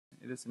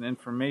It is an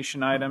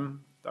information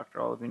item. Dr.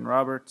 Olivine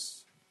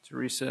Roberts,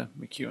 Teresa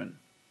McEwen.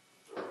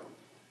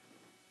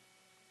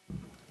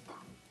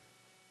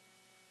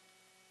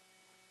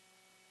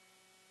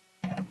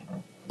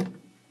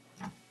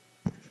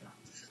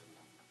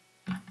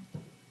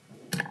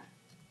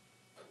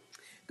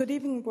 Good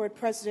evening, Board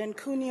President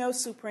Cuneo,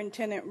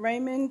 Superintendent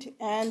Raymond,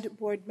 and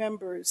board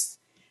members.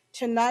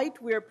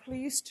 Tonight, we are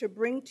pleased to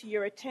bring to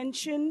your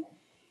attention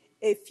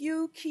a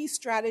few key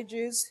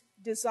strategies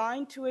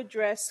designed to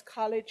address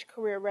college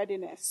career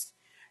readiness.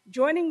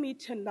 Joining me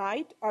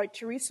tonight are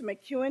Teresa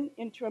McEwen,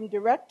 Interim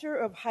Director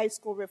of High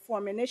School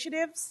Reform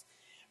Initiatives,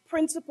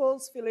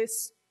 Principals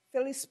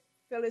Felisberto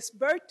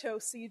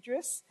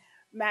Cedris,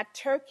 Matt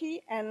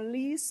Turkey, and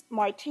Lise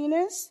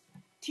Martinez,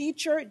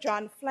 Teacher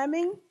John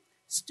Fleming,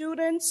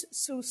 students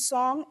Sue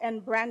Song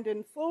and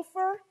Brandon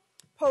Fulfer,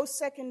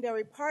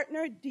 post-secondary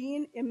partner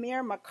Dean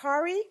Emir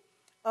Makari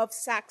of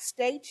Sac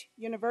State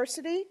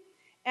University,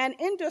 and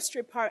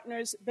industry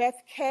partners Beth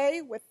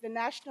Kay with the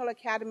National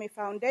Academy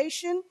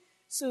Foundation,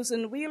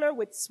 Susan Wheeler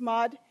with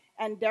SMUD,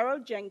 and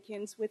Daryl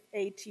Jenkins with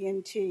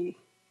AT&T.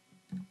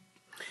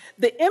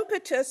 The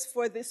impetus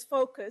for this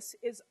focus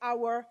is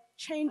our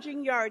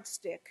changing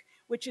yardstick,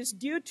 which is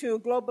due to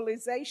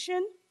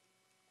globalization,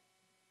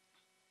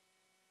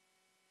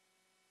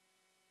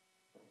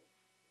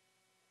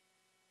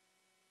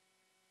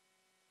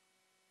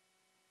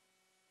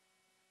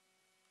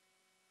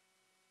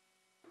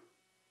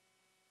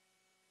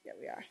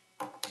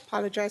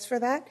 apologize for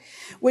that,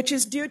 which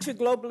is due to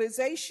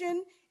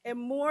globalization, a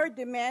more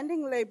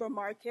demanding labor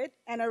market,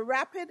 and a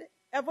rapid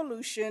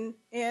evolution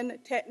in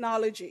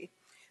technology.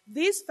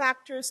 These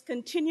factors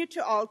continue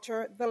to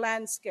alter the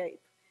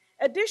landscape.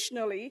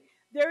 Additionally,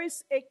 there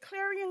is a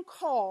clarion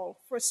call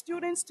for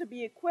students to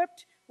be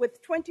equipped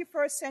with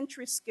 21st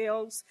century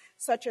skills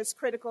such as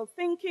critical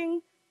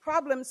thinking,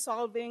 problem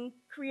solving,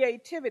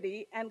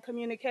 creativity, and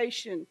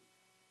communication.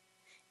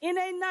 In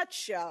a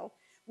nutshell,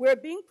 we're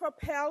being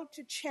propelled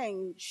to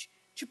change,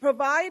 to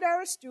provide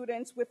our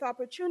students with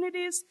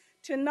opportunities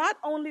to not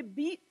only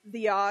beat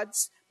the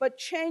odds, but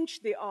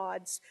change the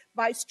odds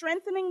by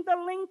strengthening the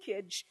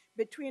linkage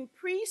between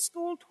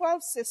preschool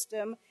 12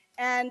 system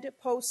and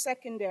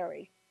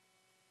post-secondary.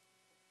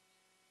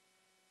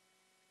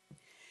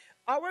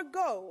 Our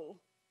goal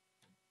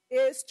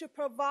is to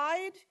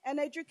provide an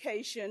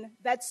education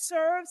that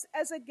serves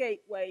as a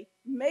gateway,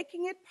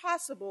 making it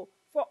possible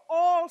for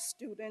all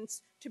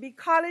students to be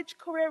college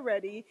career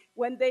ready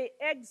when they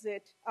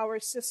exit our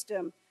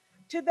system.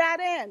 To that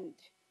end,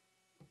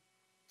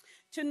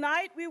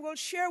 tonight we will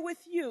share with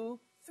you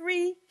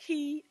 3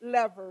 key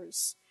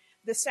levers: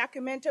 the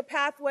Sacramento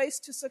Pathways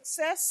to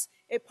Success,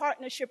 a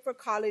partnership for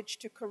college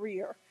to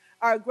career,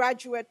 our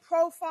graduate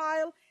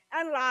profile,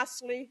 and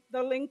lastly,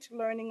 the linked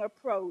learning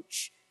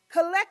approach.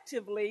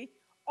 Collectively,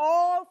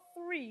 all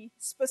 3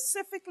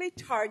 specifically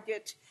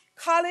target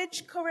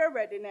college career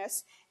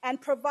readiness and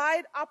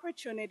provide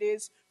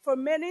opportunities for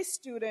many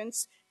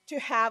students to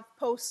have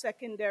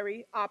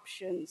post-secondary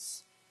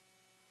options.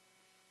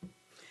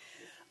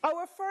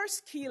 Our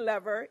first key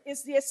lever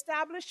is the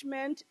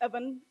establishment of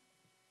an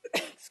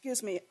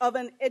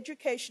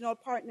educational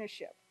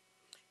partnership.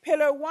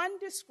 Pillar 1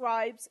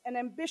 describes an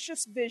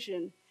ambitious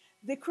vision,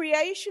 the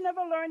creation of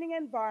a learning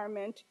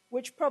environment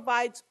which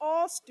provides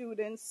all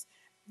students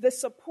the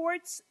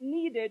supports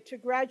needed to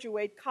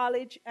graduate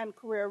college and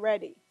career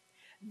ready.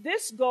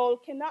 This goal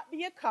cannot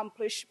be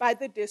accomplished by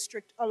the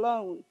district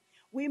alone.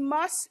 We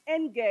must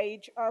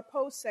engage our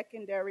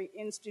post-secondary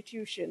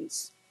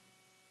institutions.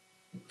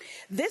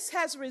 This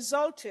has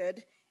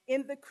resulted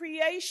in the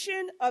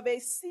creation of a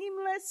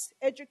seamless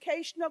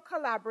educational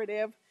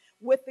collaborative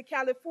with the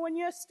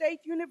California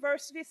State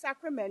University,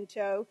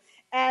 Sacramento,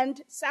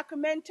 and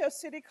Sacramento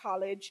City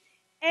College,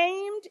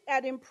 aimed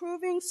at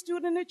improving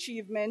student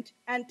achievement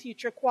and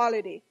teacher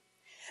quality.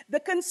 The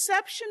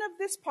conception of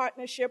this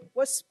partnership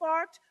was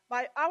sparked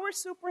by our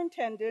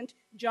superintendent,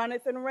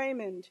 Jonathan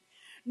Raymond.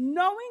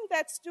 Knowing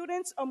that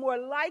students are more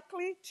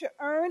likely to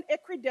earn a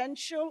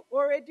credential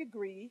or a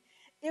degree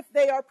if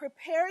they are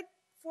prepared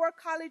for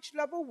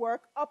college-level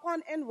work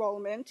upon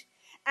enrollment,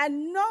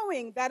 and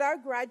knowing that our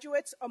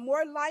graduates are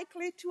more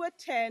likely to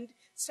attend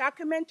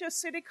Sacramento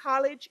City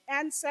College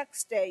and Sac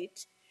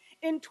State,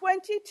 in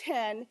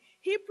 2010,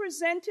 he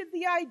presented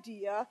the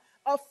idea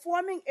of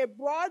forming a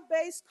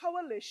broad-based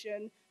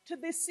coalition to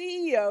the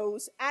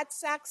CEOs at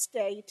Sac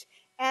State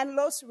and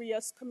Los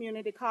Rios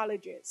community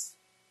colleges.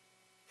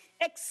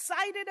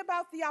 Excited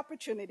about the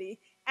opportunity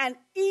and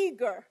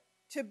eager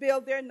to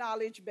build their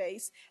knowledge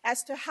base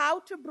as to how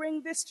to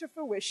bring this to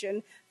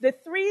fruition, the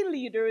 3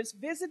 leaders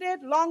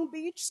visited Long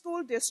Beach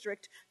School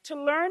District to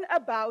learn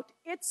about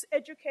its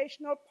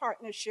educational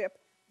partnership,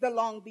 the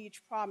Long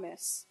Beach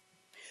Promise.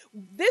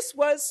 This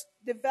was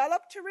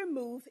developed to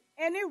remove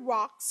any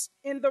rocks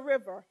in the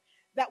river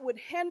that would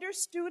hinder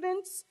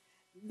students,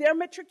 their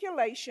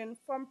matriculation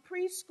from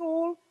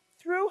preschool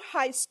through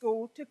high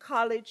school to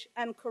college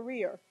and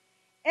career.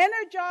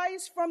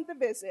 Energized from the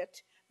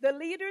visit, the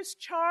leaders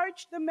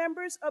charged the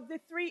members of the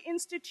three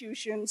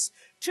institutions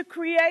to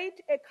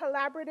create a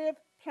collaborative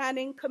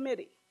planning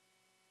committee.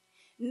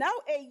 Now,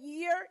 a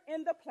year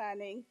in the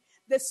planning,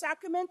 the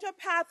Sacramento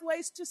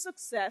Pathways to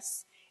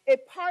Success, a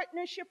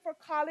partnership for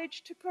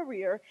college to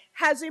career,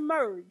 has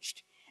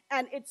emerged,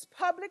 and its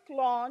public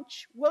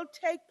launch will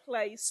take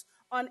place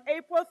on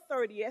April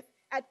 30th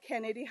at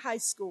Kennedy High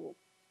School.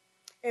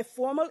 A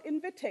formal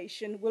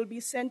invitation will be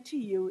sent to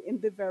you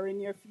in the very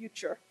near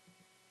future.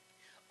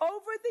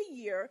 Over the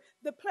year,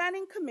 the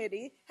Planning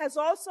Committee has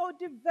also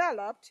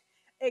developed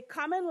a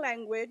common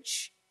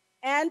language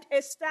and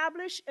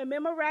established a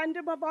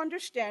memorandum of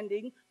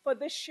understanding for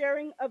the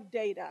sharing of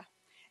data.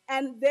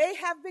 And they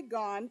have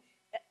begun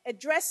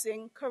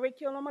addressing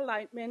curriculum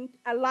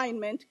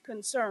alignment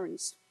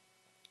concerns.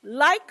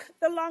 Like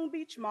the Long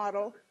Beach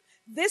model,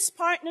 this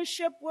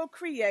partnership will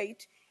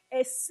create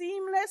a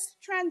seamless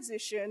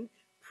transition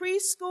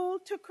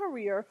preschool to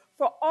career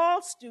for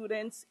all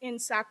students in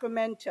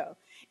Sacramento,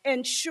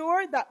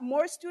 ensure that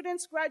more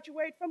students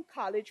graduate from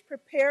high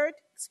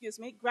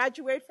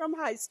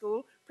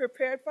school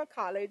prepared for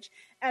college,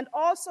 and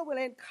also will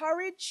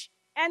encourage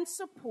and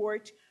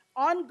support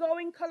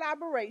ongoing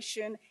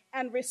collaboration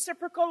and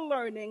reciprocal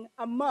learning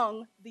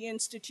among the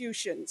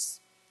institutions.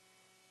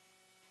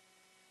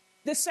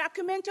 The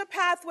Sacramento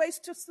Pathways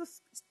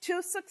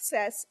to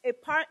Success, a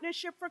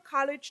partnership for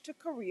college to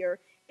career,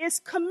 is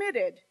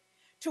committed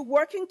to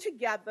working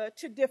together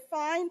to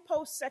define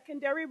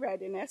post-secondary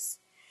readiness,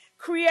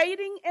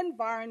 creating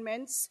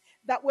environments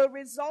that will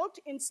result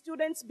in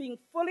students being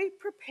fully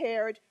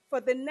prepared for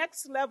the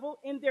next level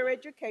in their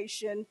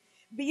education,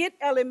 be it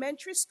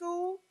elementary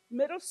school,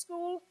 middle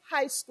school,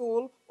 high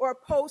school, or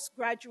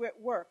postgraduate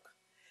work.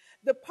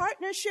 The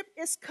partnership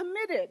is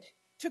committed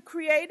to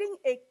creating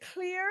a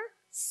clear,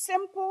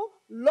 simple,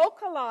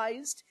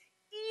 localized,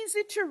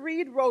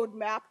 easy-to-read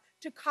roadmap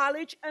to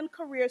college and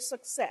career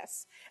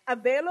success,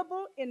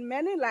 available in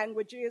many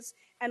languages,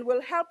 and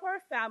will help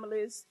our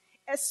families,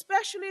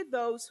 especially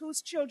those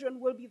whose children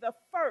will be the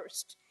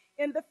first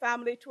in the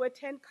family to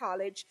attend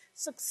college,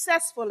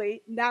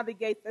 successfully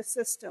navigate the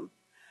system.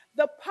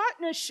 The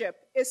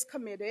partnership is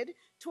committed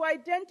to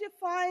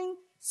identifying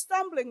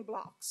stumbling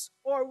blocks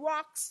or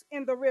rocks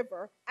in the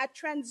river at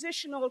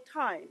transitional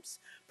times,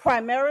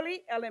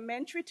 primarily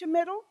elementary to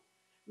middle,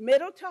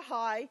 middle to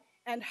high,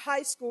 and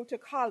high school to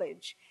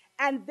college,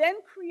 and then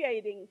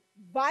creating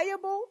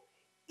viable,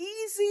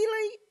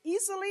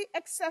 easily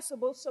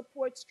accessible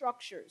support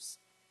structures.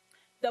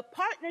 The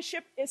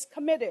partnership is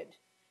committed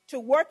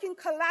to working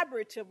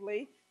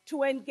collaboratively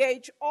to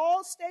engage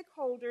all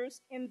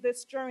stakeholders in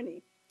this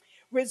journey,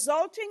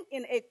 resulting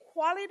in a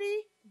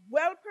quality,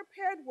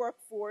 well-prepared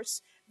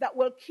workforce that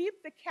will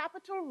keep the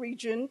capital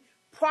region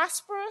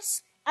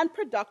prosperous and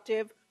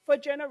productive for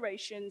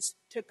generations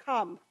to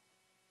come.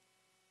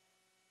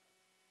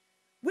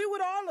 We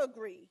would all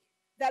agree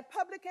that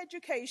public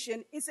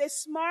education is a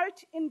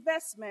smart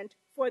investment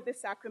for the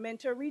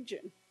Sacramento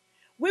region.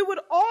 We would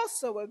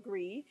also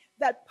agree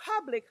that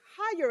public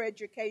higher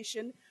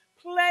education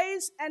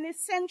plays an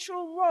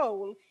essential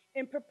role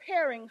in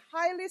preparing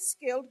highly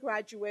skilled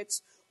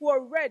graduates who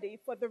are ready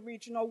for the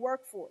regional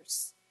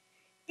workforce.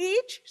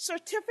 Each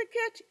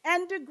certificate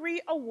and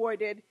degree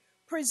awarded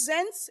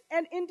presents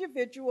an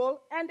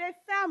individual and a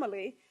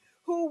family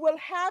who will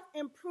have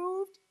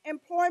improved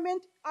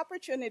employment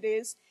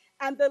opportunities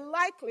and the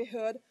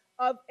likelihood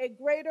of a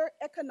greater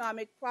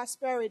economic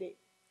prosperity.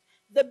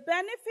 The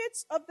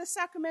benefits of the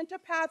Sacramento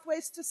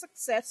Pathways to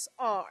Success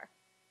are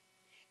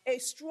a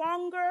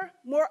stronger,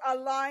 more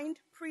aligned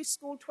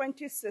preschool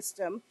 20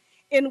 system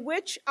in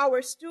which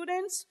our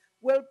students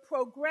will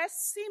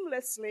progress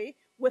seamlessly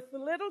with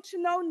little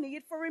to no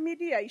need for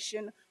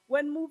remediation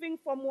when moving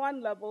from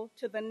one level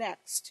to the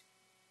next.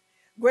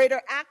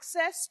 Greater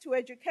access to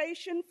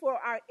education for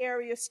our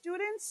area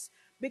students,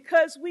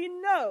 because we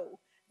know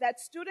that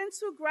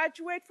students who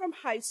graduate from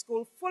high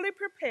school fully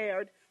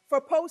prepared for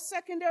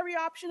post-secondary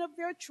option of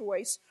their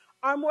choice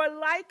are more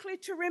likely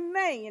to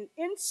remain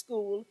in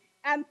school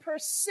and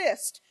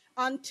persist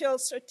until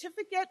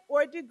certificate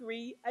or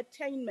degree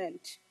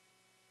attainment.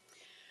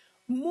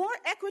 More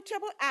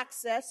equitable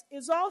access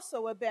is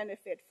also a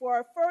benefit for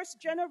our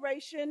first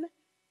generation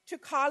to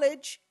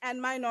college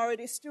and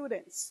minority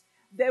students.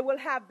 They will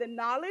have the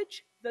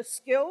knowledge, the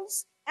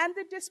skills, and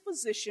the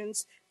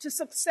dispositions to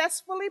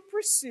successfully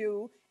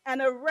pursue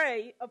an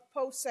array of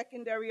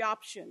post-secondary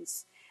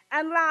options.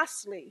 And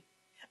lastly,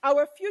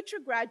 our future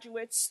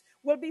graduates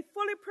will be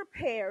fully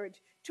prepared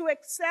to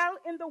excel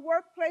in the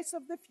workplace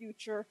of the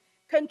future,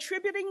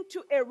 contributing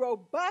to a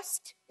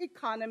robust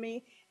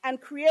economy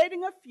and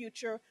creating a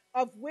future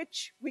of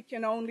which we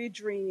can only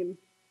dream.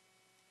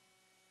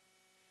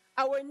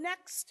 Our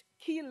next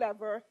key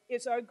lever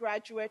is our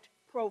graduate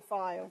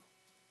profile.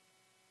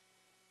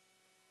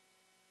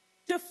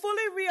 To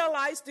fully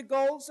realize the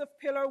goals of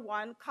Pillar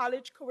 1,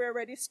 college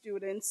career-ready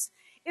students,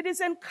 it is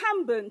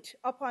incumbent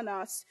upon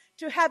us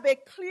to have a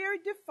clear,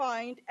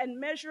 defined, and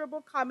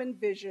measurable common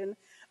vision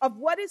of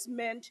what is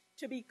meant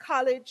to be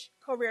college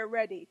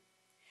career-ready.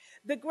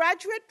 The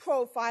graduate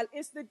profile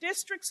is the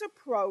district's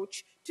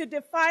approach to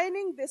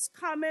defining this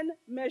common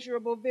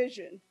measurable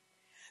vision.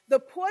 The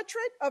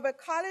portrait of a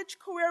college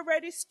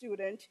career-ready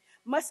student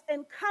must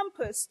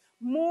encompass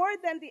more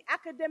than the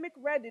academic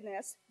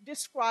readiness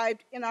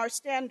described in our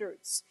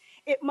standards.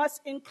 It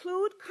must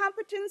include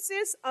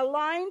competencies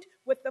aligned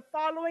with the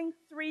following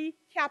three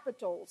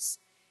capitals.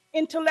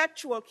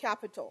 Intellectual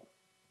capital,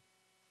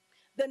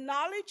 the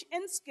knowledge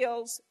and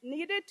skills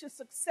needed to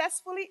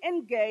successfully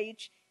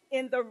engage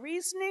in the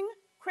reasoning,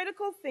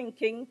 critical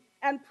thinking,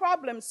 and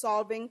problem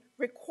solving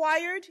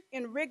required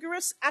in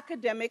rigorous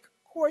academic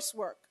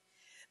coursework.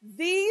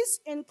 These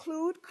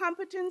include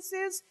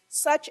competencies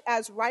such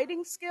as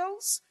writing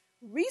skills,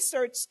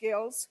 research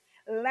skills,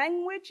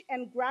 language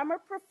and grammar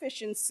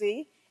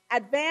proficiency,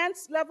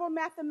 advanced level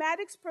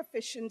mathematics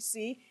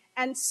proficiency,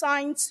 and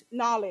science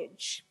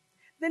knowledge.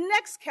 The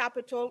next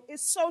capital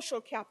is social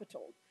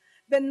capital,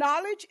 the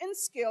knowledge and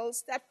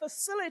skills that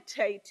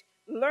facilitate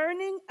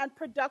learning and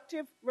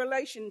productive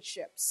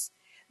relationships.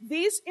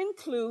 These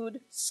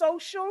include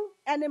social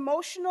and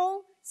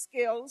emotional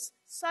skills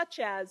such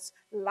as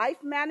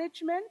life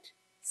management,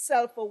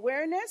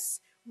 self-awareness,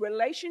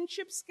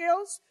 relationship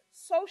skills,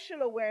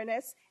 social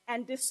awareness,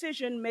 and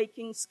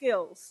decision-making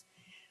skills.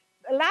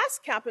 The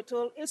last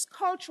capital is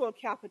cultural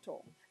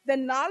capital, the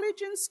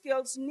knowledge and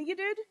skills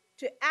needed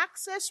to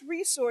access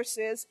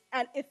resources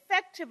and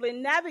effectively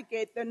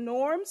navigate the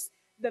norms,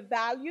 the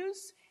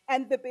values,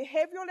 and the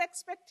behavioral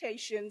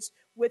expectations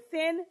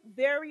within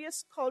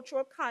various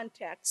cultural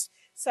contexts,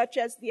 such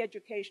as the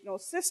educational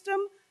system,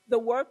 the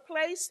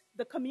workplace,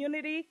 the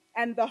community,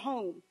 and the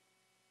home.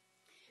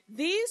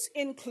 These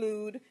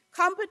include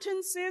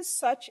competencies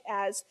such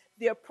as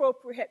the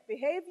appropriate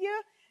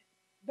behavior,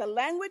 the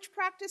language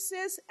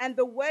practices, and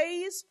the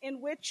ways in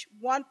which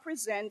one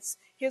presents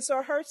his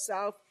or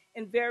herself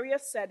in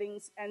various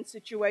settings and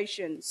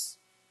situations.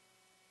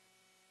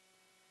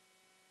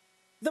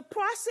 The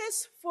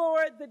process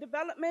for the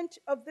development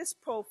of this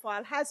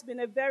profile has been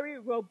a very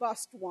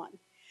robust one.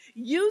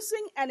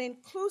 Using an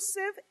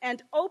inclusive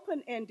and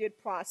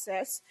open-ended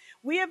process,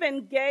 we have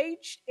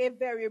engaged a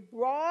very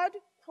broad,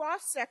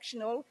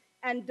 cross-sectional,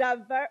 and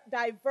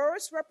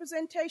diverse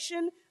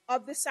representation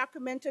of the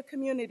Sacramento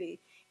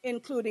community,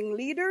 including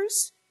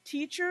leaders,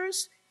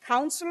 teachers,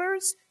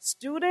 counselors,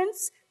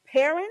 students,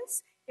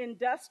 parents,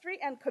 industry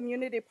and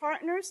community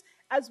partners,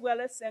 as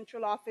well as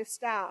central office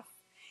staff,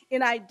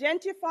 in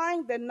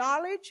identifying the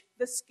knowledge,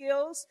 the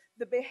skills,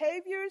 the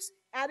behaviors,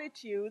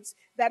 attitudes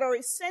that are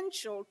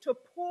essential to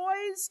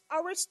poise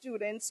our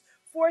students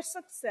for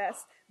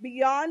success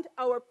beyond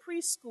our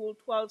preschool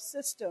 12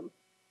 system.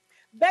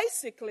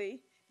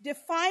 Basically,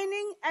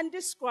 defining and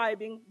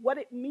describing what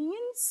it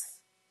means,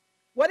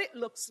 what it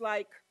looks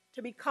like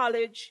to be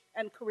college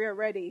and career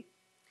ready.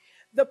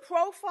 The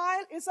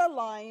profile is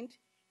aligned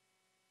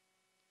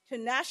to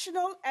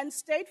national and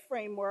state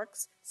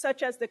frameworks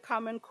such as the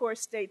Common Core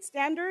State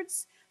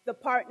Standards, the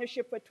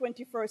Partnership for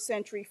 21st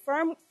Century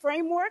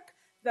Framework,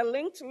 the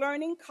Linked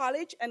Learning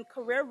College and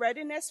Career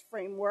Readiness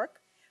Framework,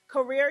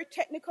 Career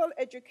Technical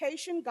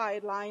Education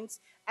Guidelines,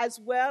 as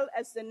well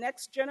as the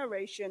Next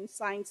Generation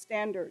Science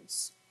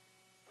Standards.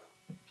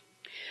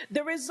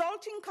 The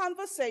resulting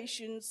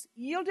conversations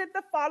yielded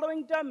the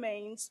following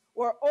domains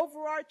or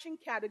overarching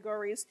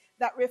categories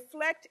that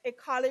reflect a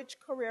college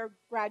career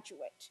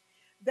graduate.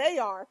 They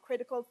are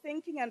critical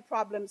thinking and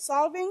problem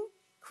solving,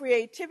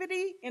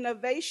 creativity,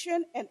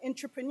 innovation, and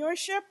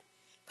entrepreneurship,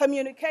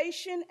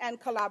 communication and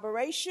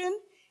collaboration,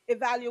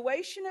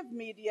 evaluation of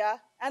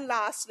media, and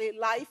lastly,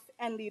 life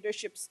and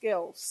leadership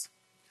skills.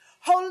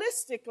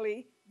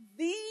 Holistically,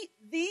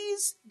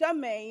 these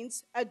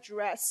domains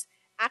address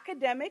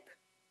academic,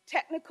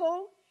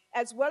 technical,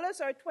 as well as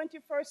our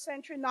 21st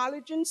century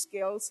knowledge and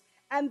skills,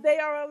 and they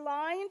are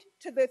aligned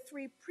to the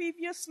three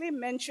previously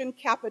mentioned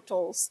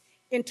capitals: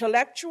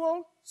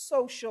 intellectual,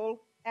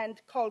 social,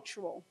 and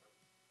cultural.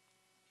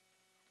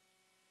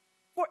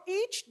 For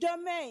each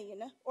domain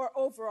or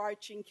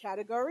overarching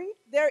category,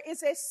 there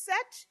is a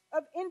set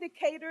of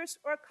indicators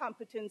or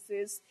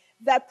competencies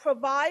that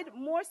provide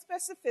more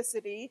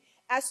specificity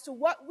as to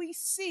what we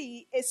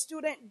see a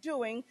student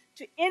doing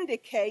to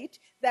indicate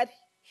that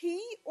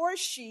he or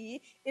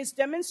she is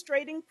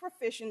demonstrating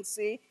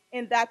proficiency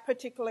in that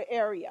particular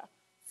area.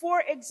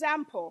 For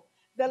example,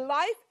 the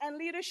life and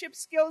leadership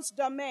skills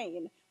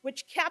domain,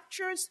 which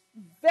captures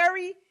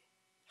very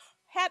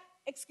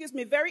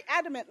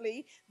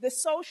adamantly the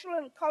social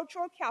and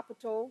cultural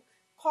capital,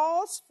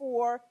 calls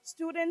for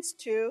students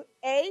to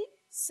A,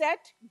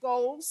 set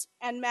goals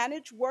and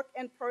manage work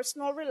and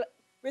personal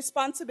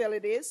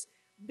responsibilities,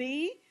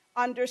 B,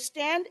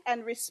 understand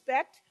and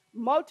respect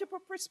multiple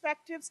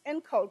perspectives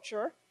and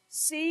culture,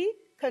 C,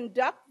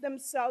 conduct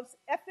themselves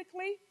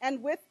ethically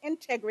and with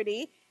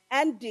integrity,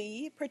 and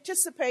D,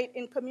 participate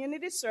in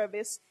community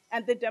service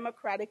and the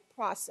democratic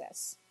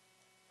process.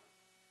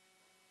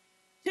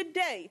 To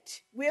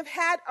date, we have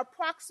had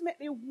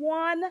approximately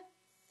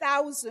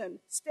 1,000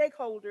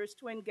 stakeholders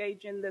to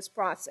engage in this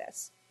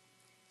process.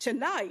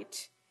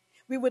 Tonight,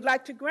 we would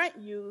like to grant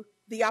you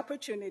the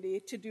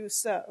opportunity to do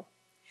so.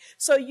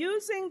 So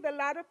using the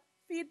ladder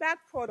feedback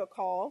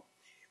protocol,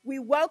 we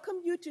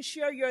welcome you to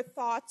share your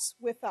thoughts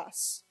with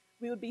us.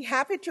 We would be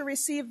happy to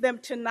receive them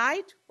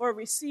tonight or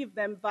receive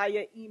them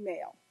via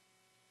email.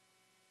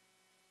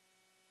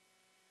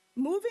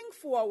 Moving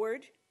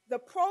forward, the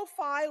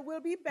profile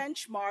will be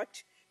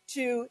benchmarked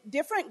to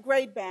different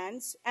grade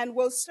bands and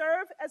will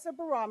serve as a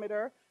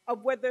barometer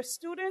of whether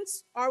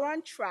students are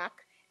on track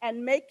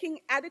and making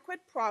adequate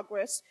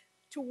progress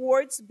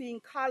towards being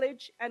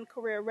college and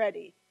career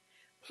ready.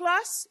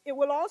 Plus, it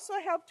will also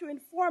help to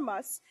inform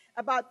us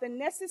about the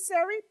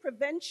necessary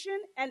prevention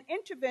and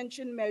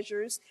intervention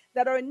measures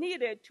that are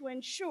needed to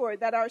ensure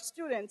that our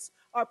students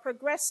are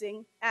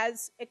progressing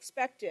as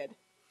expected.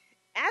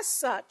 As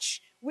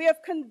such, we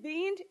have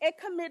convened a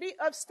committee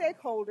of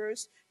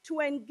stakeholders to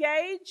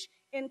engage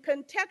in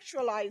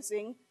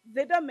contextualizing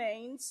the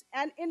domains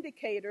and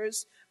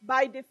indicators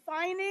by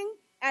defining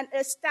and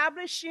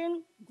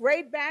establishing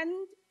grade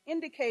band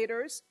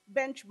indicators,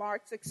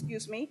 benchmarks,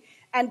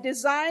 and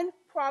design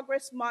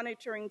progress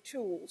monitoring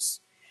tools.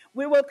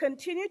 We will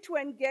continue to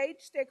engage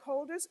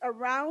stakeholders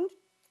around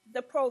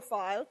the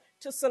profile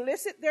to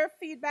solicit their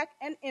feedback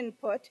and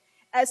input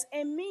as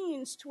a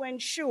means to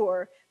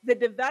ensure the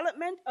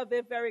development of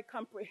a very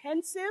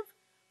comprehensive,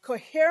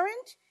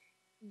 coherent,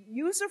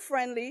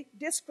 user-friendly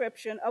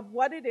description of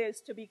what it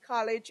is to be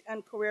college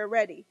and career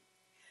ready.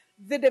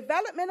 The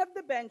development of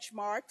the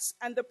benchmarks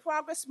and the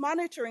progress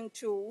monitoring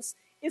tools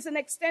is an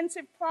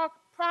extensive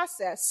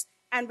process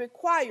and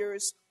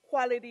requires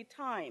quality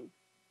time.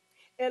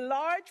 A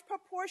large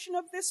proportion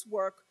of this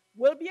work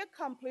will be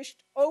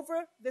accomplished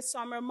over the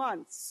summer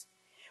months.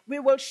 We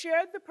will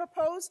share the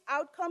proposed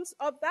outcomes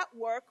of that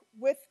work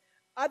with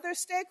other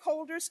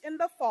stakeholders in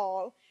the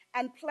fall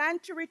and plan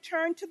to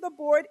return to the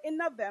board in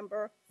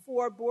November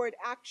for board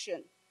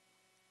action.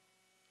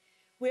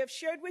 We have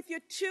shared with you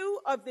 2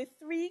 of the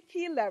 3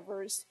 key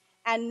levers,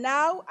 and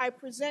now I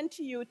present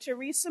to you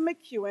Teresa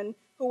McEwen,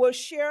 who will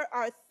share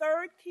our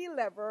 3rd key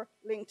lever,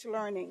 linked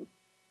learning.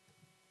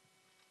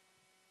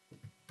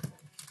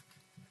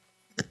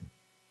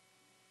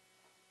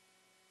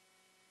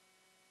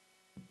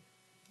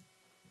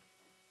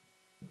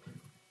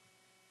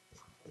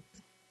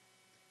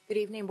 Good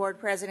evening, Board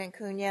President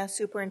Cunha,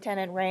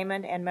 Superintendent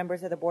Raymond, and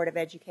members of the Board of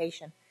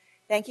Education.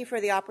 Thank you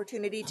for the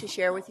opportunity to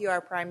share with you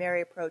our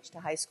primary approach to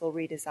high school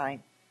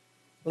redesign,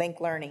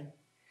 linked learning.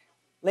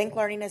 Linked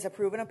learning is a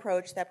proven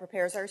approach that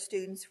prepares our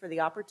students for the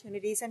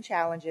opportunities and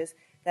challenges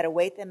that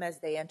await them as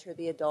they enter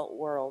the adult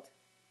world.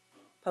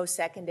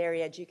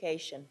 Post-secondary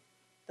education,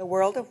 the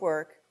world of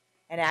work,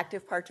 and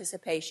active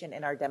participation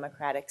in our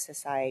democratic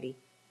society.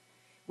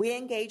 We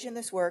engage in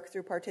this work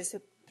through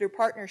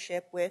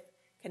partnership with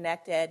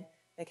ConnectEd,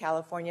 the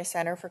California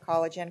Center for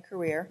College and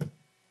Career,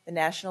 the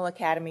National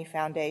Academy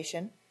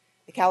Foundation,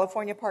 the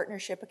California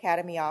Partnership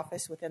Academy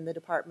Office within the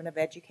Department of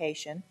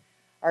Education,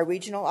 our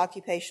regional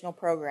occupational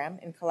program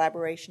in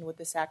collaboration with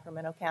the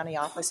Sacramento County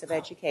Office of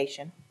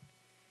Education,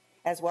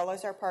 as well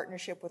as our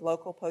partnership with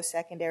local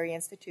post-secondary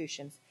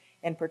institutions,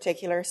 in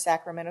particular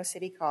Sacramento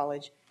City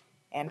College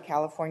and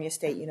California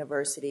State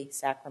University,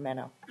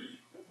 Sacramento.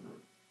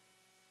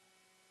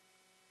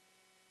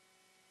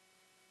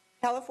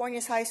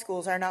 California's high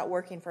schools are not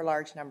working for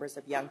large numbers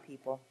of young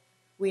people.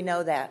 We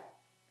know that.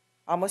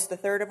 Almost a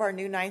third of our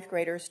new 9th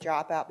graders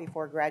drop out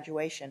before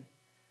graduation.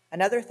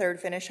 Another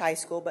third finish high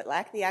school but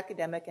lack the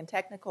academic and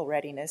technical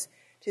readiness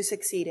to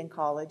succeed in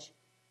college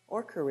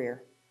or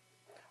career.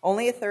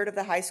 Only a third of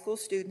the high school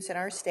students in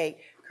our state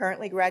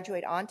currently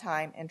graduate on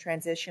time and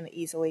transition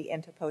easily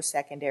into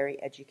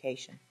post-secondary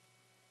education.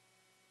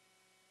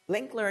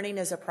 Linked learning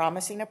is a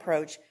promising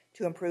approach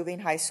to improving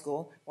high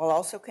school while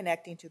also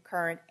connecting to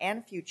current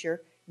and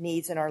future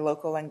needs in our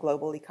local and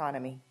global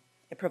economy.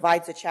 It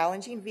provides a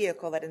challenging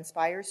vehicle that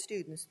inspires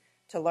students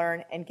to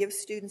learn and gives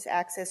students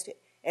access to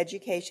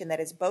education that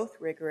is both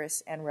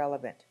rigorous and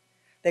relevant.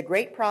 The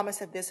great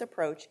promise of this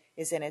approach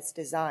is in its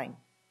design.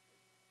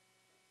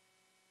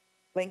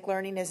 Linked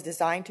learning is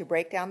designed to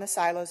break down the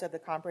silos of the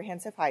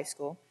comprehensive high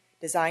school,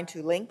 designed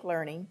to link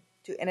learning,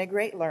 to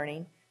integrate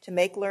learning, to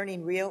make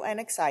learning real and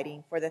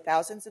exciting for the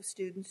thousands of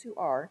students who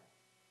are,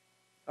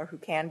 or who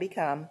can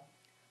become,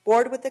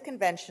 bored with the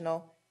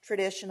conventional,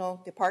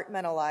 traditional,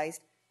 departmentalized,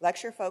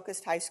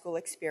 lecture-focused high school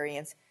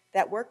experience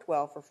that worked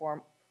well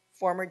for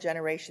former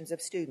generations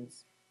of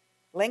students.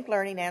 Linked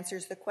learning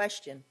answers the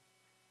question,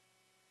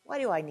 why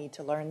do I need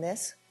to learn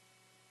this?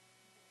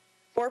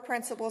 4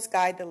 principles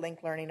guide the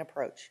linked learning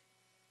approach.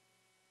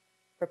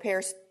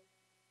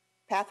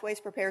 Pathways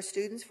prepare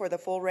students for the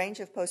full range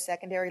of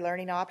post-secondary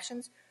learning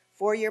options,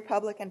 4-year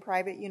public and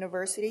private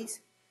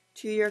universities,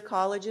 2-year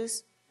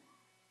colleges,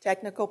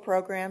 technical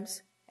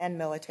programs, and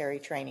military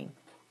training.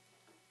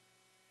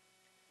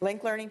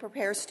 Linked learning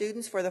prepares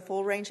students for the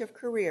full range of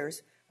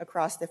careers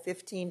across the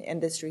 15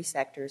 industry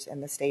sectors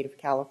in the state of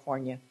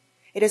California.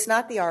 It is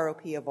not the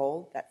ROP of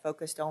old that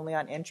focused only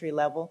on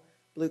entry-level,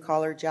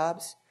 blue-collar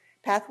jobs.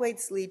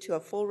 Pathways lead to a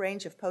full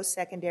range of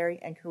post-secondary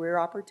and career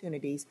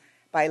opportunities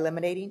by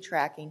eliminating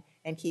tracking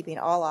and keeping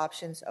all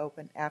options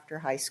open after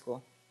high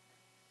school.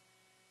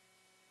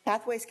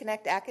 Pathways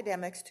connect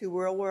academics to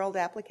real-world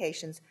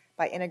applications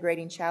by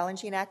integrating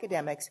challenging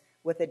academics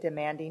with a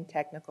demanding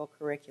technical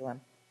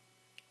curriculum.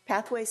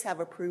 Pathways have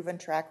a proven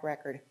track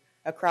record.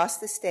 Across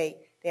the state,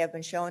 they have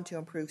been shown to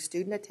improve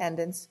student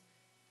attendance,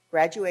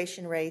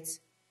 graduation rates,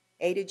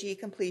 A to G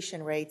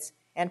completion rates,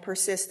 and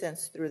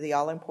persistence through the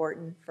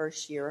all-important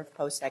first year of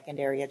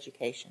post-secondary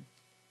education.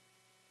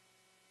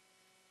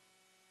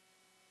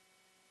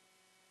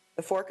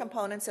 The 4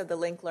 components of the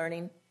linked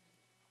learning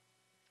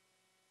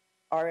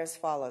are as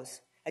follows.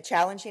 A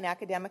challenging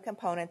academic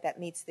component that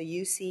meets the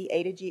UC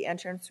A to G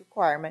entrance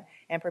requirement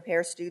and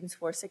prepares students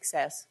for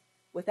success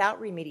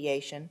without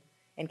remediation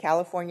in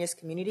California's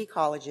community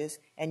colleges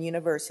and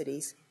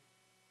universities,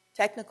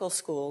 technical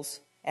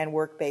schools, and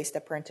work-based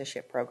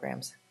apprenticeship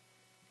programs.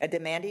 A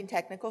demanding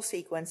technical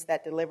sequence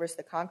that delivers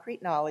the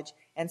concrete knowledge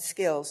and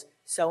skills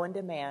so in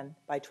demand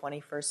by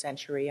 21st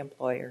century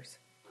employers.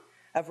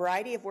 A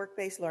variety of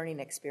work-based learning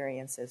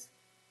experiences,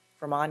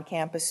 from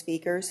on-campus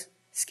speakers,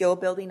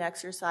 skill-building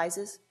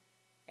exercises,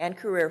 and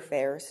career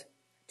fairs,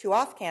 to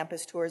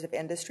off-campus tours of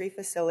industry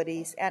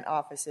facilities and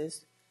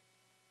offices,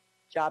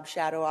 job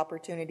shadow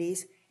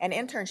opportunities, and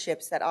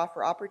internships that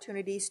offer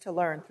opportunities to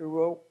learn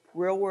through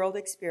real-world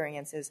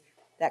experiences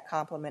that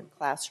complement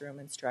classroom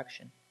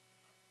instruction.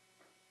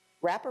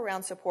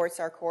 Wraparound supports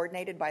are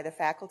coordinated by the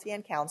faculty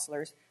and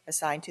counselors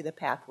assigned to the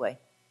pathway.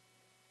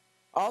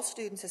 All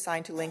students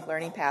assigned to linked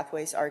learning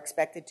pathways are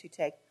expected to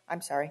take,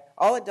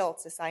 all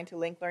adults assigned to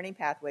linked learning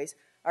pathways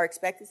are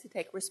expected to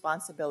take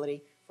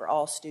responsibility for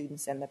all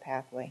students in the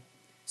pathway.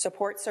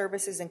 Support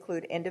services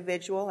include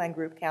individual and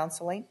group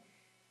counseling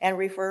and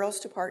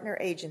referrals to partner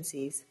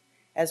agencies,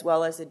 as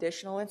well as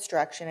additional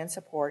instruction and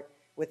support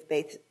with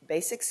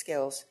basic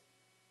skills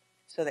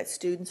so that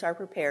students are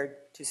prepared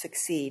to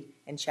succeed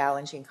in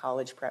challenging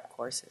college prep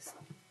courses.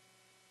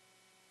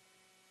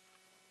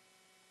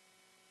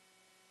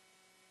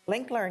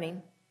 Linked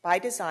learning, by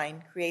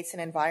design, creates an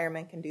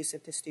environment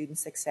conducive to student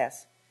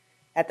success.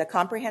 At the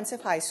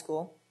comprehensive high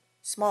school,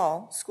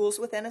 small schools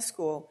within a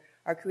school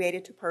are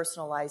created to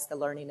personalize the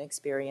learning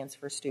experience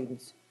for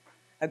students.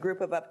 A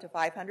group of up to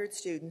 500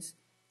 students,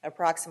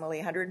 approximately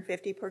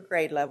 150 per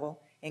grade level,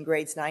 in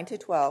grades 9 to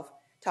 12,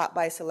 taught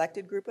by a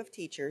selected group of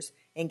teachers,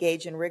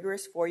 engage in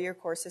rigorous 4-year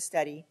course of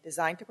study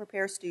designed to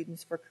prepare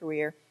students for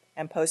career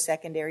and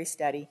post-secondary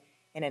study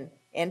in an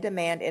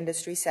in-demand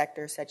industry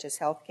sector such as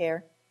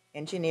healthcare,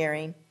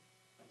 engineering,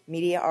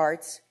 media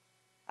arts,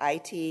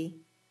 IT,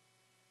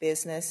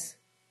 business,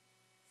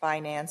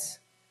 finance,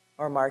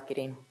 or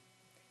marketing.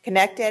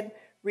 Connected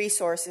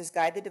resources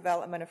guide the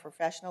development of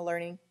professional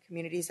learning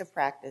communities of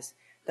practice.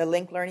 The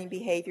linked learning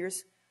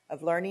behaviors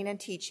of learning and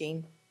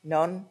teaching,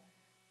 known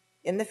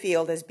in the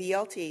field as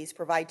BLTs,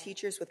 provide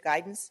teachers with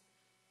guidance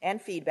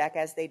and feedback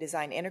as they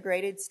design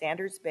integrated,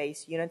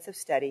 standards-based units of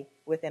study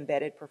with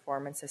embedded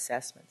performance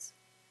assessments.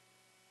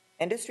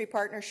 Industry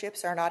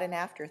partnerships are not an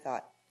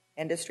afterthought.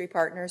 Industry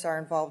partners are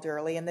involved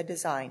early in the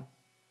design.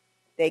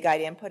 They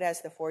guide input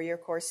as the 4-year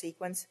course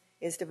sequence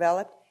is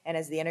developed and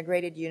as the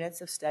integrated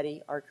units of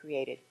study are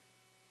created.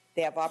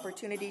 They have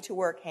opportunity to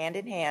work hand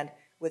in hand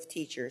with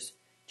teachers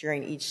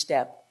during each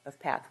step of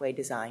pathway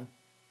design.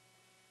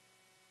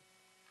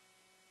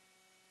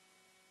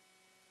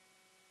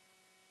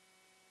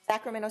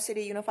 Sacramento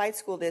City Unified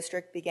School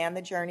District began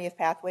the journey of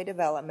pathway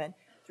development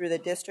through the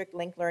District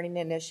Linked Learning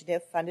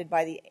Initiative funded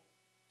by the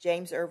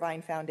James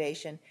Irvine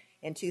Foundation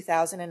in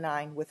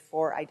 2009 with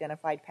 4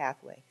 identified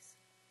pathways.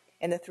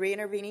 In the 3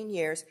 intervening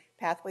years,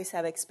 pathways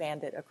have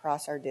expanded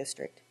across our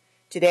district.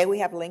 Today we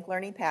have linked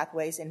learning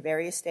pathways in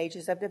various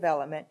stages of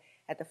development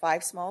at the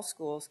 5 small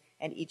schools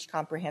and each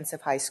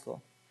comprehensive high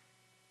school.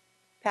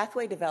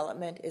 Pathway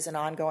development is an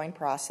ongoing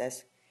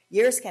process.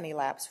 Years can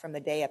elapse from the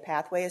day a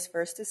pathway is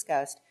first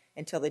discussed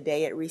until the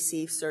day it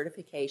receives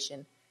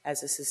certification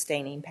as a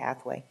sustaining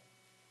pathway.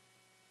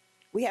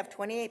 We have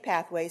 28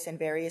 pathways in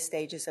various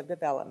stages of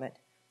development,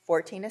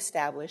 14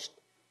 established,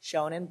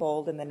 shown in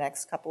bold in the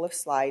next couple of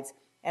slides,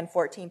 and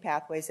 14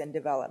 pathways in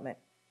development.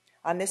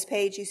 On this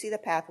page, you see the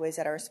pathways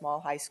at our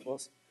small high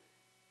schools.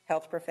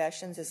 Health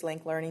Professions is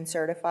Linked Learning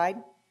certified.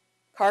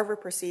 Carver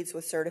proceeds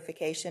with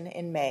certification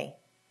in May.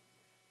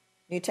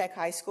 New Tech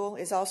High School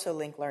is also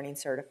Linked Learning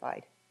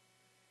certified.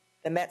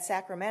 The Met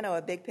Sacramento,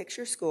 a big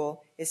picture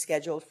school, is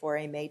scheduled for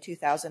a May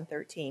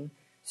 2013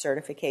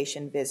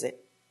 certification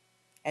visit.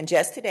 And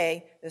just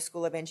today, the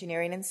School of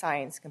Engineering and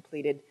Science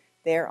completed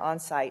their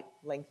on-site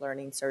linked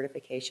learning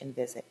certification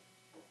visit.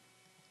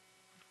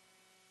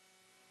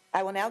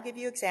 I will now give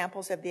you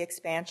examples of the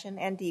expansion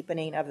and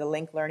deepening of the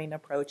linked learning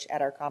approach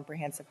at our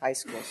comprehensive high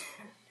schools.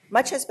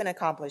 Much has been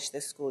accomplished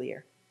this school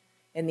year.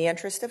 In the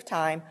interest of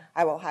time,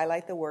 I will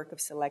highlight the work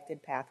of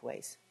selected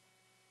pathways.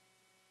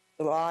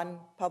 The Law and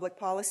Public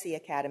Policy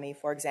Academy,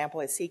 for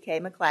example, at C.K.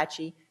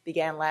 McClatchy,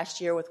 began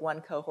last year with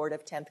 1 cohort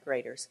of 10th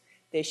graders.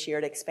 This year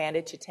it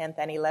expanded to 10th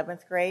and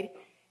 11th grade,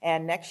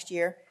 and next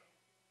year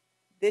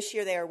This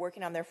year they are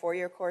working on their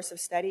 4-year course of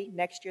study.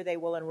 Next year they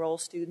will enroll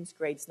students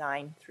grades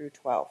 9 through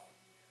 12.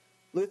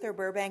 Luther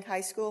Burbank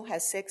High School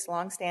has 6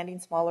 long-standing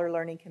smaller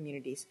learning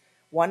communities,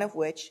 one of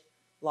which,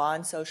 Law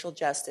and Social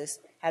Justice,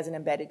 has an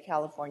embedded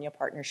California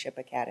Partnership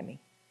Academy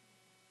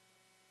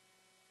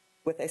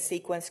with a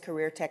sequenced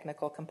career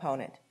technical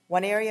component.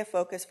 One area of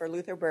focus for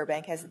Luther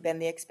Burbank has been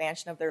the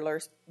expansion of their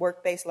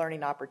work-based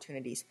learning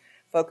opportunities,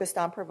 focused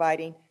on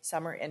providing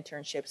summer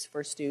internships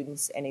for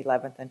students in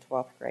 11th and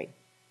 12th grade.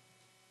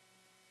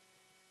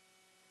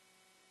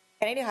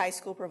 Kennedy High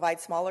School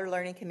provides smaller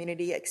learning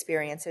community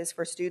experiences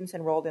for students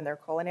enrolled in their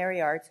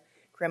culinary arts,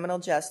 criminal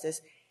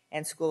justice,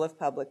 and School of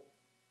Public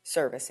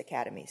Service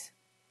academies.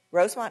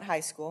 Rosemont High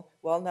School,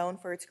 well known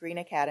for its Green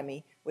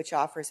Academy, which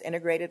offers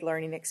integrated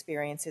learning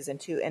experiences in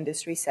 2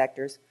 industry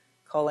sectors,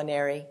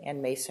 culinary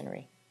and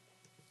masonry.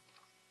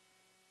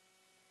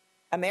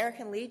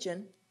 American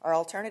Legion, our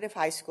alternative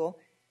high school,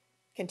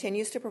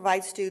 continues to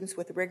provide students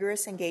with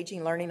rigorous,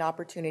 engaging learning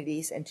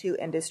opportunities in 2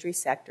 industry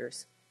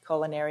sectors,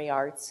 culinary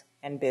arts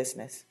and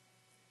business.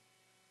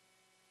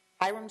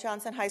 Hiram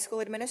Johnson High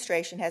School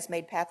administration has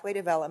made pathway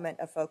development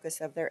a focus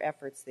of their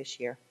efforts this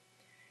year.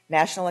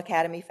 National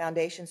Academy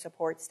Foundation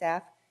support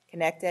staff,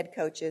 ConnectEd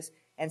coaches,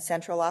 and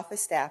central office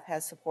staff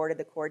has supported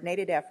the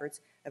coordinated efforts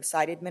of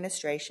site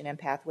administration and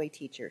pathway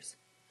teachers.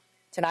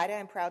 Tonight I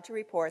am proud to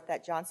report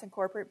that Johnson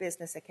Corporate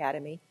Business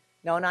Academy,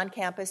 known on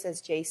campus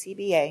as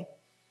JCBA,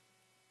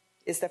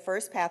 is the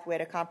first pathway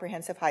at a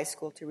comprehensive high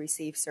school to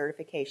receive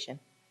certification.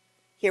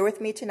 Here with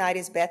me tonight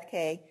is Beth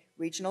Kay,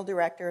 Regional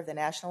Director of the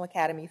National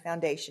Academy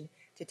Foundation,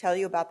 to tell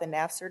you about the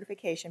NAF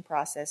certification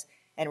process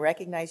and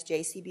recognize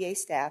JCBA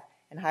staff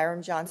and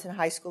Hiram Johnson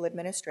High School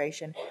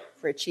administration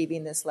for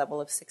achieving this level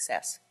of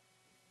success.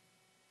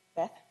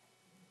 Beth?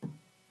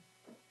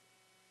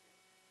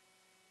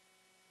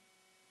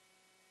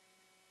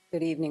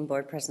 Good evening,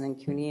 Board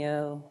President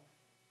Cuneo,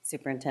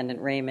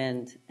 Superintendent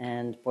Raymond,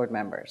 and board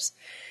members.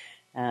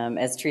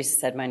 As Teresa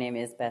said, my name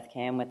is Beth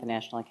Kay. I'm with the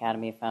National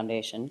Academy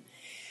Foundation.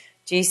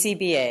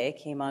 JCBA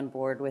came on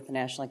board with the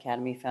National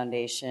Academy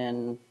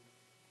Foundation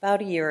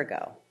about a year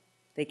ago.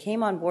 They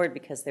came on board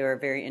because they were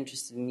very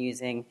interested in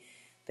using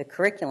the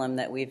curriculum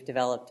that we've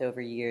developed over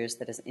years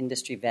that is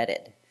industry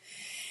vetted.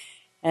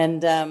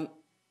 And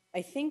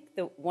I think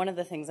that one of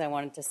the things I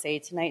wanted to say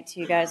tonight to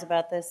you guys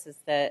about this is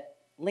that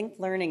linked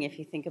learning, if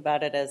you think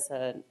about it as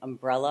an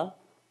umbrella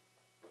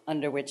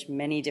under which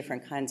many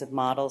different kinds of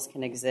models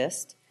can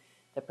exist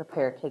that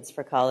prepare kids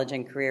for college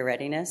and career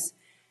readiness,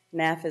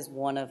 NAF is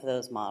one of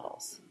those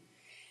models.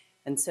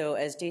 And so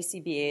as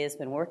JCBA has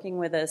been working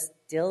with us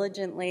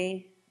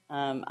diligently,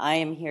 I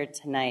am here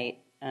tonight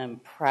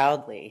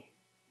proudly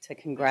to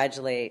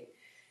congratulate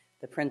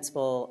the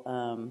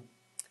principal,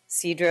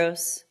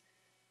 Cedros,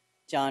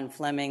 John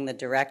Fleming, the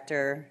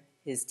director,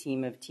 his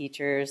team of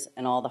teachers,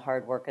 and all the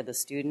hard work of the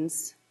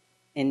students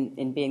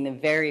in being the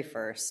very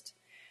first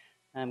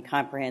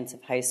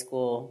comprehensive high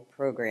school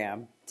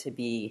program to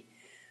be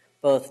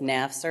both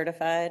NAF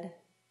certified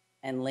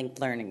and linked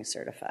learning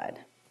certified.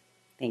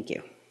 Thank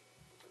you.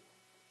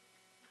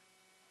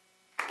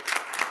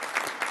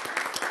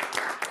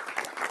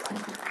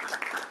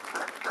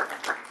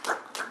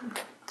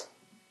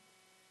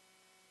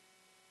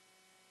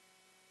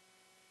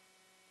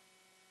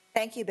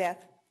 Thank you,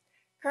 Beth.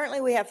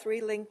 Currently, we have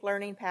 3 linked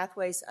learning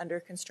pathways under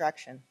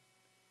construction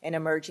in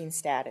emerging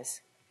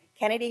status.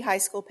 Kennedy High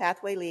School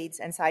pathway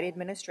leads and site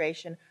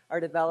administration are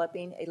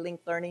developing a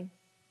linked learning.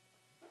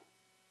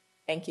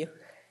 Thank you.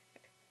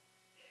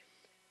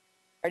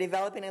 Are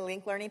developing a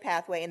linked learning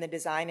pathway in the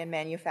design and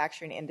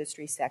manufacturing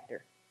industry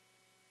sector.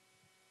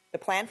 The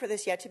plan for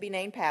this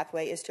yet-to-be-named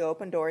pathway is to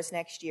open doors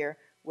next year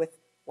with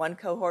 1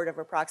 cohort of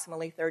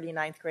approximately 30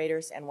 ninth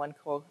graders and 1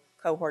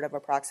 cohort of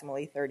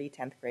approximately 30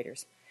 10th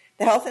graders.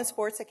 The Health and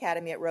Sports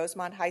Academy at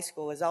Rosemont High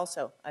School is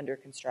also under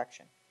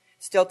construction.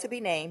 Still to be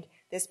named,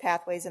 this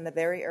pathway is in the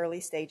very early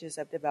stages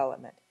of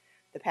development.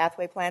 The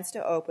pathway plans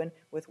to open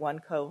with 1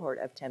 cohort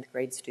of 10th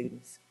grade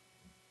students.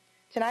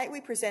 Tonight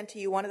we present to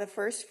you one of the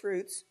first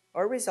fruits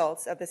or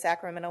results of the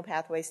Sacramento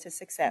Pathways to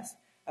Success,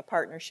 a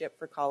partnership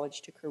for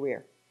college to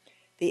career,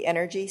 the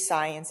Energy,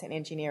 Science, and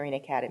Engineering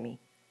Academy,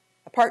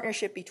 a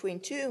partnership between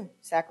 2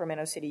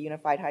 Sacramento City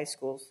Unified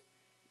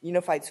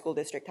School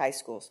District high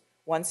schools,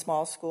 1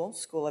 small school,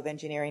 School of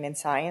Engineering and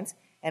Science,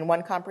 and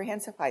 1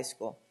 comprehensive high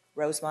school,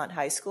 Rosemont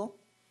High School,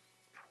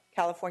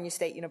 California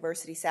State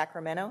University,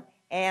 Sacramento,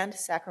 and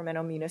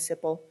Sacramento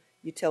Municipal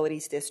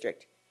Utilities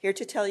District. Here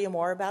to tell you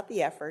more about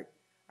the effort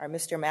are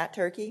Mr. Matt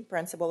Turkey,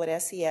 principal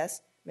at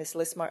SES,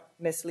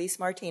 Ms. Lise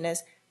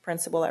Martinez,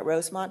 principal at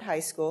Rosemont High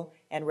School,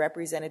 and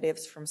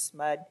representatives from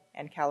SMUD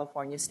and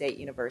California State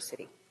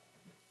University.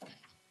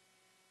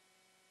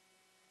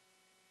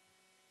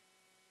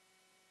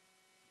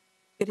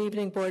 Good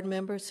evening, board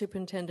members,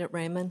 Superintendent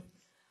Raymond.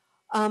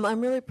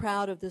 I'm really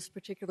proud of this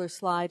particular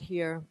slide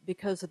here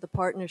because of the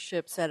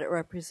partnerships that it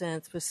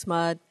represents with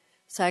SMUD,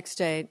 Sac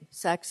State,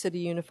 Sac City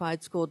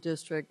Unified School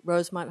District,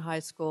 Rosemont High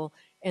School,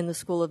 and the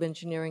School of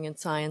Engineering and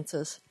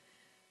Sciences.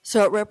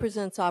 So it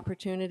represents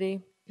opportunity,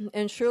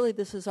 And surely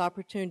this is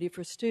opportunity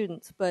for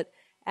students, but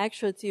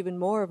actually it's even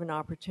more of an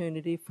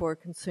opportunity for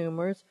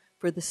consumers,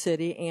 for the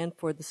city, and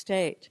for the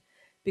state.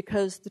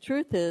 Because the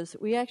truth is,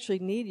 we actually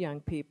need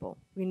young people.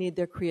 We need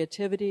their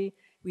creativity,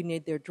 we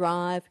need their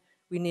drive,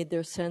 we need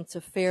their sense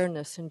of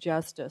fairness and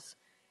justice.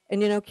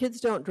 And you know, kids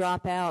don't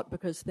drop out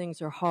because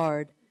things are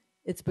hard.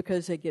 It's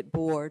because they get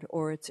bored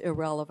or it's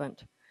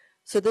irrelevant.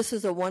 So this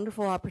is a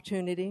wonderful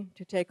opportunity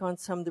to take on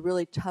some of the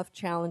really tough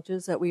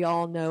challenges that we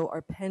all know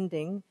are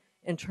pending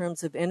in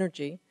terms of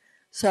energy.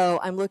 So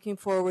I'm looking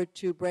forward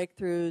to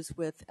breakthroughs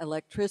with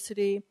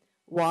electricity,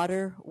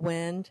 water,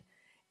 wind,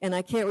 and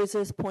I can't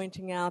resist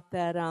pointing out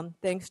that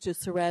thanks to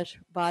Suresh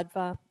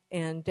Vadva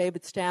and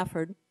David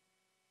Stafford,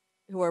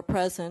 who are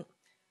present,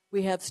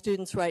 we have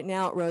students right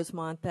now at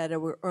Rosemont that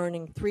are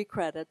earning 3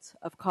 credits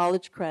of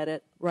college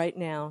credit right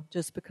now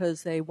just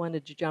because they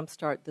wanted to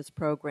jumpstart this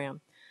program.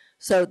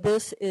 So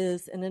this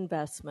is an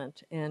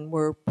investment, and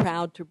we're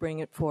proud to bring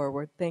it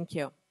forward. Thank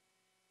you.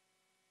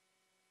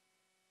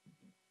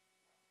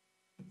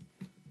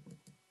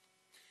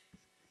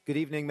 Good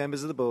evening,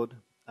 members of the board.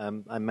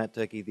 I'm Matt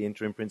Turkey, the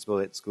interim principal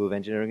at School of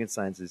Engineering and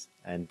Sciences,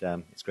 and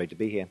it's great to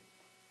be here.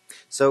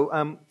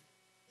 So,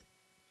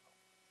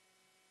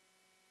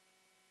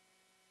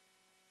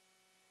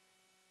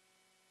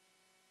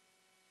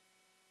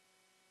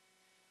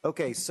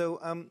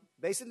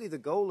 basically the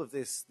goal of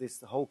this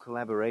whole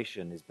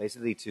collaboration is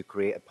basically to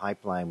create a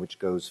pipeline which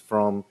goes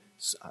from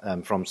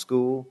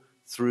school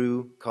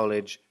through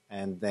college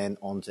and then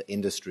on to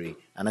industry.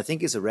 And I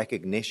think it's a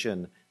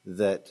recognition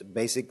that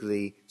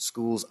basically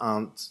schools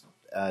aren't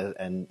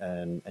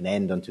an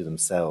end unto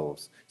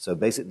themselves. So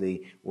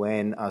basically,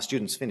 when our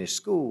students finish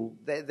school,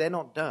 they're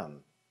not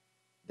done.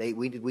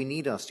 We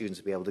need our students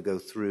to be able to go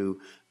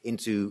through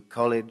into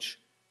college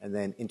and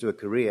then into a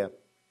career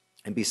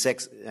and be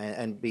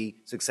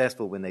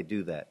successful when they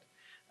do that.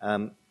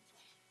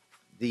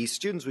 The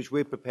students which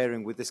we're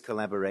preparing with this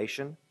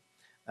collaboration,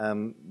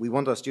 we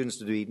want our students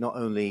to be not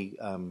only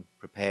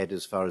prepared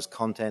as far as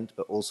content,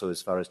 but also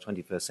as far as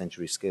 21st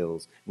century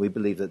skills. We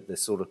believe that the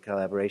sort of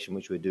collaboration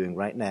which we're doing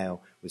right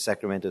now with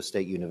Sacramento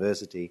State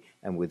University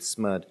and with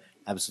SMUD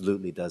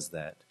absolutely does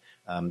that.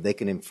 They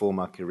can inform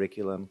our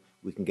curriculum.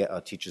 We can get our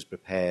teachers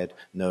prepared,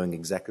 knowing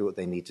exactly what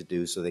they need to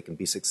do so they can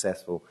be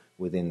successful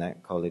within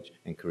that college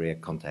and career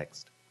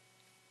context.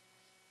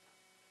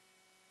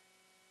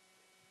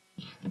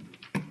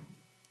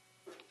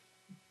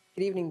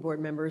 Good evening, board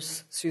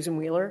members. Susan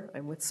Wheeler.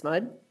 I'm with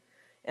SMUD.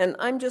 And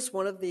I'm just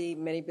one of the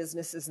many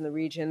businesses in the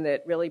region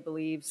that really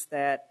believes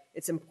that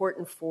it's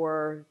important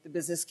for the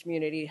business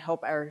community to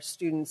help our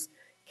students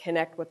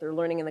connect what they're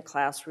learning in the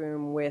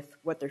classroom with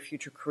what their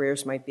future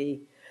careers might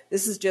be.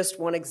 This is just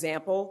one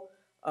example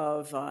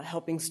of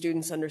helping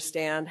students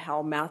understand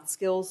how math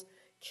skills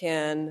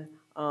can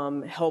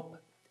help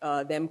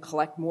them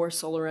collect more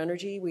solar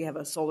energy. We have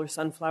a solar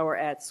sunflower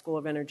at School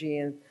of Energy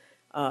and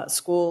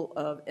School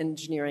of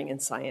Engineering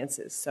and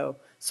Sciences. So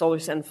solar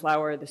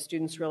sunflower, the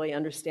students really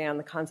understand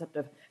the concept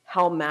of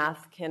how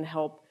math can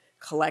help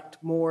collect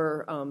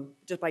more,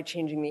 just by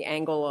changing the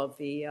angle of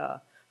the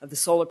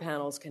solar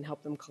panels can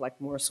help them collect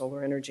more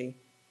solar energy.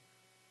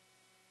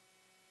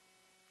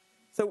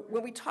 So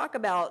when we talk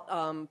about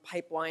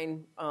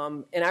pipeline,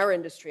 in our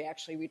industry,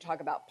 actually, we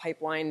talk about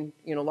pipeline,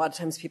 a lot of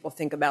times people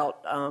think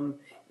about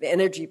the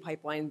energy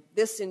pipeline.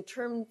 This, in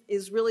turn,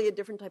 is really a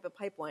different type of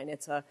pipeline.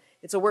 It's a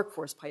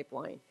workforce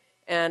pipeline.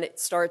 And it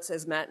starts,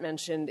 as Matt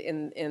mentioned,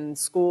 in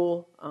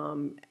school.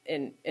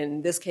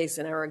 In this case,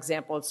 in our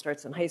example, it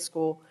starts in high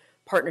school.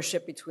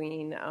 Partnership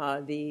between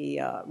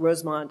the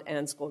Rosemont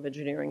and School of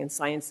Engineering and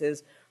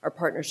Sciences, our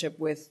partnership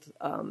with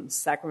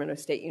Sacramento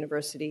State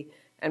University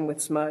and with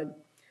SMUD.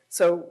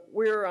 So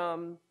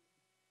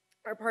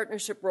our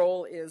partnership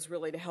role is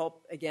really to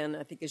help, again,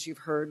 I think as you've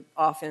heard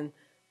often,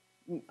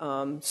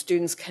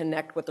 students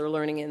connect what they're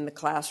learning in the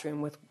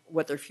classroom with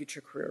what their future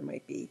career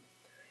might be.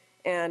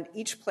 And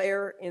each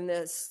player in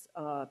this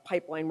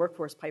pipeline,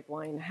 workforce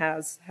pipeline,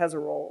 has a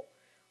role.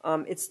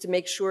 It's to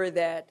make sure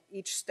that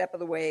each step of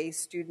the way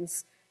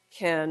students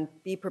can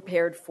be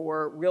prepared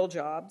for real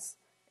jobs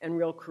and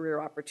real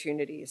career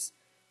opportunities.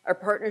 Our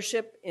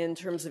partnership in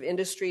terms of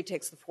industry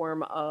takes the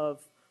form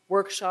of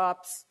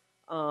workshops,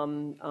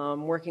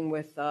 working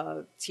with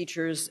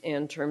teachers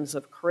in terms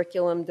of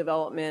curriculum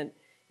development,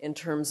 in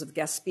terms of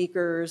guest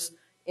speakers,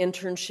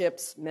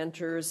 internships,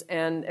 mentors,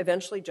 and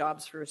eventually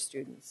jobs for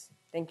students.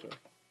 Thank you.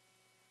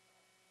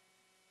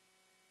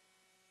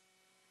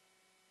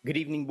 Good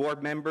evening,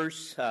 board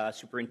members,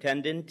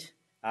 superintendent.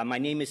 My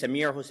name is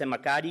Amir Jose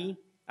Macari.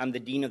 I'm the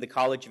Dean of the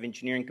College of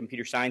Engineering and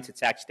Computer Science at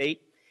Sac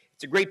State.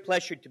 It's a great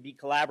pleasure to be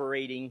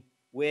collaborating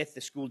with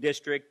the school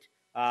district,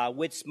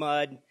 with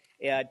SMUD,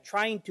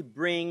 trying to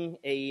bring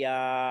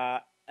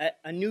a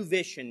new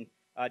vision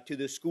to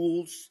the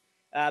schools,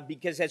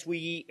 because as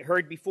we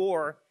heard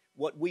before,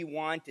 what we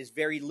want is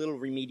very little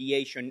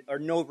remediation or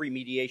no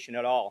remediation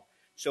at all.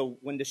 So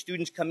when the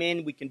students come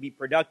in, we can be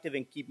productive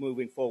and keep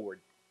moving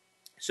forward.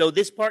 So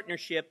this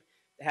partnership,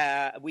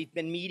 we've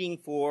been meeting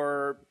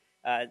for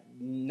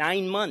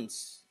 9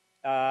 months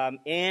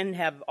and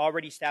have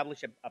already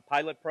established a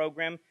pilot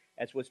program.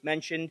 As was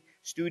mentioned,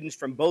 students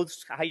from both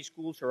high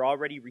schools are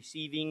already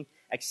receiving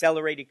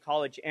accelerated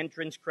college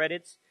entrance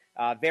credits.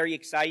 Very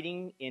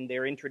exciting in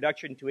their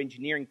introduction to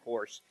engineering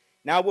course.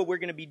 Now what we're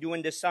going to be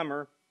doing this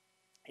summer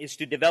is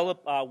to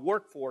develop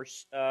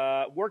workforce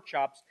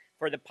workshops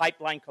for the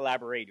pipeline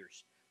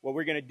collaborators. What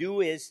we're going to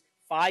do is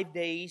 5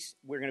 days,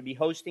 we're going to be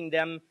hosting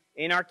them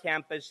in our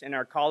campus, in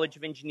our College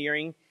of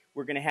Engineering.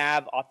 We're going to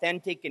have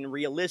authentic and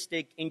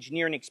realistic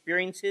engineering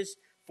experiences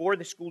for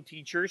the school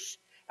teachers.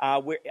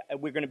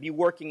 We're going to be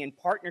working in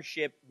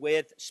partnership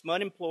with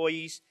SMUD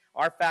employees,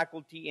 our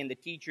faculty, and the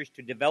teachers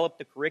to develop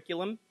the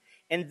curriculum.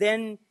 And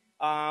then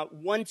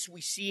once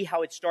we see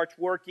how it starts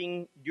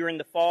working during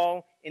the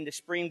fall, in the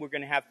spring, we're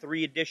going to have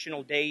 3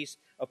 additional days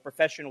of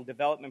professional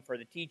development for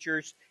the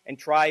teachers and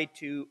try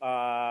to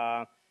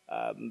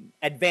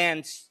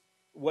advance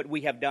what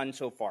we have done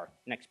so far.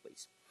 Next,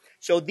 please.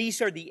 So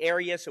these are the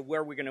areas of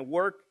where we're going to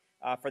work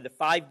for the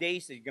 5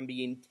 days. There's going to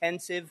be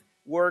intensive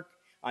work.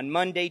 On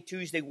Monday,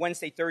 Tuesday,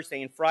 Wednesday,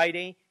 Thursday, and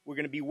Friday, we're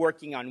going to be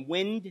working on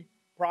wind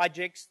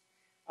projects.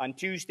 On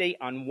Tuesday,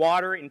 on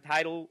water and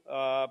tidal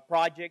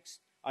projects.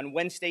 On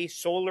Wednesday,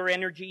 solar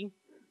energy.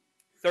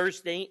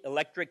 Thursday,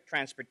 electric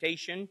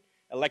transportation,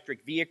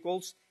 electric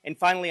vehicles. And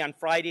finally, on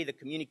Friday, the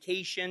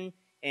communication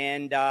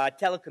and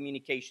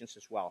telecommunications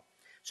as well.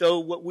 So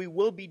what we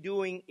will be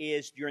doing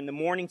is during the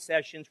morning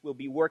sessions, we'll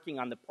be working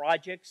on the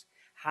projects,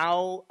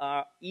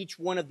 how each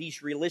one of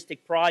these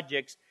realistic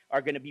projects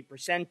are going to be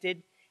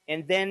presented.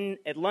 And then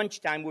at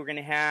lunchtime, we're going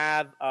to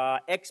have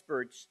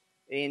experts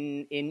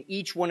in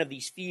each one of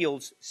these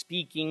fields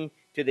speaking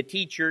to the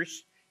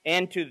teachers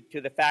and to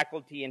the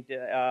faculty and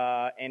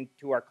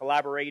to our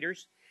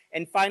collaborators.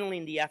 And finally,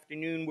 in the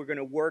afternoon, we're going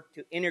to work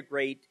to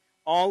integrate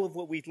all of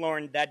what we've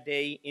learned that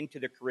day into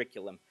the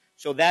curriculum.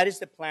 So that is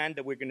the plan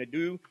that we're going to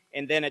do.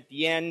 And then at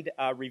the end,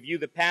 review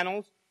the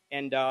panels.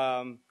 And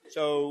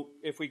so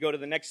if we go to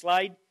the next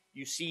slide,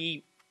 you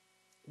see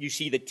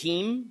the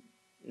team.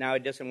 Now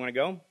it doesn't want to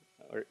go.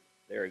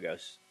 There it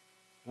goes.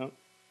 Oh,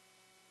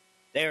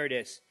 there it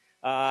is.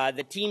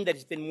 The team that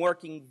has been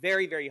working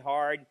very, very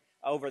hard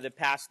over the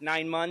past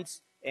 9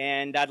 months.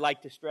 And I'd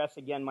like to stress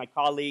again my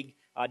colleague,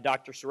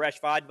 Dr.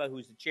 Suresh Vadva,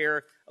 who's the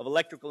chair of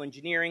electrical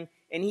engineering.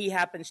 And he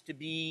happens to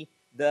be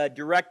the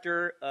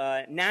director,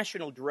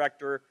 national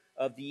director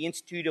of the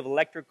Institute of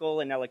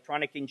Electrical and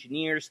Electronic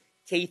Engineers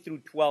K through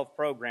 12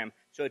 program.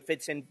 So it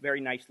fits in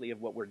very nicely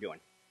of what we're doing.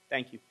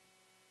 Thank you.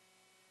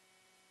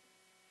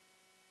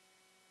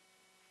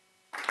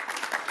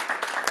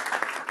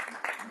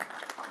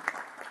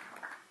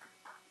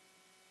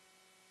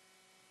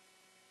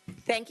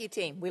 Thank you,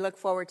 team. We look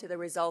forward to the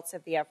results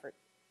of the effort.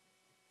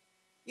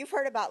 You've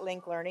heard about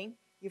Link Learning.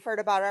 You've heard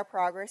about our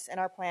progress and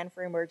our plan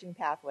for emerging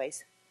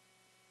pathways.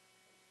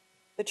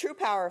 The true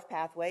power of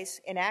pathways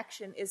in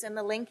action is in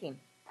the linking.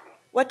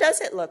 What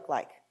does it look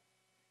like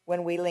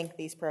when we link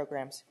these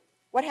programs?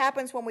 What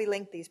happens when we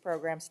link these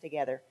programs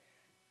together?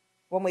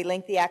 When we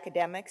link the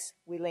academics,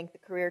 we link the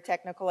career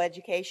technical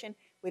education,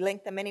 we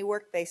link the many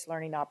work-based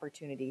learning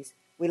opportunities,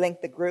 we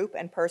link the group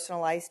and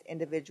personalized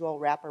individual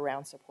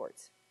wraparound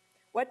supports.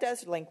 What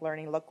does Link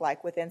Learning look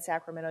like within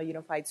Sacramento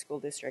Unified School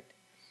District?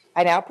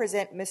 I now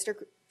present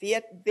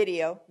via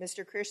video,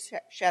 Mr. Chris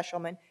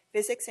Sheshelman,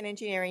 physics and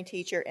engineering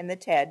teacher in the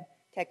TED,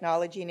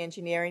 Technology and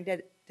Engineering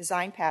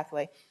Design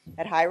Pathway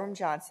at Hiram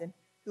Johnson,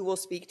 who will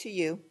speak to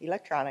you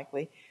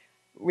electronically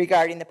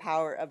regarding the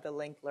power of the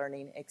Link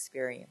Learning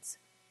experience.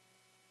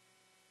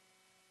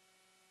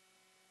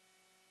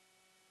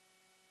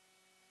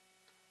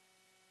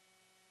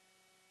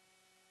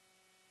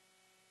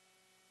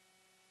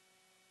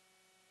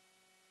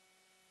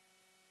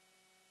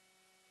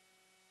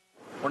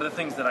 One of the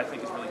things that I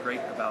think is really great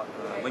about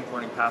Link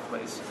Learning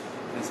Pathways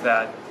is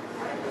that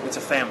it's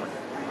a family.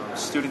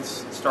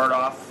 Students start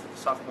off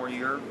sophomore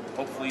year,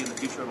 hopefully in the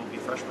future it will be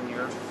freshman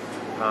year.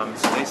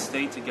 So they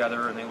stay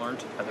together and they learn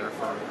together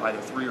for either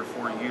 3 or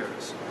 4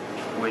 years,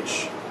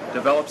 which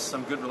develops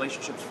some good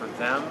relationships for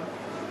them,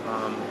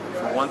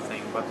 for one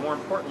thing, but more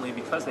importantly,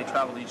 because they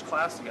travel to each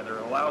class together,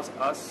 it allows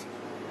us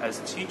as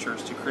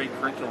teachers to create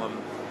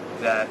curriculum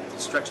that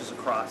stretches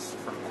across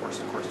from course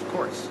to course to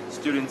course.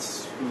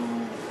 Students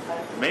who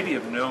maybe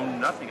have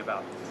known nothing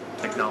about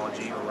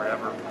technology or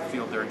whatever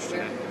field they're interested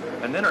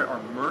in, and then are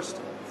immersed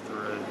in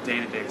through a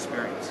day-to-day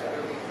experience.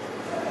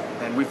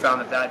 And we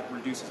found that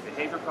reduces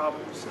behavior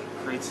problems and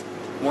creates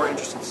more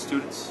interested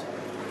students,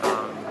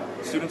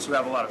 students who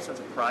have a lot of sense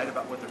of pride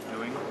about what they're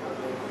doing,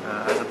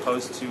 as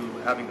opposed to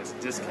having this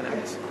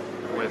disconnect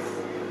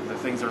with the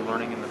things they're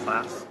learning in the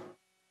class.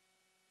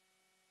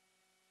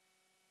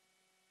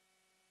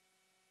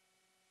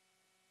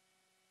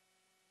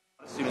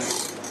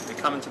 Students, they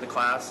come into the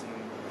class and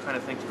kind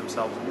of think to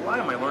themselves, why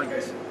am I learning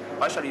this?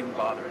 Why should I even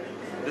bother?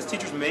 This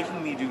teacher's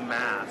making me do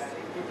math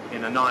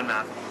in a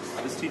non-math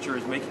class. This teacher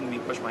is making me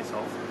push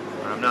myself,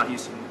 and I'm not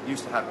used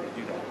to having to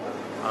do that.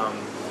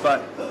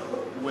 But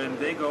when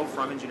they go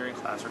from engineering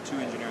class or to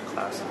engineering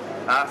class,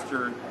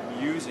 after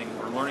using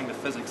or learning the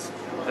physics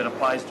that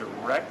applies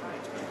directly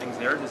to things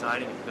they're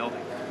designing and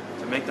building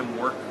to make them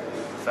work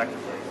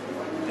effectively,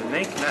 then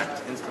they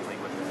connect instantly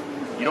with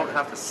it. You don't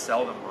have to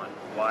sell them on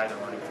why they're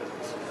learning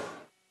physics.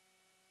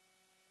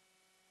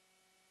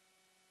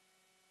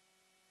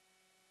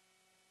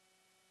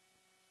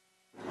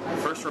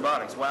 FIRST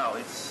Robotics, wow,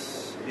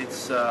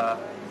 it's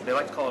they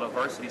like to call it a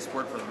varsity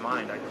sport for the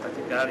mind. I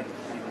think that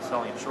even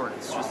selling it short.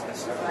 It's just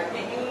this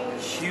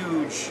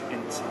huge,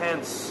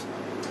 intense,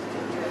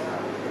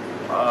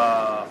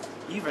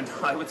 even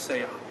I would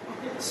say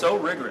so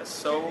rigorous,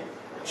 so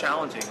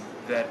challenging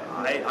that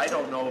I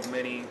don't know of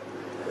many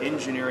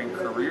engineering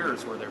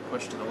careers where they're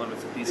pushed to the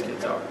limits that these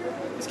kids are.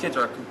 These kids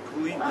are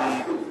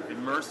completely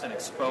immersed and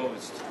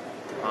exposed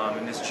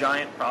in this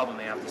giant problem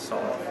they have to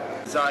solve.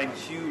 Design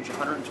huge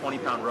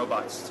 120-pound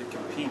robots to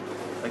compete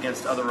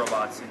against other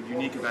robots in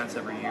unique events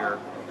every year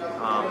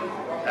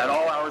at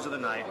all hours of the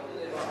night,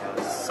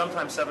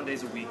 sometimes 7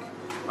 days a week,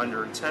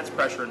 under intense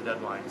pressure and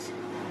deadlines.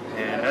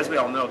 And as we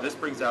all know, this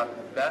brings out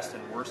the best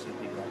and worst in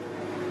people.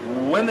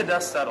 When the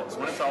dust settles,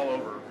 when it's all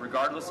over,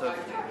 regardless of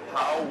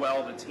how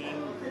well the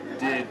team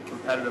did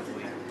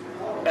competitively,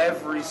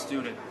 every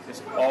student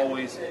is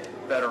always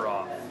better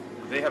off.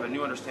 They have a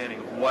new understanding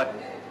of what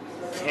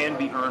can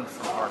be earned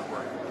from hard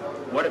work,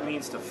 what it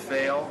means to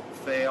fail,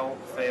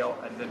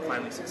 and then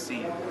finally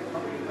succeed.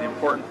 The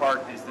important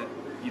part is that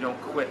you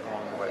don't quit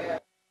along the way.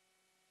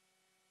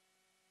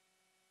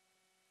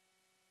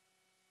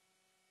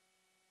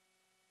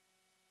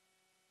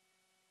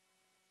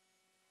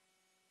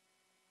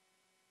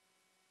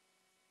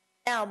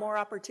 Now, more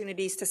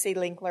opportunities to see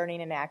Link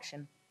Learning in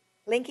action.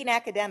 Linking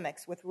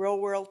academics with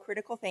real-world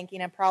critical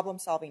thinking and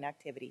problem-solving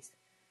activities,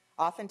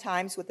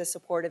 oftentimes with the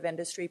support of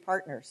industry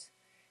partners,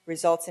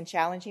 results in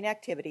challenging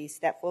activities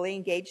that fully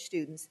engage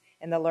students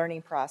in the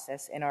learning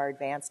process in our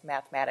advanced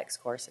mathematics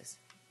courses.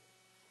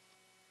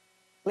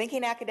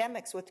 Linking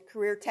academics with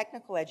career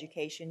technical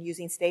education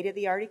using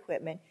state-of-the-art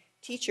equipment,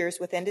 teachers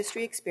with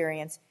industry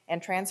experience,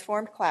 and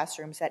transformed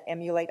classrooms that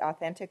emulate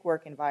authentic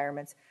work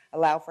environments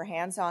allow for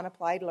hands-on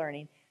applied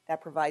learning that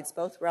provides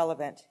both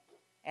relevant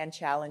and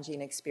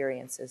challenging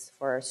experiences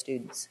for our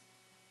students.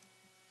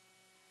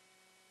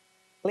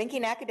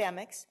 Linking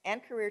academics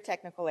and career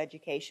technical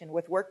education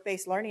with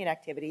work-based learning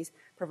activities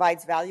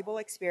provides valuable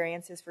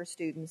experiences for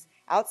students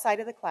outside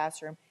of the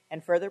classroom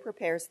and further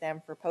prepares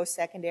them for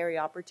post-secondary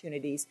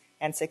opportunities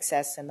and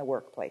success in the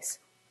workplace.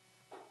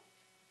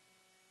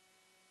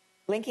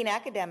 Linking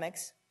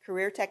academics,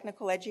 career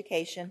technical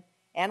education,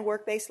 and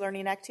work-based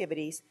learning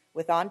activities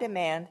with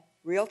on-demand,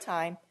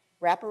 real-time,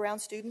 wraparound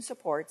student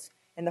supports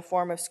in the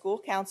form of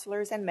school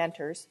counselors and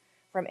mentors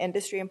from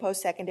industry and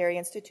post-secondary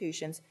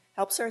institutions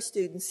helps our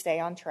students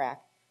stay on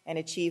track and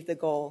achieve the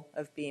goal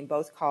of being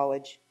both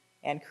college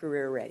and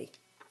career ready.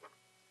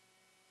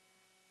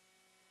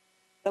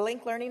 The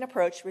Link Learning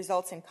approach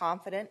results in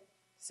confident,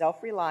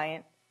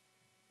 self-reliant,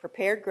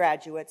 prepared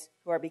graduates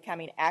who are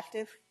becoming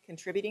active,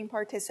 contributing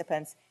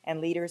participants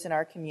and leaders in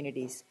our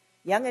communities.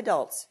 Young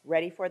adults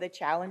ready for the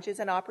challenges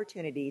and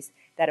opportunities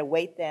that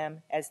await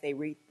them as they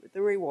reap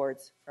the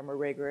rewards from a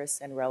rigorous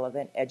and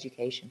relevant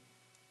education.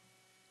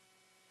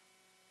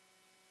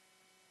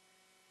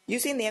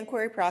 Using the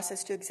inquiry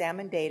process to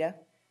examine data,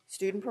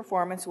 student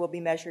performance will be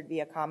measured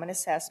via common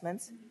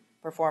assessments,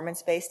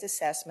 performance-based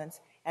assessments,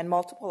 and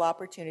multiple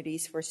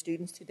opportunities for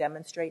students to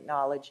demonstrate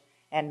knowledge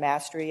and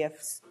mastery of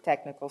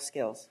technical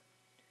skills.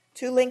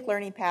 2 Link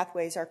Learning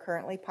pathways are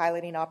currently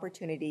piloting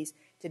opportunities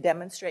to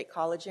demonstrate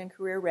college and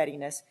career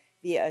readiness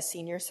via a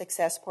senior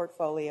success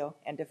portfolio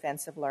and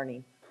defensive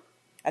learning,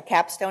 a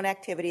capstone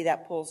activity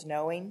that pulls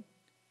knowing,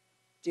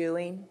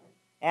 doing,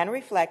 and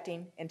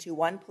reflecting into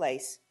one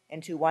place,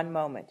 into one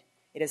moment.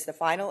 It is the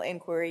final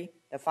inquiry,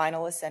 the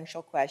final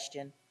essential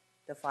question,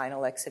 the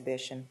final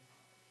exhibition.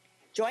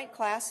 Joint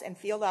class and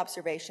field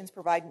observations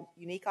provide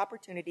unique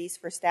opportunities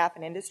for staff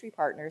and industry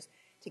partners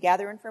to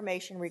gather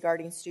information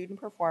regarding student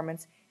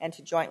performance and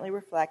to jointly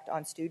reflect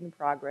on student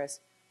progress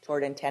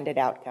toward intended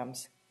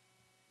outcomes.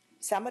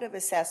 Summative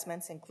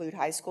assessments include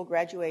high school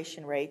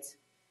graduation rates,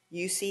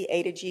 UC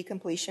A to G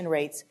completion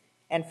rates,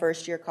 and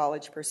first-year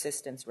college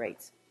persistence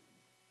rates.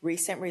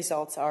 Recent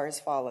results are as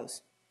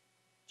follows.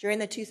 During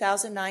the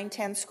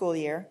 2009-10 school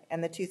year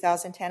and the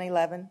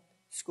 2010-11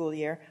 school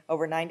year,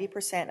 over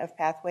 90% of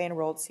Pathway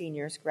enrolled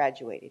seniors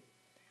graduated.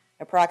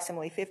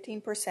 Approximately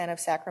 15% of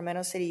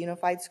Sacramento City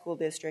Unified School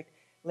District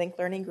Link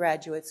Learning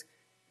graduates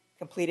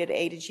completed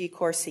A to G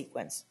course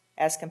sequence,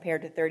 as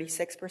compared to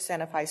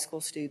 36% of high school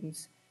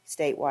students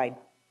statewide.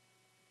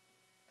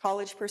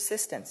 College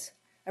persistence.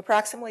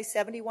 Approximately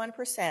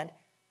 71%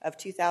 of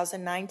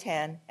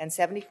 2009-10 and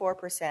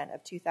 74%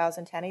 of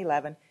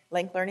 2010-11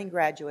 Link Learning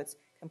graduates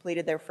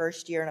completed their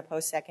first year in a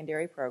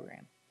post-secondary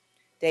program.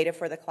 Data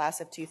for the class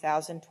of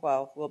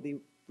 2012 will be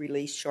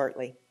released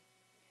shortly.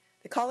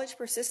 The college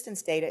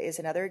persistence data is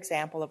another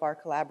example of our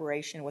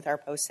collaboration with our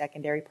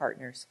post-secondary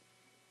partners.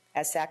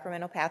 As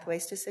Sacramento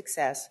Pathways to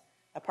Success,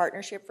 a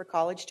partnership for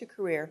college to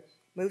career,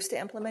 moves to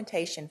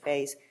implementation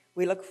phase,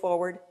 we look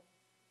forward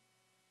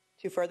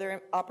to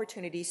further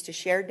opportunities to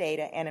share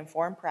data and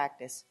inform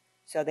practice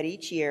so that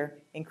each year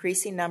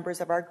increasing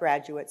numbers of our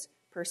graduates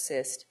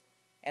persist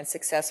and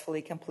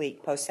successfully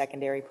complete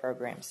post-secondary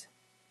programs.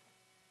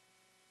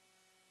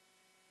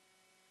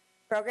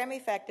 Program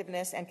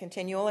effectiveness and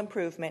continual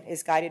improvement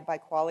is guided by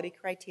quality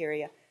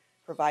criteria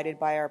provided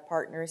by our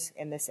partners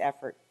in this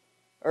effort.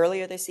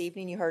 Earlier this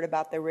evening, you heard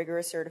about the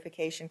rigorous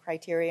certification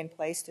criteria in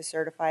place to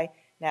certify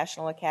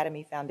National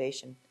Academy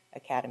Foundation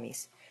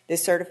academies.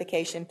 This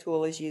certification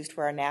tool is used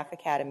for our NAF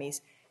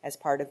academies as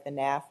part of the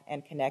NAF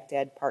and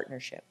ConnectEd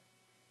partnership.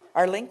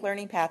 Our Link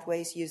Learning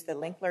Pathways use the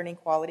Link Learning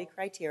quality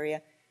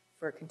criteria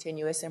for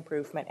continuous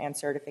improvement and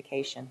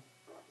certification.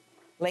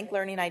 Link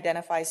Learning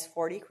identifies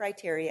 40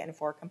 criteria and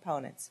 4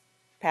 components: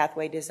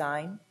 pathway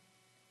design,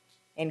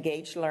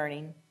 engaged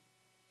learning,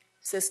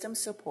 system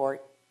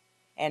support,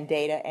 and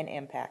data and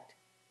impact.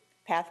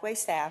 Pathway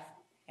staff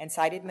and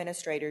site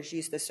administrators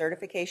use the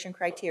certification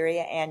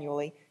criteria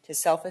annually to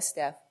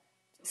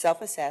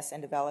self-assess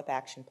and develop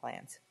action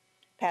plans.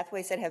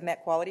 Pathways that have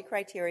met quality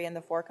criteria in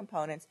the 4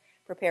 components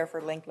prepare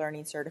for Link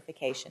Learning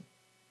certification.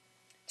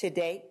 To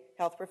date,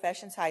 Health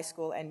Professions High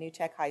School and New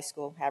Tech High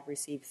School have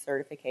received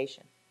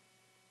certification.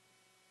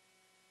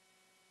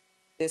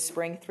 This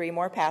spring, 3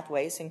 more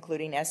pathways,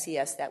 including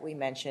SES that we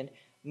mentioned,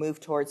 move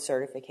towards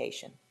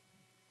certification.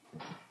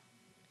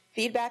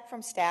 Feedback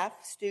from staff,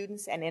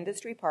 students, and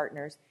industry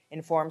partners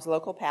informs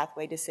local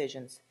pathway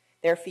decisions.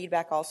 Their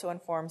feedback also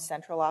informs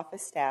central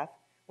office staff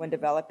when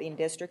developing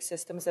district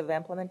systems of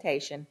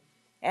implementation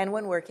and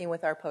when working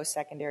with our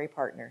post-secondary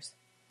partners.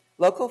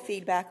 Local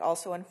feedback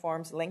also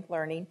informs Link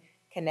Learning,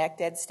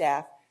 ConnectEd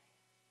staff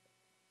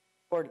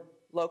for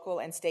local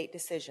and state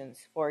decisions,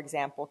 for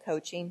example,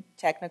 coaching,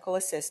 technical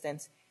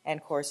assistance,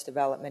 and course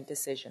development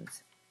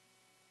decisions.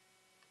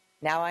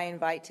 Now I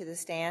invite to the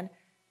stand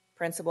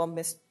Principal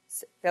Ms.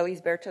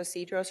 Felisberto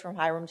Cedros from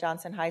Hiram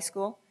Johnson High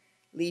School,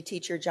 lead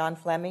teacher John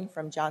Fleming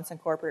from Johnson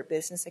Corporate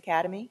Business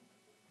Academy,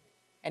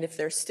 and if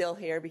they're still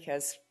here,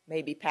 because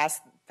maybe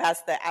past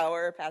the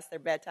hour, past their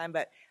bedtime,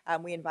 but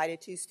we invited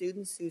 2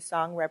 students, Sue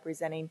Song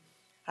representing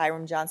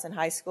Hiram Johnson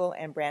High School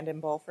and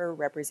Brandon Bolfer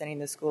representing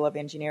the School of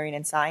Engineering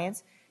and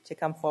Science, to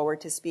come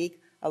forward to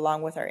speak,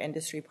 along with our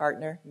industry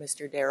partner,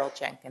 Mr. Daryl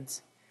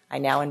Jenkins. I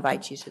now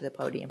invite you to the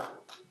podium.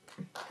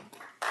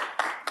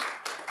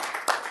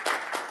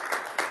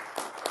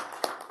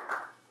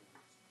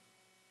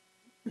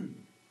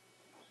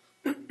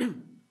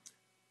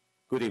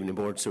 Good evening,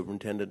 Board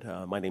Superintendent.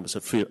 My name is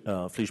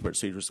Felisberto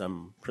Cedros.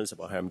 I'm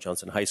principal at Hiram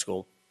Johnson High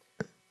School.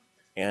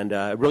 And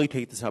I really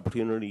take this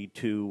opportunity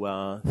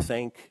to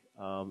thank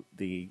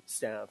the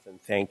staff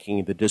and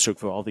thanking the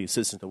district for all the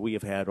assistance that we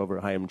have had over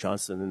at Hiram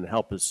Johnson and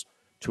help us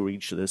to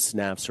reach this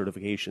NAF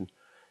certification.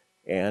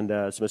 And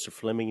as Mr.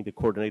 Fleming, the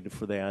coordinator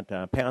for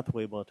that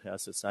pathway, well,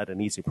 test, it's not an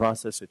easy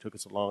process. It took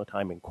us a long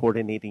time in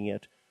coordinating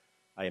it.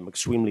 I am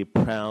extremely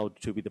proud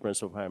to be the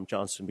principal of Hiram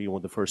Johnson, being one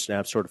of the first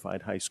NAF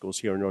certified high schools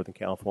here in Northern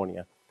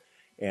California.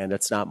 And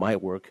that's not my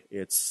work,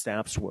 it's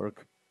staff's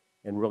work.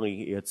 And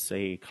really, it's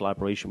a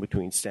collaboration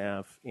between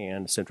staff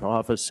and central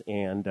office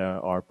and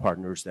our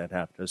partners that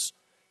helped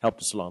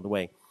us along the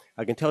way.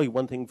 I can tell you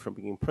one thing from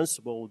being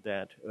principal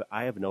that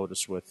I have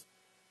noticed with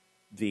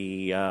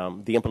the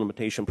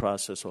implementation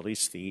process, or at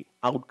least the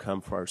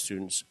outcome for our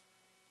students.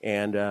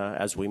 And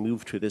as we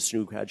move to this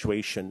new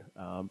graduation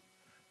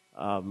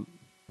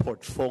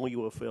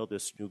portfolio of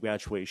this new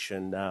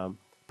graduation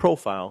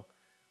profile,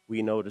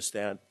 we noticed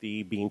that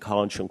the being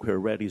college and career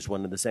ready is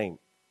one and the same.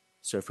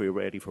 So if you're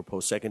ready for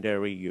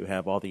post-secondary, you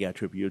have all the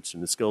attributes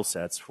and the skill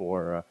sets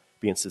for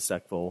being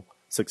successful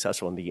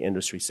in the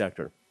industry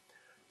sector.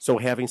 So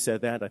having said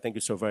that, I thank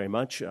you so very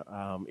much.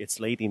 It's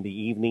late in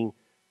the evening.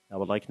 I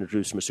would like to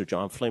introduce Mr.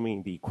 John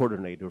Fleming, the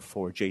coordinator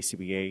for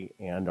JCBA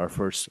and our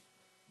first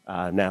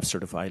NAF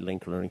certified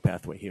Link Learning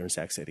Pathway here in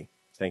Sac City.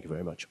 Thank you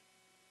very much.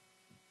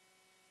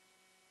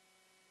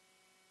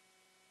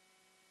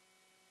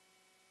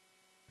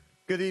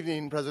 Good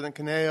evening, President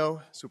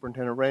Caneo,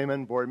 Superintendent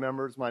Raymond, board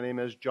members. My name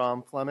is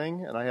John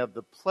Fleming, and I have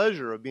the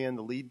pleasure of being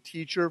the lead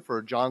teacher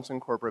for Johnson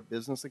Corporate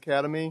Business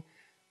Academy,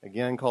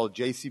 again called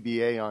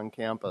JCBA on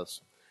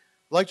campus.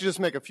 I'd like to just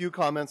make a few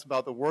comments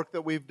about the work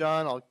that we've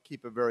done. I'll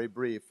keep it very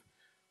brief.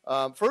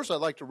 First, I'd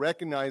like to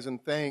recognize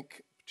and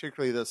thank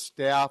particularly the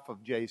staff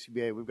of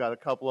JCBA. We've got a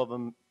couple of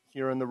them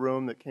here in the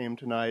room that came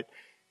tonight.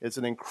 It's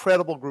an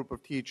incredible group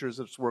of teachers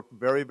that's worked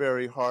very,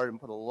 very hard and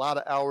put a lot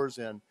of hours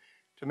in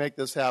to make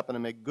this happen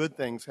and make good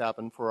things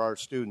happen for our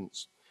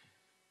students.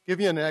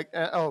 I'd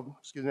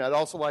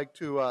also like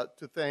to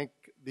thank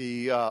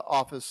the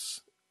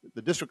office,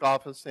 the district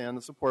office, and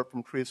the support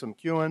from Teresa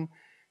McEwen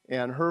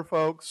and her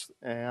folks,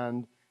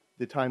 and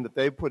the time that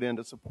they put in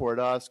to support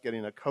us,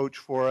 getting a coach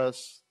for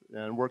us,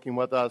 and working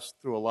with us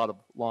through a lot of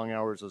long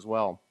hours as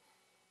well.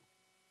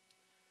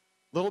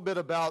 A little bit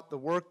about the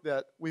work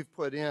that we've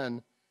put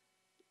in.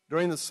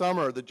 During the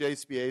summer, the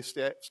JCBA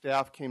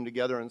staff came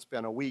together and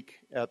spent a week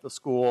at the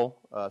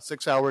school,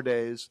 6-hour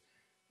days,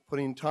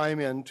 putting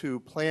time in to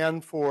plan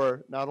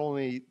for not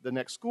only the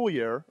next school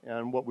year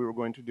and what we were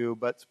going to do,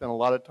 but spent a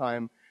lot of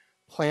time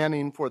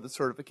planning for the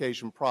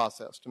certification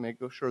process to make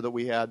sure that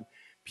we had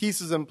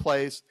pieces in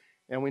place,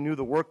 and we knew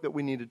the work that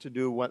we needed to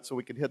do so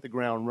we could hit the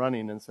ground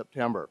running in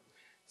September.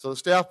 So the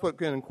staff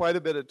put in quite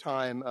a bit of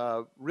time,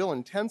 real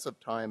intensive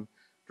time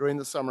during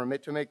the summer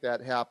to make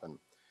that happen.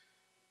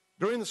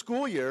 During the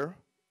school year,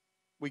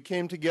 we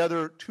came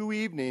together 2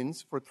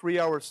 evenings for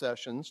 3-hour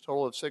sessions,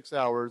 total of 6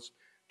 hours,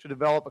 to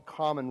develop a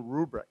common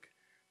rubric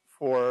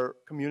for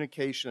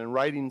communication and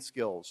writing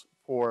skills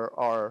for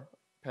our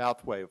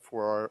pathway,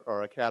 for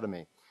our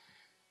academy.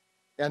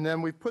 And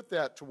then we put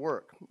that to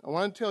work. I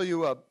want to tell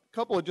you a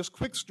couple of just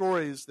quick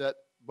stories that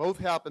both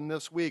happened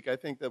this week, I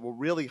think, that will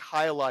really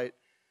highlight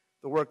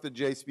the work that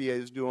JCBA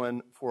is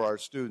doing for our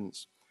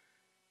students.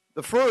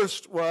 The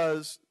first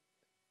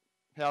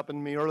happened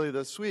to me earlier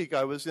this week.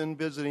 I was in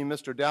visiting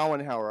Mr.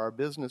 Dauenhauer, our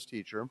business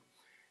teacher,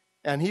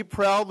 and he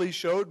proudly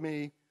showed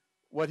me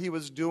what he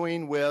was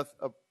doing with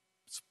a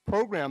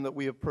program that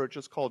we have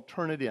purchased called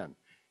Turnitin.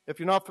 If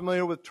you're not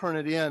familiar with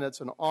Turnitin,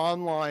 it's an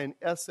online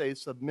essay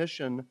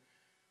submission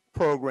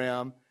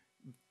program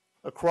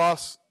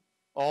across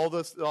all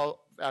this.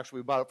 Actually,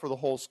 we bought it for the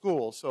whole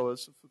school, so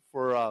it's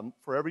for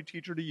every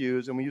teacher to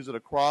use, and we use it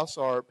across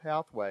our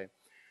pathway.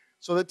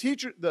 So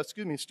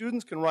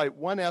students can write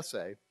one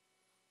essay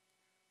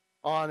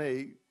on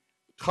a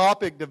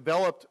topic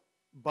developed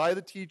by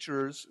the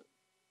teachers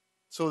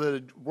so that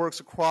it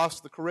works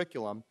across the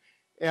curriculum.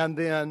 And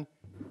then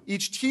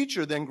each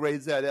teacher then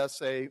grades that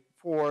essay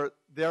for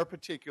their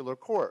particular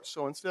course.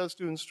 So instead of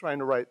students trying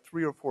to write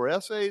 3 or 4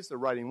 essays, they're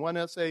writing one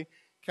essay,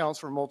 counts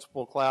for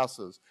multiple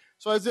classes.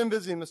 So I was then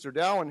visiting Mr.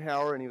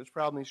 Dauenhauer, and he was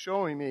proudly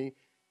showing me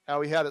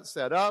how he had it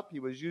set up. He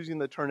was using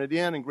the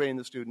Turnitin and grading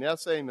the student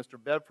essay.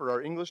 Mr. Bedford,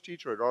 our English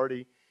teacher, had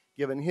already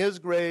given his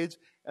grades,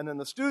 and then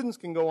the students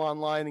can go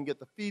online and get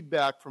the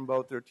feedback from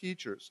both their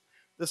teachers.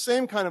 The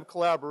same kind of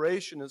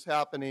collaboration is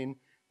happening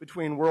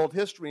between world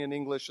history and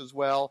English as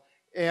well,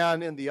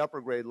 and in the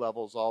upper grade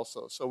levels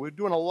also. So we're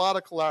doing a lot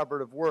of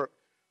collaborative work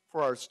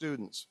for our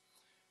students.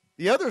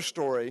 The other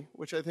story,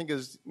 which I think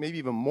is maybe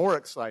even more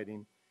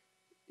exciting,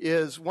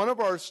 is one of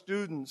our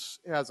students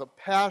has a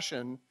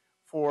passion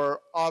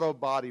for auto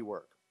body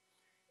work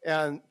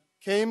and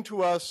came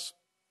to us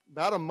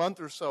about a month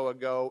or so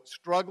ago,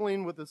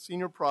 struggling with a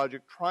senior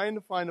project, trying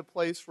to find a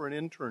place for an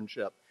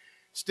internship.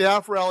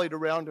 Staff rallied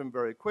around him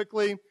very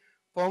quickly.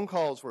 Phone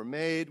calls were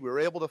made. We were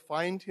able to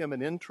find him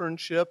an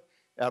internship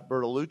at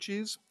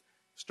Bertolucci's.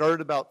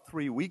 Started about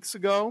 3 weeks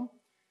ago.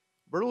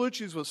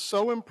 Bertolucci's was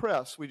so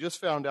impressed, we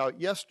just found out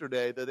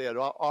yesterday that they had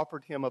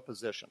offered him a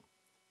position,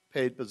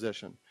 paid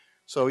position.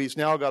 So he's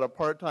now got a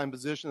part-time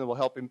position that will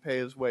help him pay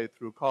his way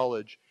through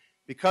college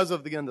because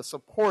of, again, the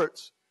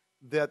supports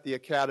that the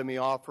academy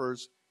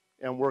offers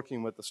and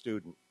working with the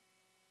student.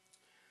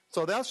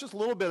 So that's just a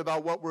little bit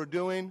about what we're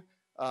doing.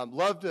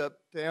 Love to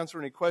answer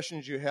any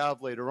questions you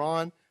have later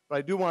on, but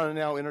I do want to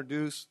now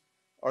introduce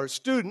our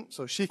student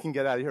so she can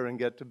get out of here and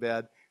get to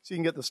bed, so you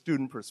can get the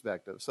student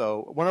perspective.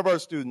 So one of our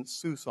students,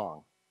 Sue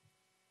Song.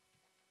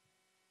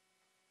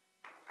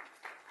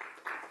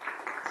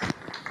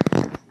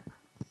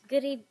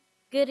 Good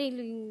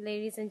evening,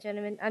 ladies and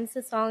gentlemen. I'm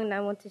Sue Song, and I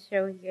want to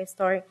share with you a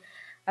story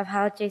of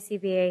how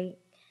JCBA,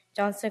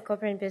 Johnson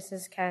Corporate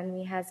Business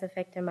Academy, has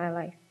affected my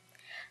life.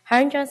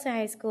 Hiram-Johnson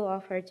High School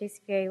offered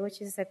JCBA,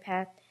 which is a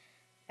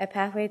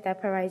pathway that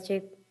provides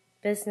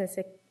business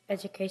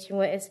education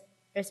with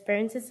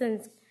experiences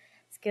and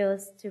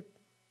skills to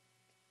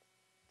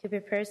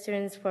prepare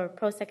students for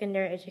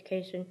post-secondary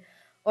education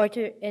or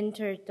to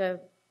enter the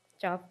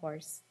job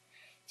force.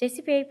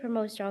 JCBA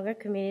promotes stronger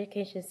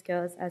communication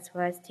skills as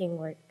well as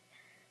teamwork.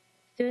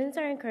 Students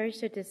are encouraged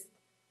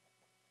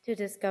to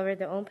discover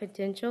their own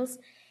potentials,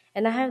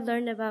 and I have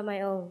learned about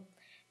my own.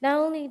 Not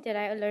only did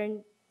I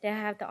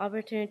have the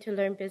opportunity to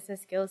learn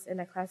business skills in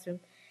the classroom,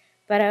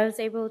 but I was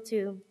able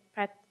to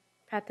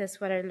practice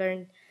what I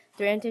learned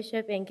through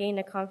internship and gain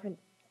the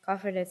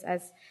confidence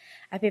as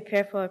I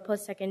prepare for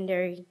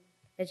post-secondary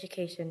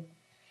education.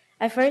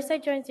 At first, I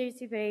joined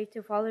JCBA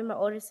to follow my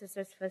older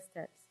sister's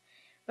footsteps,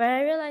 but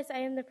I realized I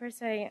am the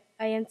person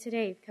I am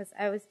today because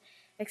I was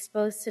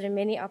exposed to the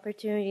many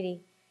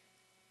opportunities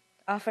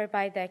offered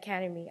by the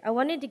academy. I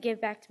wanted to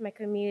give back to my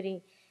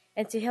community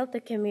and to help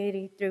the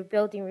community through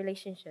building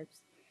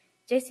relationships.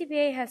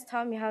 JCBA has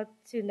taught me how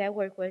to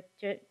network with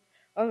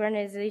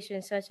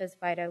organizations such as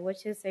VITA,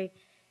 which is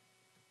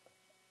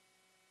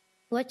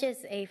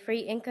a free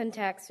income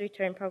tax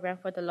return program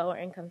for the lower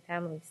income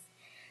families.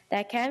 The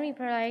academy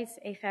provides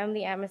a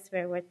family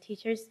atmosphere where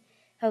teachers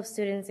help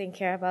students and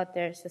care about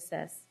their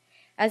success.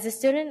 As a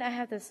student, I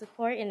have the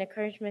support and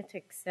encouragement to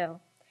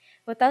excel.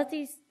 Without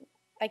these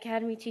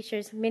academy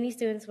teachers, many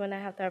students will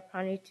not have the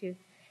opportunity to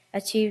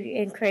achieve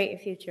and create a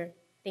future.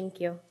 Thank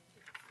you.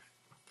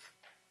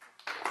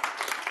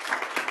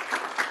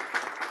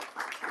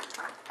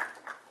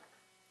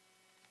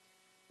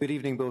 Good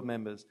evening, board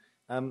members.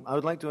 I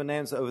would like to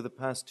announce that over the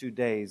past 2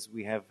 days,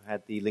 we have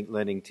had the Link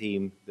Learning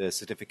team, the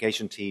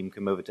certification team,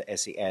 come over to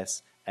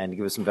SES and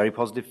give us some very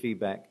positive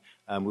feedback.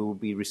 We will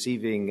be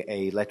receiving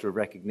a letter of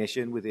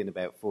recognition within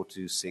about 4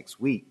 to 6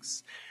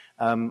 weeks.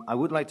 I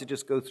would like to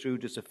just go through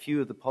just a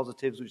few of the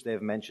positives which they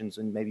have mentioned,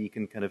 and maybe you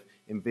can kind of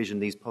envision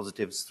these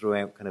positives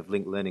throughout kind of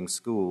linked learning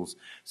schools.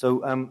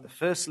 So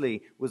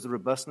firstly was the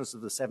robustness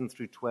of the 7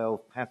 through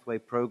 12 pathway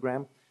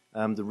program,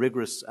 the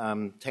rigorous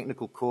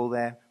technical core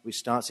there, which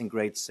starts in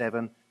grade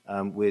 7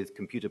 with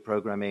computer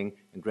programming,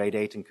 and grade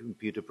 8 in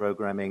computer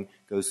programming,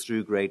 goes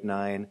through grade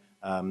 9,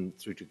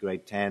 through to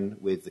grade 10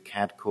 with the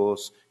CAD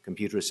course,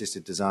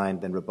 computer-assisted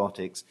design, then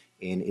robotics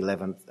in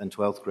 11th and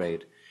 12th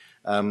grade.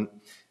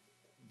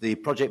 The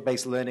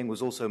project-based learning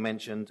was also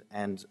mentioned,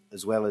 and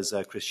as well as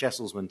Chris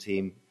Schessel's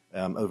team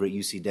over at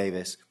UC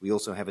Davis, we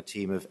also have a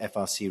team of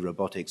FRC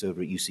robotics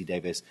over at UC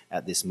Davis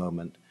at this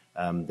moment.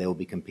 They'll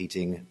be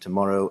competing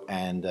tomorrow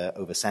and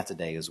over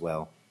Saturday as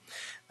well.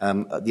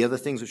 The other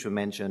things which were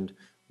mentioned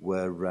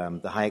were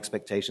the high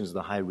expectations,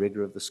 the high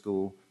rigor of the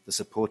school, the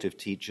supportive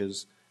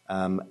teachers,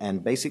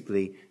 and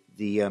basically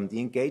the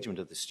engagement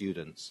of the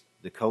students.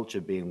 The culture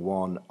being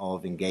one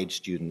of engaged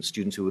students,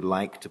 students who would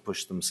like to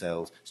push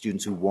themselves,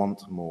 students who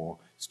want more,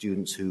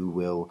 students who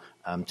will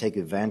take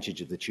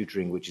advantage of the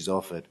tutoring which is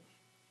offered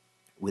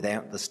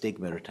without the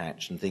stigma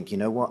attached and think, you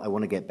know what, I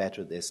want to get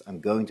better at this,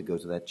 I'm going to go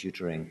to that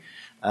tutoring.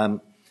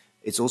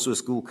 It's also a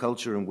school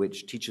culture in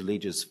which teacher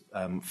leaders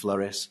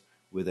flourish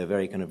with a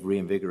very kind of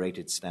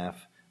reinvigorated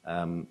staff.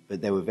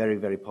 But they were very,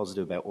 very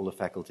positive about all the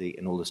faculty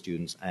and all the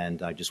students,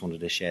 and I just wanted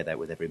to share that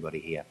with everybody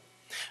here.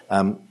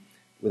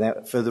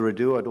 Without further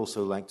ado, I'd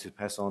also like to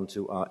pass on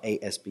to our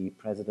ASB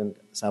President,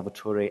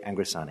 Salvatore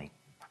Angrisani.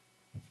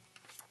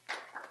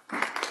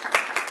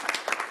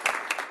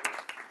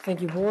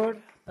 Thank you,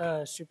 Board.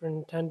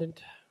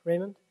 Superintendent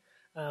Raymond.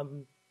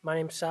 My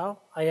name's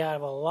Sal. I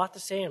have a lot to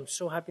say. I'm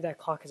so happy that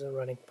clock isn't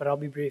running, but I'll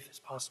be brief as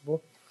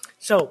possible.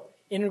 So,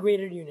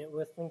 integrated unit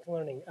with linked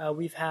learning.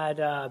 We've had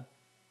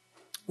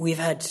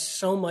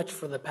so much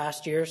for the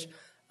past years,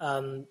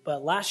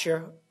 but last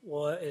year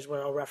is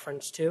what I'll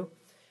reference to.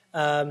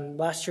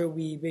 Last year,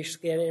 we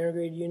basically had an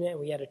integrated unit, and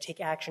we had to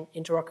take action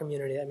into our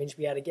community. That means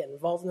we had to get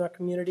involved in our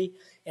community,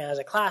 and as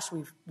a class,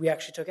 we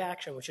actually took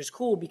action, which is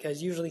cool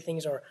because usually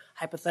things are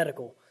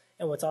hypothetical.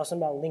 And what's awesome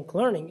about linked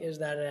learning is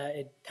that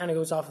it kind of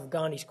goes off of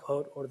Gandhi's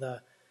quote or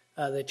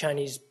the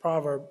Chinese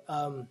proverb,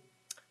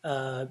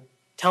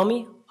 tell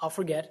me, I'll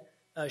forget,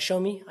 show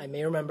me, I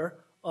may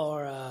remember,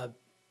 or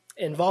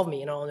involve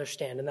me and I'll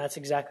understand. And that's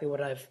exactly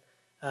what I've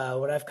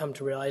come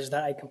to realize,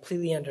 that I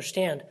completely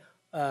understand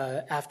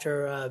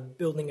after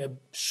building a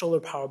solar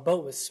power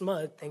boat with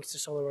SMUD, thanks to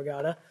Solar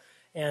Regatta,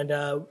 and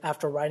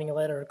after writing a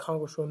letter to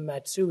Congresswoman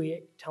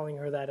Matsui telling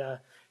her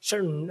that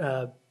certain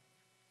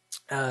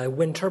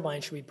wind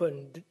turbines should be put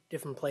in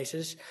different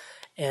places,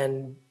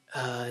 and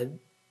there's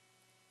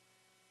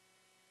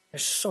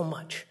so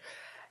much.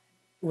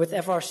 With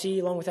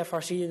FRC, along with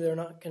FRC, they're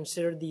not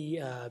considered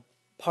the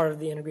part of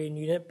the integrated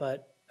unit,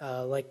 but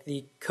like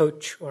the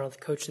coach, or not the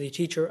coach, the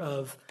teacher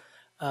of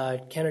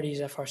Kennedy's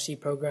FRC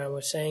program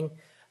was saying,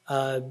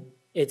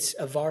 it's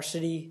a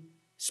varsity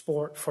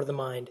sport for the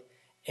mind.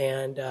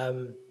 And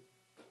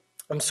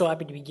I'm so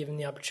happy to be given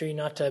the opportunity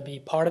not to be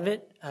part of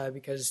it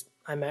because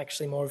I'm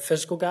actually more of a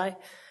physical guy,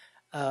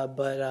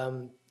 but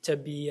to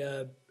be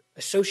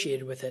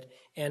associated with it.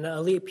 And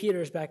Leah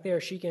Peters back there,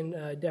 she can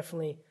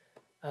definitely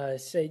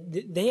say,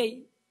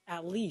 they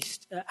at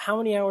least, how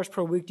many hours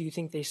per week do you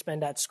think they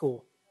spend at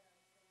school?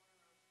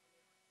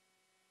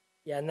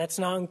 Yeah, and that's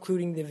not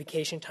including the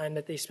vacation time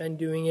that they spend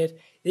doing it,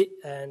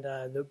 and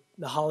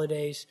the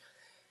holidays.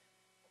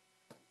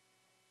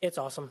 It's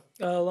awesome.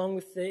 Along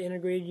with the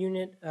integrated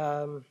unit,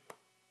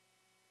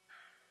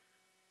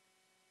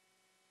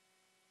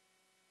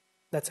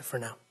 that's it for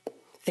now.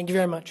 Thank you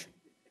very much.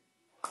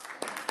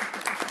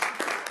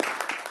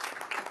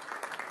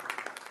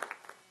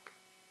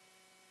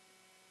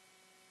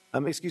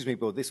 Excuse me,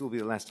 Board, this will be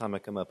the last time I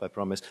come up, I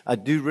promise. I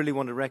do really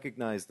want to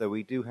recognize, though,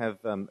 we do have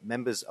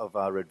members of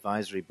our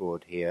advisory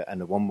board here,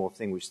 and one more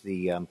thing which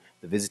the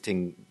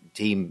visiting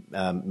team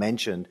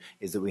mentioned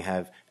is that we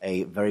have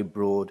a very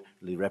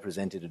broadly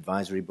represented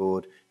advisory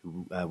board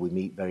who we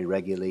meet very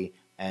regularly,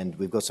 and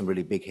we've got some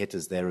really big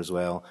hitters there as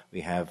well.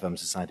 We have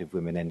Society of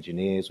Women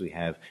Engineers, we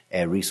have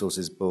Air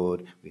Resources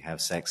Board, we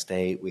have Sac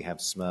State, we have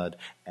SMUD,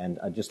 and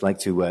I'd just like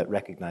to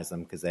recognize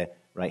them because they're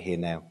right here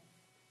now.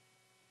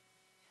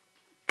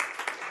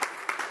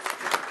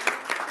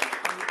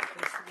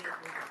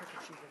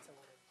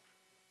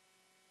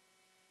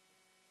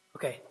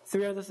 Okay,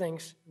 3 other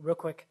things, real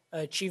quick.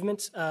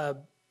 Achievements.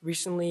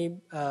 Recently,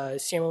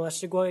 Samuel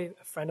Estigoy,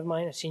 a friend of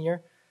mine, a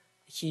senior,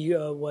 he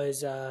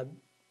was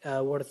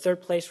awarded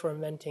 3rd place for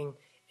inventing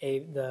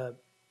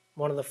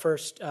one of the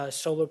first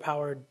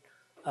solar-powered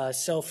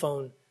cell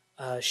phone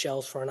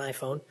shells for an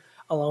iPhone,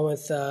 along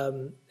with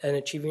an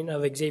achievement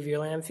of Xavier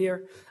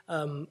Lamphere.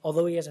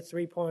 Although he has a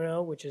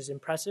 3.0, which is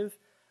impressive,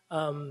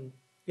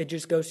 it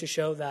just goes to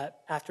show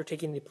that after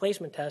taking the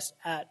placement test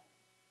at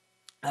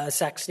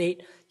Sac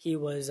State, he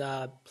was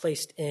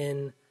placed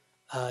in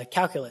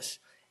calculus.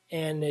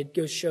 And it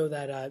goes to show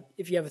that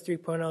if you have a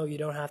 3.0, you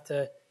don't have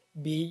to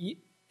be,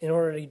 in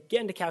order to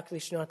get into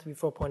calculus, you don't have to be a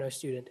 4.0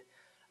 student.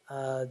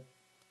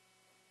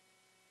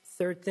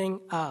 third thing,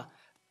 I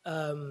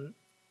got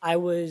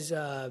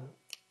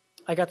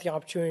the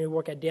opportunity to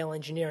work at Dale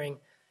Engineering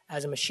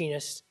as a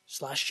machinist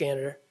 /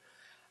 janitor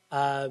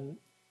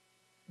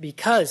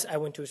because I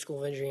went to a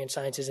school of engineering and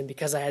sciences and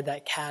because I had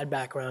that CAD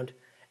background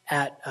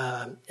at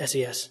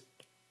SES.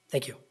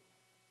 Thank you.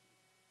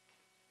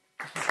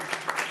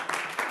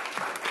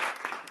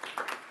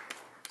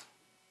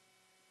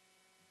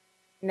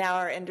 Now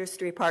our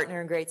industry partner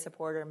and great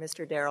supporter,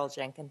 Mr. Darrell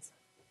Jenkins.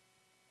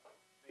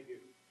 Thank you.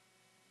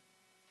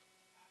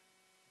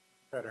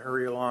 Try to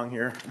hurry along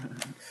here.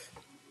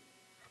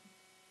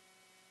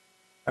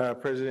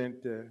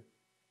 President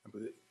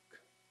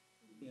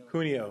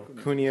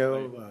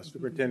Cuneo,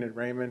 Superintendent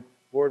Raymond,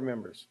 board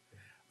members.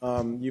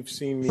 You've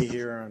seen me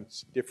here on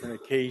different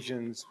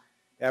occasions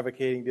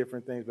advocating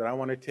different things, but I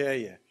want to tell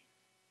you,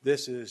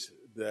 this is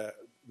the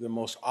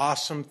most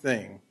awesome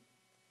thing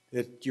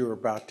that you're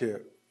about to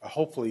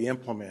hopefully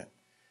implement.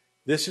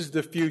 This is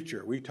the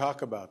future. We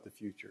talk about the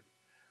future.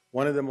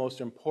 One of the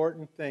most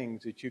important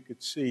things that you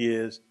could see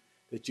is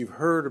that you've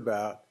heard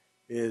about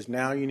is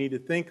now you need to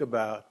think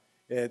about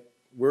that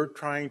we're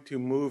trying to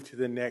move to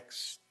the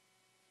next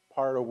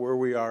part of where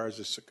we are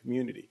as a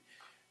community.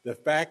 The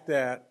fact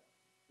that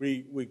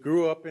we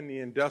grew up in the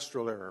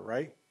industrial era,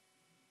 right?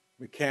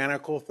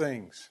 Mechanical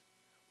things.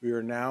 We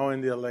are now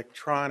in the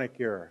electronic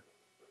era.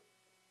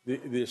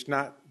 It's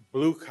not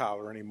blue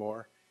collar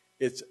anymore.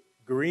 It's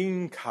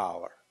green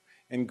collar.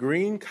 And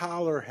green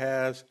collar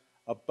has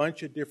a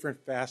bunch of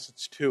different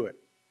facets to it,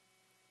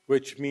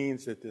 which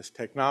means that this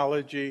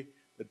technology,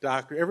 the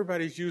doctor,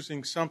 everybody's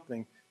using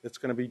something that's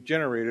going to be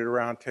generated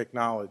around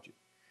technology.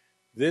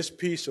 This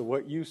piece of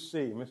what you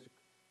see, Mr.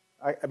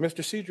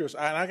 Cedros,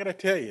 I got to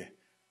tell you,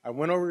 I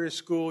went over to his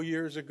school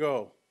years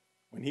ago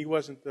when he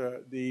wasn't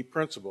the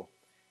principal,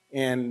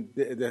 and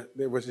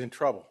there was in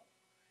trouble.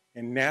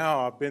 And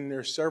now I've been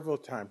there several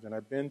times, and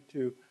I've been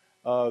to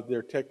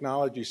their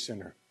technology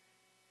center.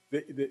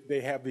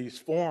 They have these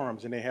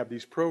forums, and they have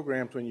these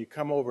programs when you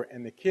come over,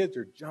 and the kids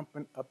are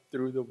jumping up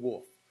through the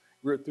roof.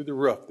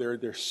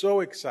 They're so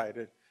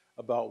excited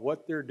about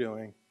what they're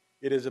doing.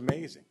 It is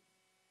amazing.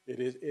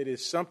 It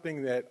is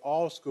something that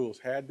all schools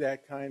had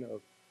that kind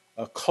of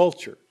a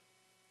culture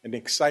and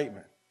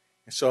excitement.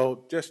 And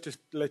so just to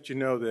let you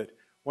know that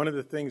one of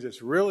the things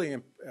that's really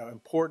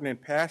important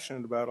and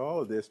passionate about all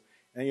of this,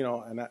 and you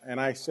know, and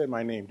I said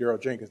my name, Darrell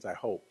Jenkins, I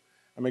hope.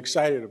 I'm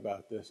excited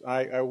about this.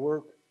 I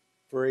work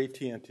for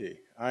AT&T.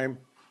 I'm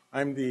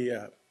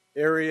the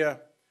area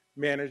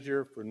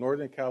manager for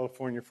Northern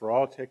California for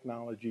all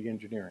technology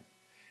engineering.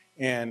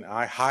 And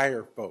I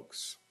hire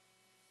folks.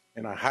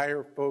 And I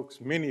hire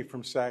folks, many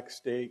from Sac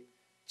State.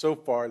 So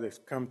far, that's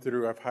come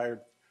through. I've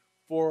hired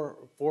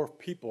four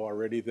people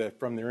already that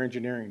from their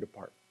engineering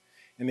department.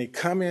 And they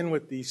come in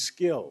with these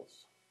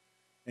skills.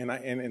 And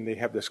they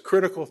have this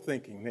critical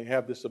thinking. They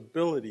have this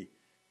ability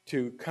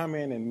to come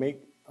in and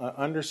make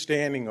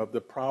understanding of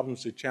the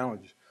problems and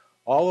challenges.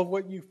 All of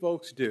what you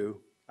folks do,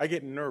 I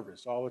get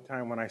nervous all the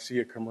time when I see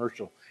a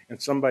commercial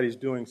and somebody's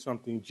doing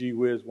something gee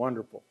whiz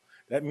wonderful.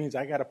 That means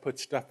I got to put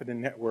stuff in the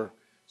network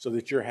so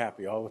that you're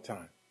happy all the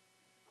time.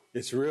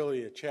 It's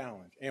really a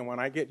challenge. And when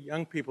I get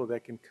young people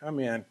that can come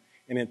in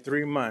and in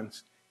 3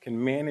 months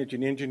can manage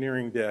an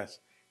engineering desk,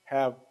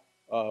 have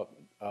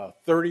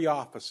 30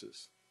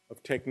 offices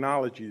of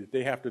technology that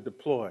they have to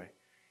deploy,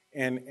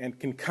 and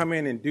can come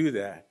in and do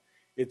that,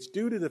 it's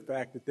due to the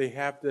fact that they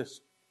have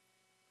this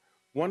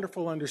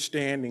wonderful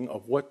understanding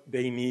of what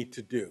they need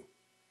to do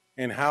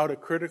and how to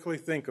critically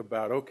think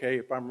about, okay,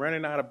 if I'm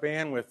running out of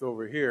bandwidth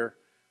over here,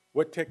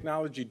 what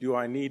technology do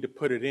I need to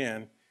put it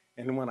in?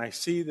 And when I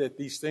see that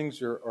these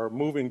things are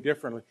moving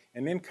differently,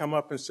 and then come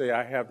up and say,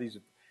 I have these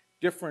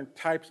different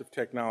types of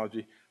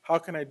technology, how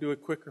can I do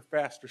it quicker,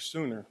 faster,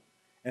 sooner?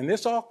 And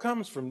this all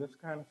comes from this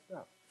kind of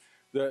stuff.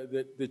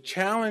 The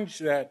challenge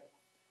that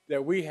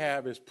we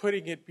have is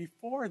putting it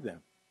before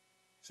them.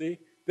 See,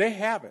 they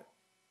have it.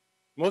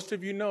 Most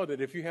of you know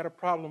that if you had a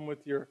problem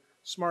with your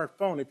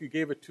smartphone, if you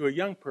gave it to a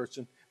young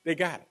person, they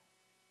got it.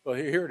 Well,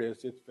 here it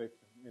is. It's fixed.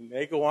 And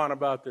they go on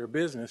about their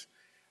business.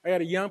 I got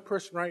a young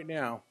person right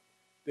now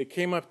that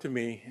came up to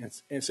me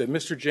and said,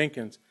 Mr.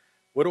 Jenkins,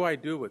 what do I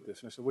do with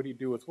this? And I said, what do you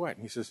do with what?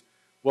 And he says,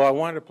 well, I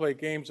wanted to play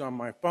games on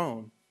my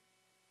phone,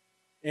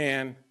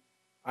 and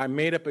I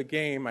made up a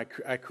game. I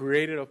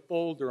created a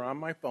folder on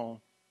my phone,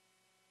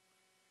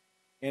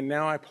 and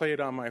now I play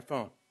it on my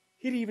phone.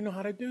 He didn't even know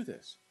how to do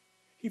this.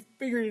 He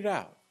figured it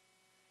out.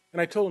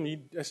 And I told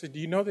him, I said, do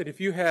you know that if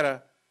you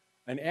had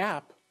an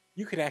app,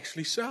 you could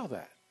actually sell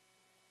that?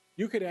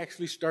 You could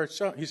actually start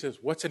selling. He says,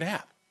 what's an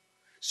app?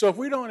 So if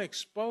we don't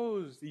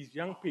expose these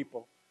young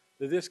people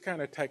to this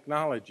kind of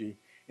technology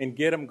and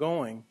get them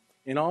going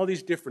in all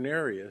these different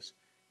areas,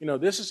 you know,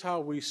 this is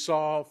how we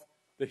solve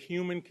the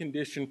human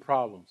condition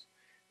problems.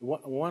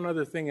 One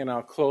other thing, and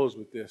I'll close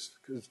with this,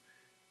 because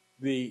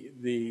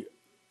the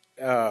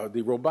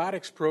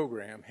robotics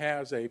program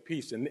has a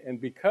piece, and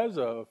because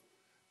of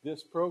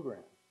this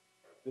program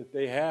that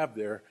they have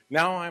there,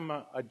 now I'm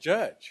a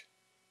judge.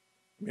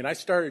 I mean, I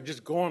started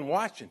just going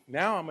watching.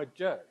 Now I'm a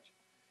judge.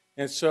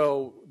 And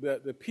so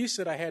the piece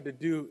that I had to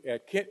do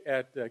at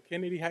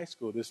Kennedy High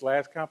School, this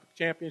last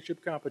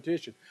championship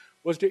competition,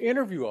 was to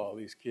interview all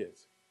these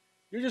kids.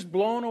 You're just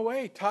blown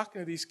away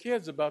talking to these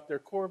kids about their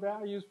core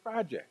values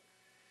project.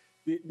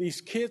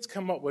 These kids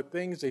come up with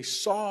things, they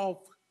solve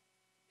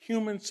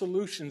human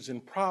solutions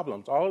and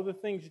problems, all of the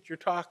things that you're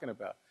talking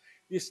about.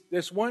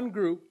 This one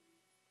group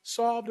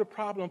solved a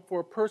problem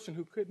for a person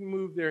who couldn't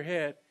move their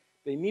head.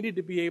 They needed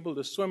to be able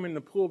to swim in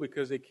the pool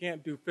because they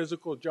can't do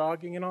physical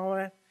jogging and all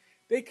that.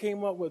 They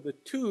came up with a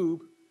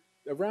tube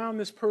around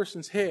this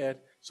person's head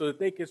so that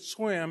they could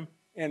swim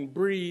and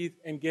breathe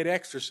and get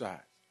exercise.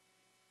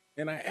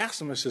 And I asked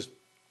them, I says,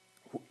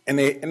 and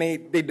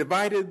they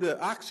divided the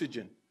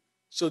oxygen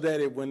so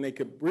that when they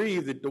could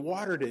breathe, the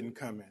water didn't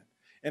come in.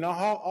 And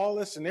all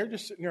this, and they're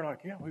just sitting there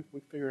like, yeah, we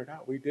figured it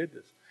out. We did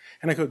this.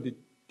 And I go, do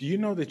you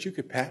know that you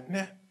could patent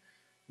that?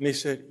 And they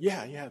said,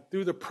 yeah,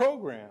 through the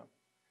program,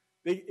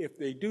 if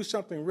they do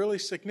something really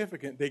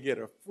significant, they get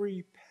a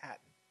free patent.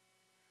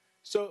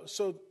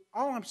 So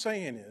all I'm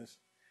saying is,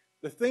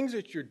 the things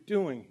that you're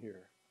doing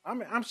here,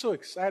 I'm so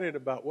excited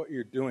about what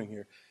you're doing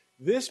here.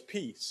 This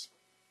piece,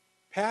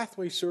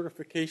 pathway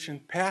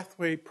certification,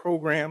 pathway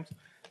programs,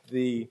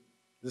 the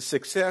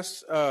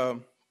success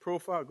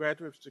profile,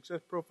 graduate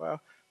success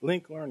profile,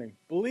 link learning.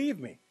 Believe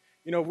me,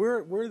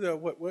 we're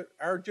what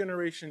our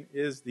generation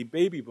is the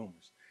baby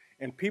boomers,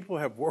 and people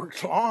have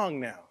worked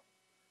long now.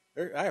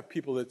 I have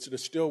people that are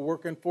still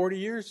working 40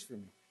 years for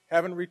me,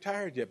 haven't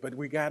retired yet, but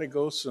we got to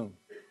go soon.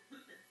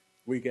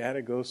 We got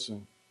to go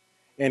soon.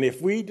 And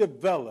if we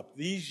develop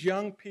these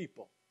young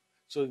people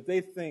so that they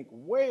think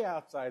way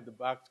outside the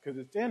box, because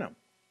it's in them,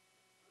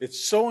 it's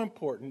so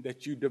important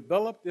that you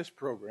develop this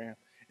program.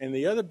 And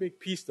the other big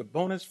piece, the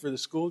bonus for the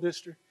school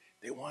district,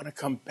 they want to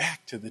come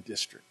back to the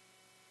district.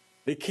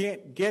 They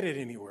can't get it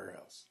anywhere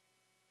else.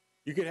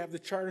 You could have the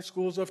charter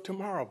schools of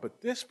tomorrow,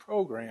 but this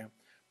program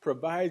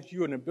provides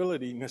you an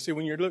ability. Now, see,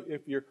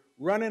 if you're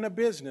running a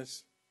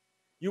business,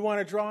 you want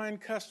to draw in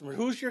customers.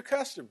 Who's your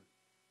customer?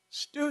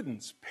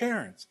 Students,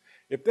 parents.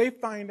 If they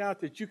find out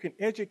that you can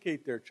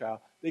educate their child,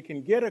 they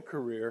can get a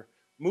career,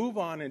 move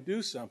on and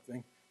do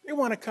something, they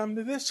want to come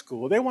to this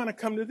school. They want to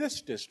come to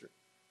this district.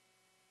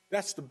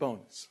 That's the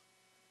bonus.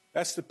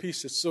 That's the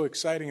piece that's so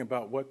exciting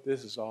about what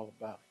this is all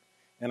about.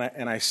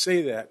 And I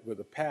say that with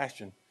a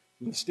passion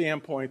from the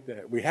standpoint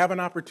that we have an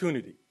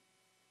opportunity.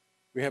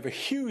 We have a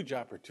huge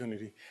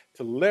opportunity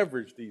to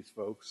leverage these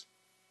folks,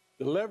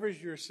 to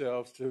leverage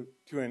yourselves to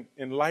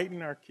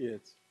enlighten our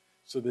kids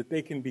so that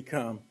they can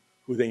become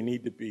who they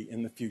need to be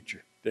in the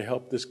future to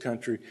help this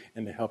country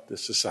and to help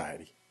this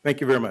society.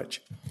 Thank you very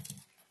much.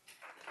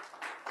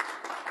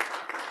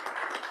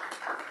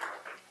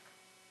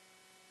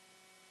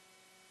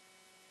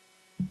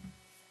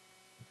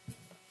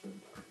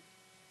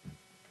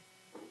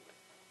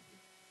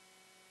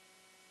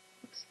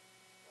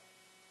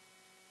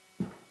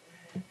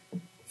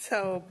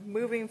 So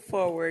moving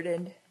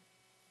forward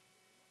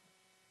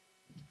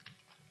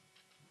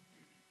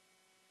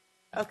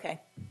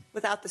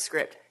without the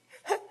script.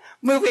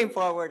 Moving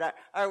forward,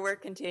 our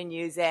work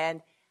continues,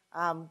 and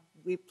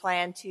we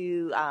plan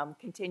to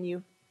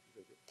continue.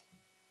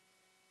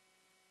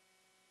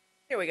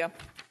 Here we go.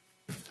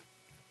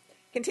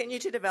 Continue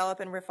to develop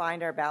and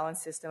refine our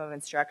balanced system of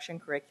instruction,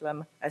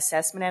 curriculum,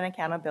 assessment, and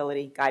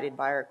accountability guided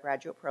by our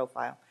graduate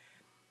profile.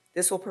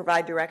 This will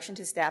provide direction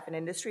to staff and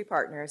industry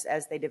partners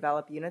as they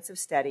develop units of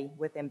study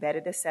with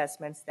embedded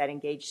assessments that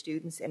engage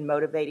students in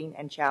motivating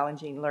and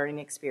challenging learning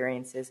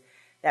experiences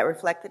that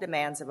reflect the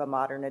demands of a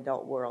modern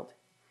adult world.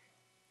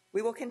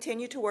 We will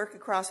continue to work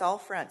across all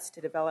fronts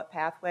to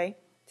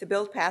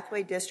build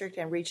pathway district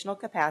and regional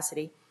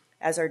capacity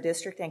as our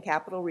district and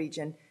capital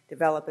region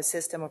develop a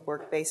system of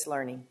work-based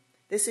learning.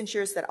 This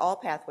ensures that all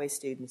pathway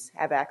students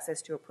have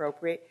access to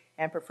appropriate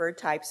and preferred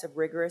types of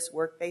rigorous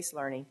work-based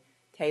learning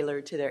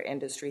tailored to their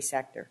industry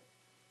sector.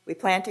 We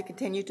plan to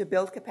continue to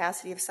build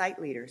capacity of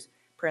site leaders,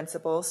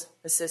 principals,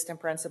 assistant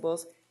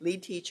principals,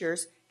 lead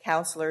teachers,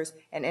 counselors,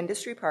 and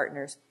industry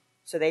partners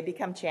so they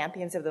become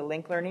champions of the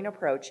linked learning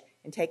approach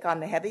and take on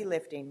the heavy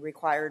lifting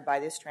required by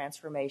this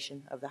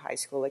transformation of the high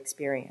school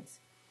experience.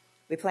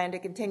 We plan to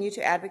continue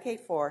to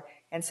advocate for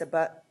and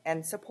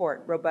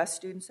support robust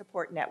student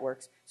support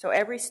networks so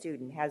every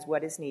student has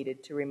what is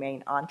needed to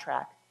remain on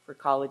track for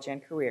college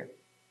and career.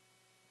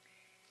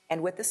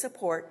 And with the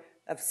support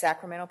of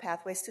Sacramento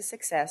Pathways to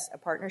Success, a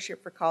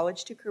partnership for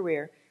college to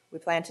career, we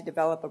plan to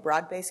develop a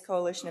broad-based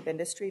coalition of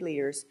industry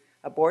leaders,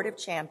 a board of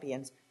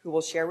champions who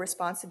will share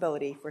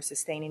responsibility for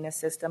sustaining a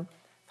system of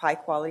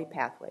high-quality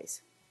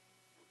pathways.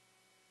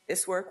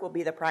 This work will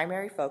be the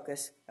primary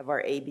focus of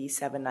our AB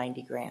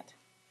 790 grant.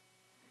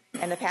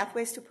 And the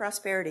Pathways to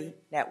Prosperity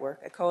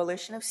Network, a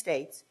coalition of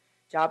states,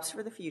 Jobs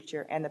for the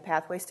Future, and the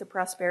Pathways to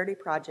Prosperity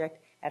Project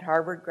at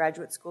Harvard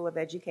Graduate School of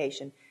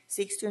Education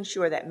seeks to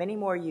ensure that many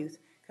more youth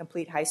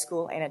complete high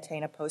school and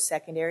attain a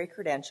post-secondary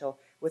credential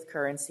with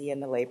currency in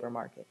the labor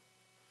market.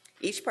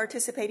 Each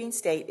participating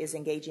state is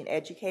engaging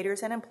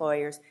educators and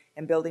employers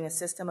in building a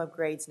system of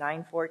grades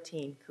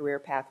 9-14 career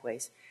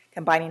pathways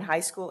combining high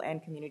school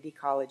and community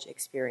college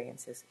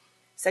experiences.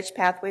 Such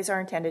pathways are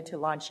intended to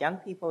launch young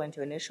people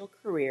into initial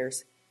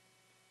careers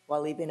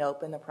while leaving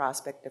open the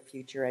prospect of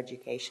future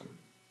education.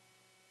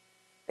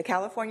 The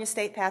California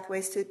State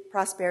Pathways to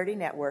Prosperity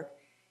Network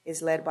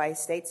is led by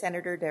State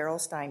Senator Darrell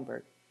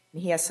Steinberg,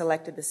 and he has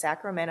selected the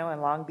Sacramento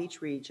and Long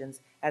Beach regions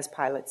as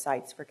pilot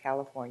sites for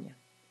California.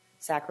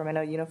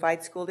 Sacramento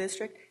Unified School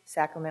District,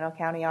 Sacramento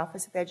County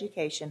Office of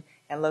Education,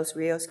 and Los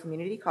Rios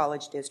Community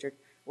College District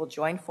will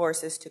join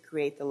forces to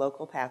create the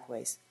local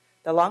pathways.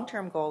 The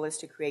long-term goal is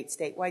to create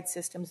statewide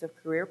systems of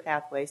career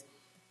pathways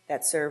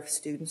that serve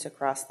students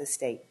across the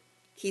state.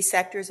 Key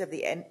sectors of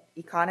the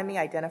economy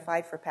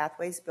identified for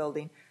pathways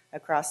building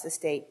across the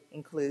state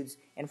includes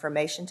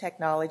information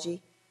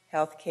technology,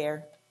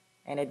 healthcare,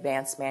 and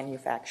advanced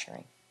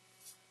manufacturing.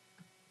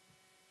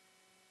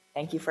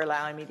 Thank you for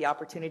allowing me the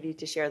opportunity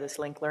to share this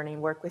linked learning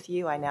work with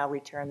you. I now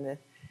return the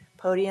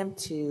podium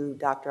to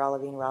Dr.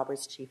 Olivine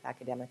Roberts, Chief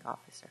Academic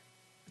Officer.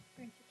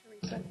 Thank you,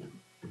 Teresa.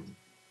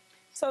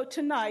 So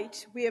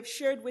tonight, we have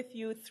shared with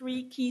you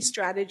 3 key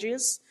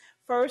strategies.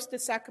 First, the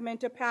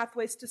Sacramento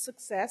Pathways to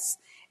Success,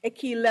 a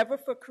key lever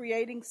for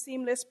creating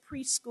seamless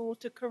preschool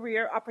to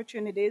career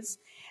opportunities,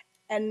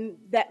 and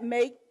that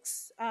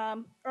makes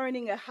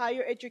earning a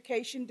higher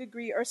education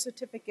degree or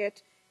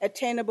certificate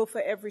attainable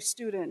for every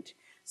student.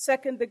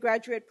 Second, the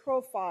Graduate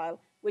Profile,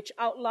 which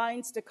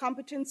outlines the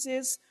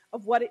competencies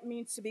of what it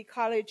means to be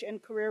college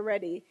and career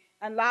ready.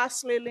 And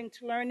lastly,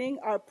 Linked Learning,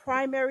 our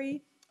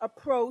primary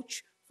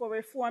approach for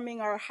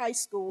reforming our high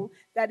school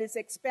that is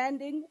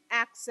expanding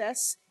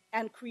access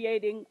and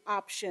creating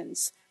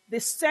options. The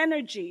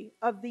synergy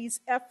of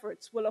these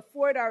efforts will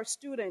afford our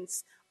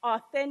students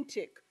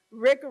authentic,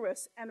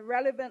 rigorous, and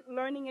relevant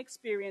learning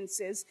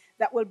experiences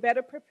that will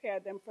better prepare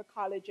them for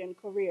college and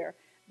career.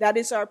 That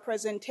is our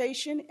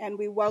presentation, and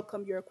we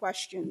welcome your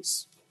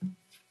questions.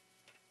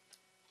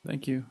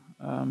 Thank you.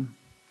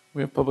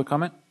 We have public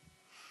comment?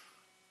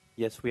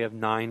 Yes, we have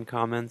 9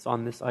 comments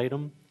on this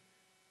item.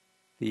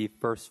 The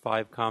first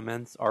 5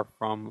 comments are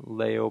from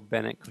Leo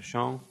Bennett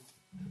Cochon,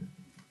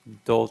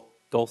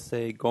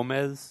 Dulce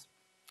Gomez,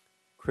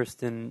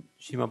 Kristen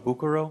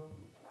Shimabukuro,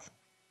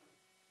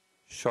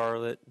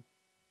 Charlotte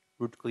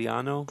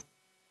Rutgliano,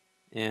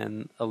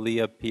 and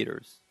Aaliyah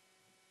Peters.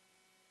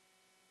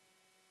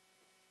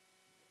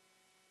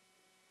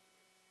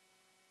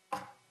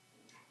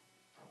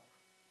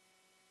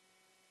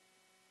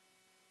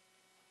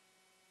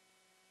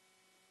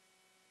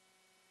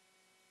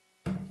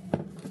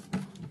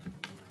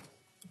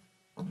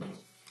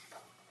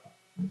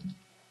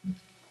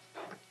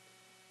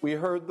 We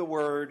heard the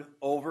word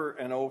over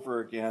and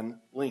over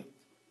again, linked.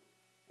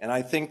 And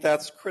I think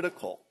that's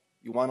critical.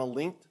 You want a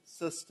linked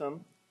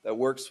system that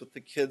works with the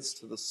kids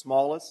to the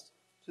smallest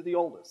to the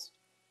oldest.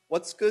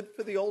 What's good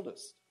for the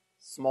oldest?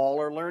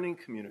 Smaller learning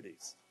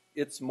communities.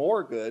 It's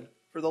more good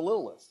for the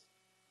littlest.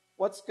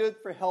 What's good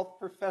for Health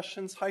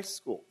Professions High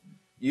School?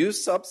 You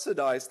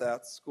subsidize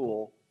that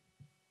school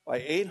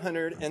by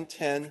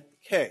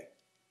 $810K.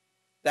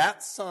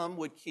 That sum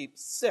would keep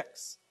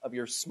 6 of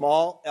your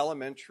small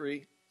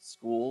elementary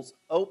schools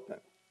open.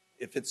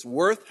 If it's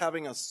worth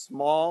having a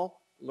small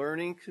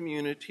learning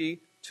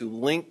community to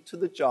link to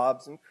the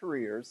jobs and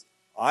careers,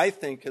 I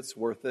think it's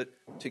worth it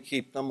to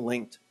keep them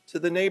linked to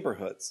the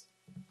neighborhoods.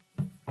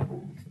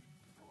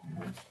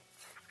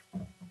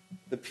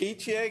 The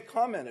PTA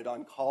commented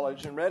on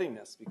college and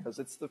readiness because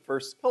it's the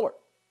first pillar.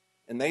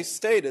 And they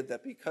stated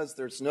that because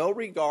there's no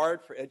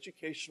regard for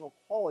educational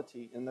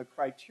quality in the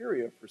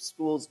criteria for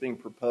schools being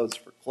proposed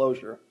for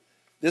closure,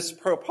 this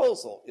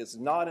proposal is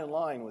not in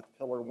line with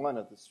Pillar 1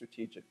 of the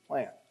strategic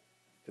plan.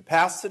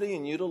 Capacity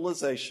and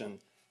utilization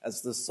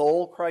as the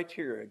sole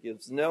criteria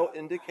gives no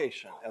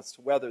indication as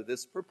to whether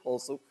this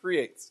proposal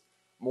creates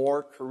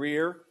more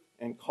career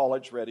and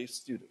college-ready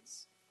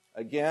students.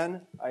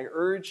 Again, I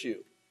urge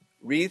you,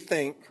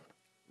 rethink,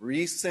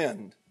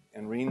 rescind,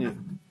 and renew.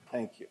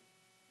 Thank you.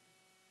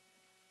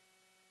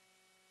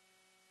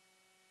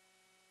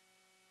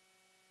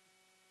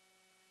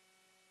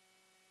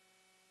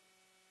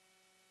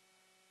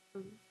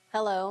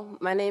 Hello,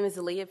 my name is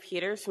Aaliyah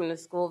Peters from the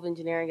School of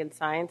Engineering and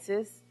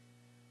Sciences.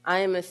 I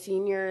am a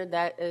senior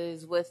that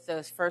is with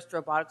the FIRST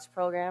Robotics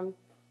program,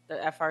 the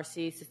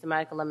FRC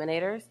Systematic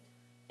Eliminators,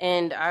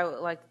 and I would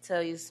like to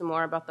tell you some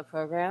more about the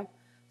program.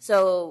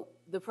 So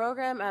the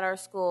program at our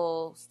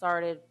school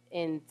started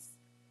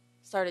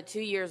 2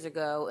 years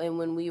ago, and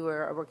when we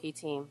were a rookie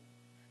team.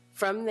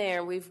 From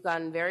there, we've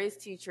gotten various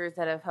teachers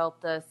that have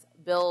helped us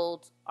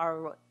build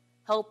our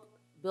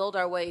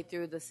way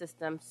through the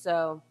system.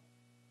 So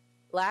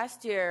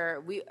last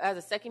year, we, as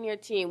a second-year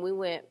team, we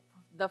went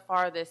the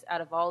farthest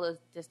out of all the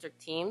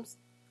district teams.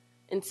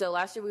 And so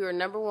last year, we were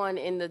number 1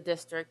 in the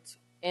district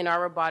in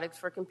our robotics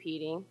for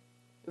competing.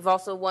 We've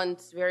also won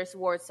various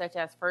awards, such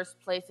as first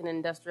place in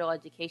industrial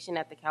education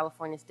at the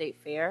California State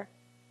Fair.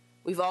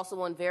 We've also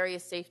won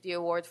various safety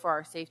awards for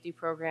our safety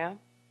program.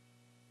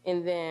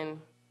 And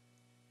then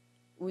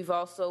we've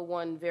also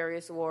won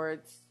various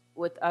awards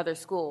with other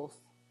schools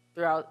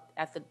throughout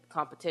at the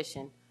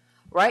competition.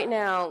 Right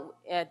now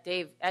at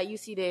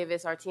UC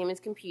Davis, our team is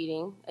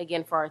competing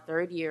again for our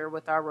third year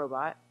with our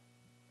robot.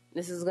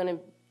 This is a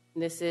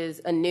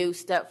new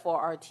step for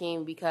our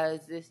team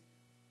because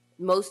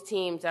most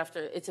teams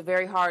it's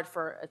very hard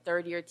for a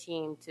third year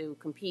team to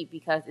compete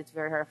because it's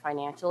very hard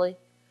financially.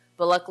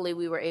 But luckily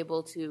we were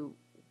able to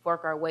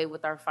work our way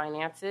with our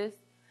finances.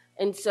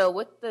 And so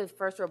with the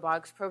FIRST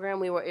Robotics program,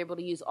 we were able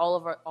to use all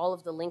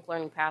of the linked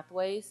learning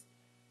pathways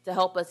to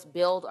help us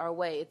build our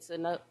way. It's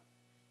a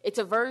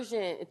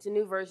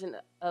new version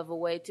of a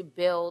way to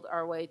build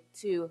our way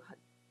to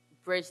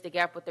bridge the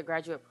gap with the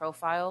graduate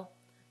profile.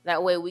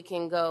 That way we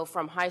can go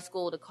from high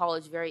school to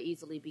college very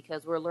easily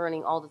because we're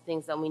learning all the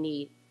things that we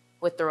need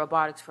with the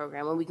robotics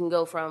program. And we can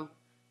go from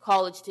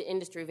college to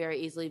industry very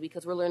easily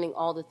because we're learning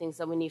all the things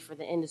that we need for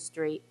the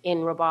industry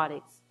in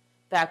robotics.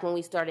 Back when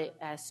we started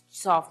as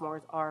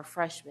sophomores or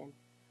freshmen,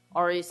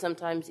 or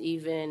sometimes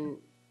even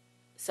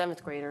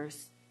 7th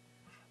graders.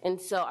 And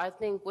so I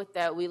think with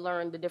that, we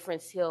learned the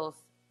different skills.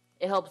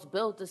 It helps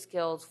build the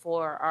skills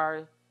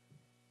for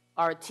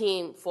our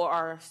team, for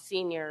our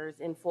seniors,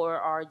 and for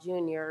our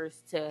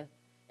juniors.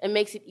 It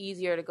makes it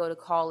easier to go to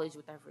college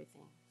with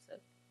everything. So,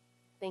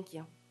 thank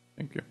you.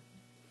 Thank you.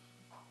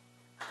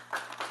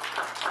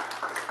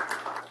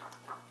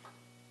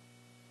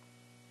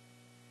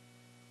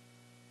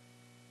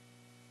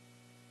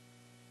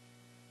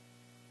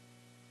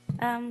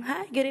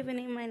 Hi, good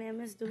evening. My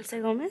name is Dulce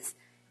Gomez.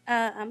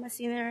 I'm a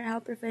senior at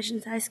Health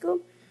Professions High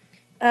School.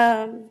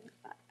 I'm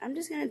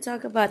just going to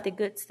talk about the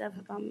good stuff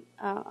about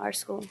our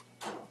school.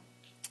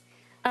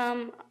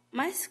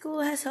 My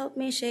school has helped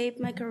me shape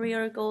my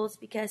career goals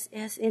because it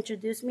has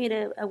introduced me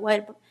to a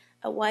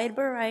wide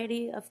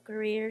variety of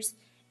careers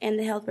in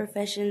the health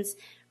professions,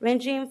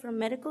 ranging from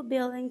medical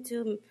billing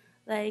to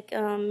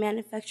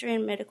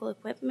manufacturing medical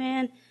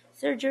equipment,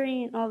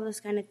 surgery, and all those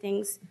kind of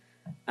things.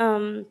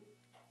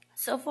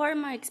 So far,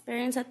 my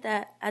experience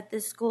at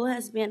this school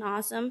has been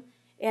awesome,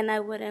 and I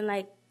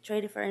wouldn't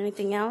trade it for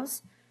anything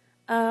else.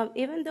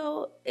 Even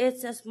though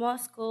it's a small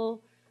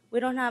school,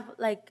 we don't have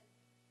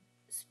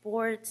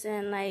sports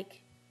and a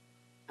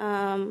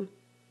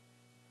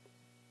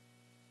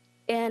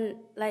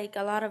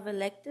lot of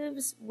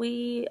electives.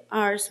 We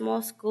are a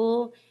small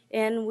school,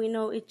 and we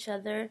know each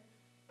other,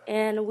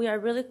 and we are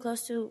really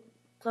close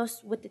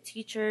with the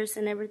teachers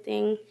and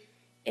everything.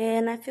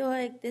 And I feel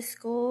like this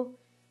school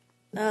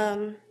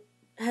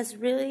has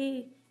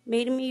really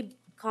made me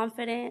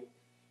confident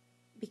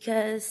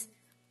because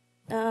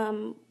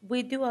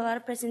we do a lot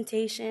of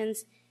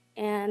presentations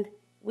and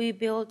we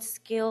build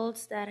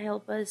skills that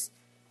help us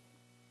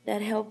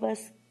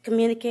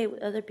communicate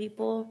with other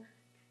people.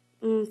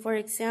 For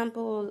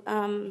example,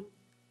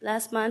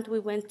 last month we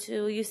went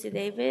to UC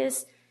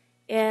Davis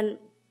and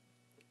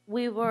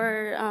we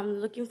were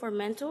looking for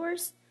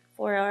mentors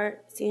for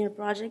our senior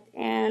project,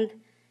 and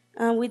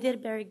we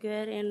did very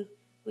good, and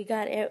we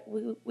got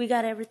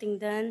everything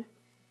done.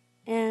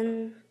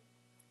 And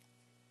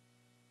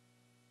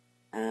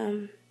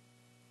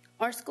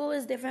our school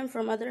is different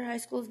from other high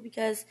schools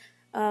because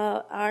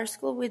our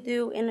school, we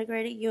do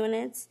integrated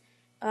units.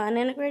 An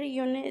integrated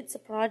unit, it's a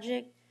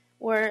project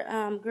where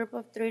a group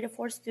of 3 to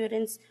 4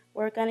 students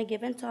work on a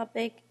given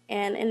topic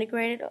and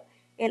integrate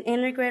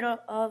all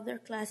of their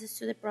classes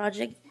to the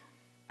project.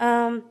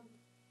 My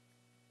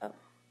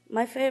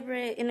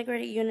favorite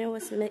integrated unit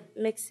was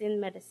mixing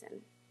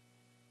medicine.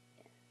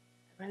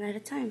 I ran out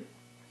of time.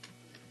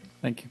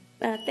 Thank you.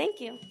 Thank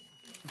you.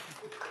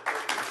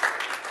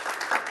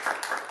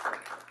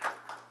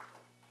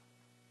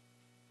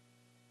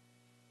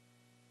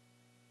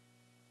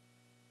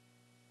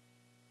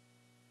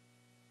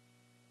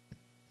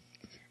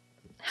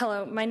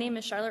 Hello, my name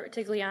is Charlotte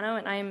Retigliano,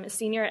 and I am a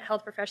senior at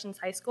Health Professions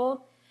High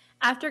School.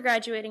 After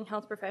graduating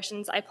Health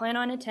Professions, I plan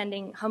on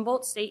attending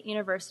Humboldt State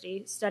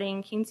University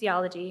studying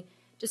kinesiology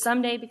to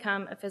someday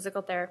become a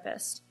physical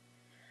therapist.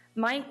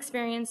 My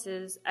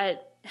experiences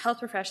at Health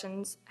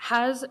Professions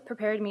has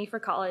prepared me for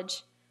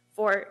college,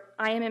 for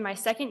I am in my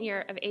second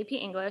year of AP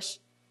English,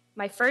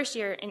 my first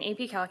year in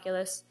AP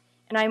Calculus,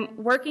 and I'm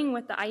working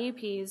with the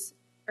IUPs,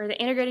 or the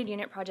Integrated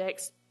Unit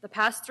Projects. The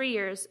past 3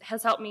 years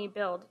has helped me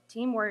build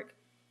teamwork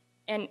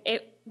and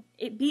it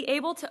be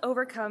able to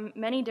overcome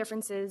many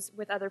differences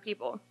with other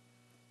people.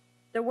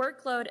 The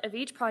workload of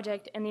each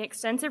project and the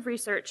extensive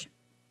research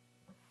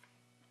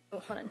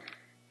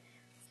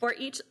for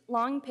each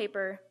long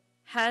paper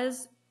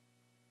has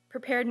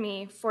prepared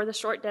me for the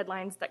short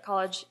deadlines that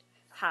college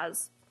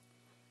has.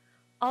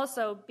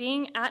 Also,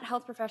 being at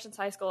Health Professions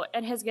High School,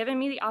 it has given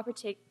me the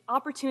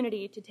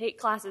opportunity to take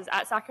classes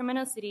at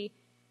Sacramento City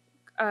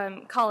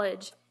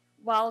College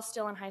while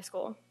still in high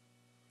school.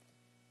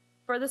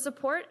 For the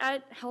support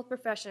at Health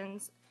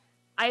Professions,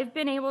 I've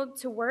been able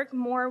to work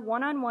more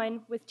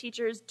one-on-one with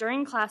teachers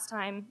during class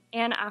time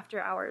and after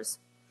hours.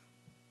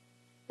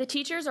 The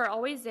teachers are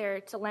always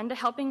there to lend a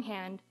helping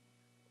hand,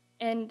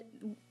 and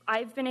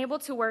I've been able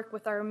to work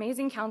with our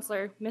amazing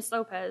counselor, Ms.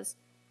 Lopez,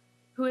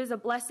 who is a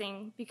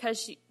blessing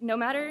because no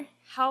matter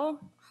how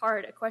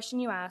hard a question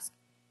you ask,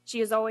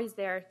 she is always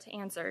there to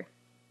answer.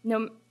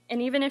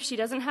 and even if she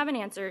doesn't have an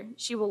answer,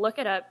 she will look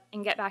it up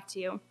and get back to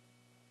you.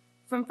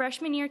 From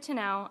freshman year to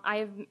now,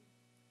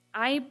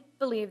 I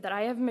believe that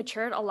I have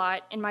matured a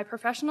lot in my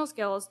professional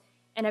skills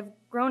and have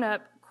grown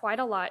up quite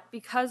a lot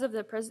because of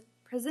the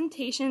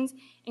presentations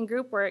and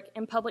group work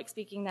and public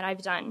speaking that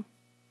I've done.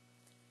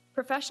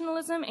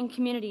 Professionalism and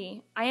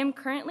community. I am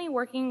currently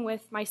working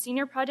with my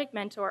senior project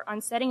mentor on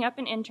setting up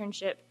an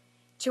internship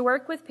to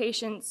work with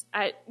patients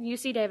at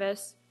UC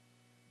Davis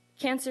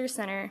Cancer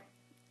Center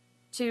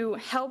to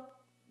help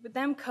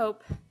them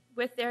cope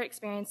with their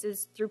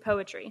experiences through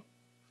poetry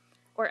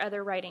or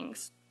other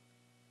writings.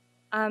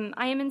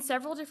 I am in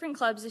several different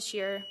clubs this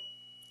year.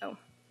 Oh,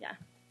 yeah.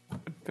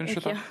 Finish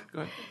your thought.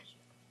 Go ahead.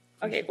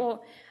 Okay,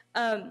 well,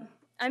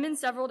 I'm in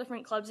several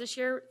different clubs this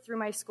year through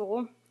my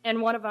school,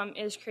 and one of them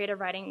is creative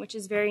writing, which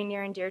is very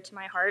near and dear to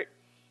my heart.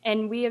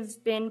 And we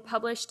have been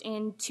published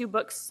in 2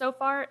 books so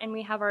far, and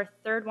we have our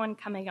 3rd one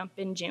coming up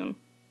in June.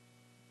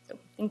 So,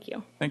 thank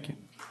you. Thank you.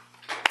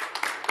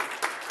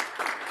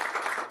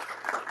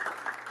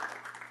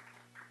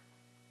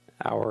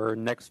 Our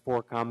next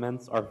 4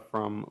 comments are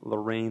from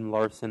Lorraine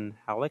Larson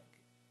Halleck,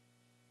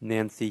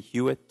 Nancy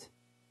Hewitt,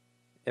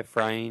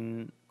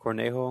 Efrain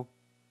Cornejo,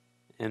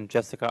 and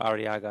Jessica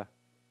Arriaga.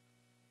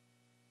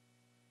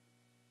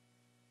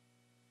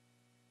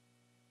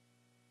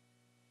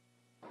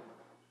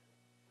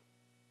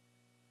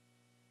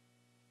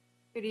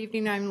 Good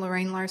evening. I'm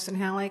Lorraine Larson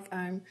Halleck.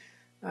 I'm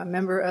a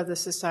member of the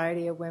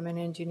Society of Women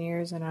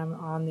Engineers, and I'm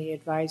on the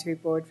advisory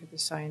board for the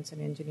Science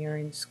and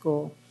Engineering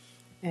School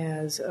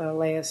as a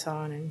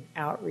liaison and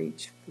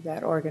outreach for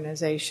that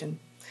organization.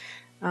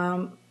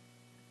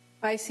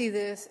 I see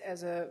this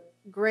as a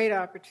great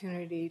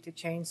opportunity to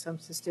change some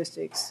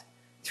statistics.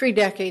 3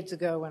 decades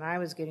ago, when I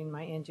was getting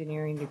my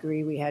engineering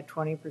degree, we had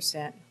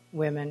 20%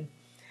 women.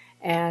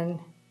 And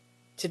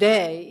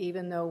today,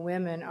 even though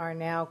women are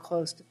now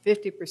close to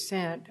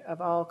 50%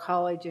 of all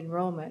college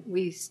enrollment,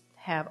 we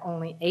have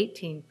only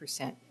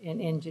 18%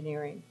 in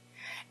engineering.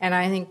 And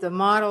I think the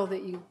model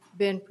that you've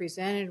been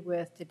presented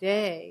with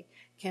today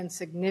can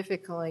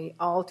significantly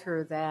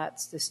alter that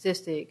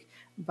statistic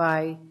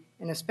by,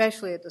 and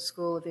especially at the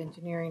School of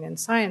Engineering and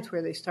Science,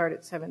 where they start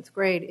at 7th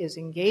grade, is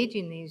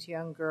engaging these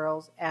young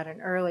girls at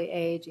an early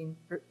age and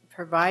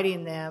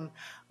providing them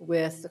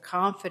with the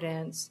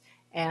confidence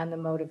and the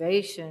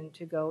motivation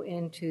to go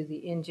into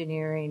the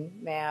engineering,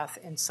 math,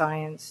 and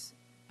science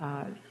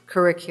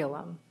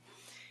curriculum.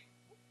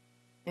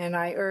 And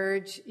I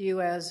urge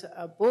you as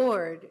a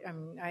board,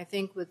 I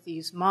think with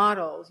these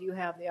models, you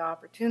have the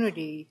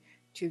opportunity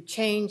to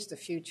change the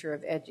future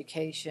of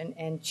education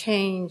and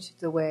change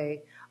the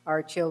way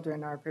our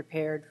children are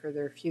prepared for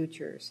their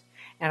futures.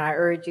 And I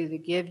urge you to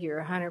give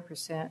your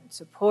 100%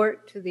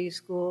 support to these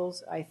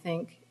schools. I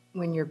think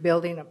when you're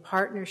building a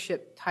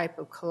partnership type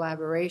of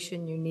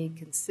collaboration, you need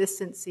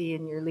consistency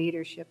in your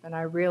leadership. And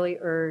I really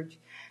urge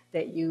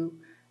that you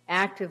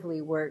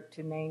actively work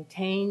to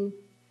maintain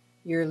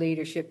your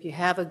leadership. You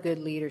have a good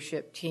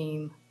leadership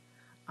team.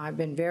 I've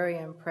been very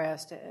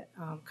impressed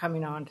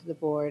coming onto the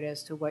board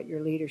as to what your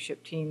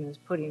leadership team is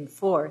putting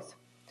forth.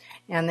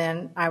 And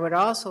then I would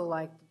also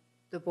like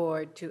the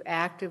board to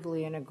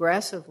actively and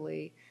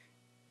aggressively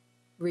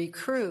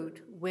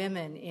recruit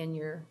women in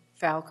your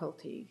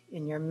faculty,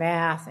 in your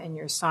math, in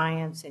your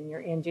science, in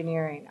your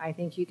engineering. I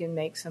think you can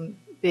make some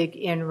big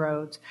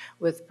inroads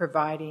with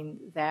providing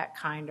that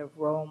kind of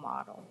role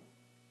model.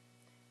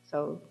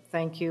 So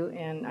thank you,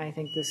 and I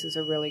think this is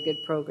a really good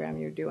program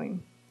you're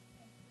doing.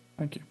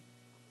 Thank you.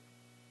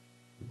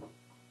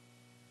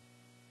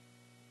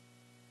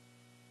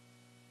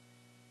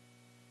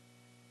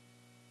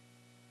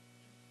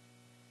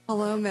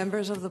 Hello,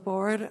 members of the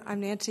board. I'm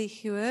Nancy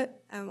Hewitt.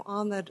 I'm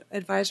on the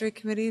advisory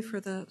committee for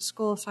the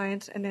School of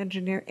Science and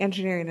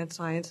Engineering and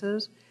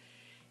Sciences.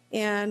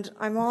 And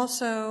I'm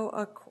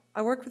also,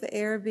 I work with the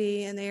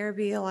ARB, and the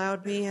ARB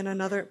allowed me and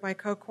my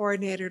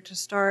co-coordinator to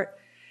start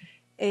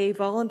a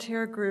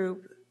volunteer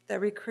group that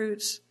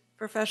recruits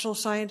professional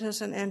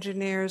scientists and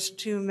engineers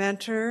to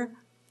mentor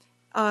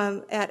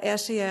at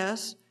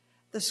SES,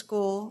 the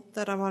school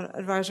that I'm on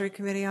advisory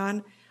committee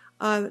on,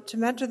 to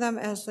mentor them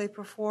as they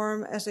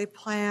perform, as they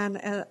plan,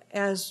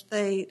 as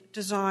they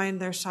design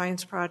their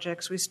science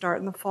projects. We start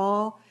in the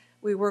fall.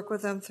 We work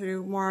with them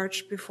through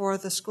March before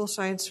the school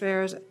science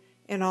fairs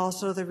and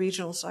also the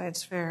regional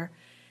science fair.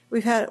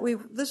 We've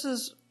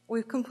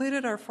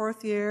completed our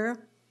 4th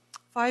year.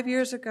 5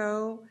 years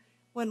ago,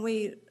 when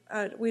we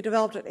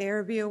developed an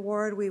ARB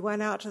award, we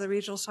went out to the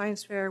regional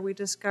science fair. We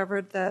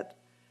discovered that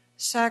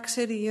Sac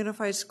City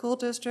Unified School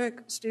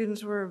District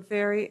students were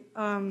very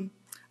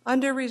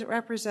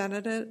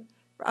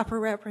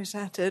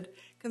underrepresented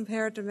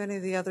compared to many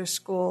of the other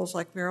schools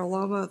like Mira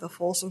Loma, the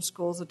Folsom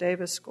schools, the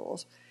Davis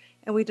schools.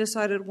 And we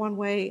decided one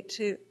way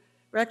to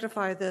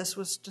rectify this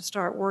was to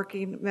start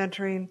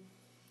mentoring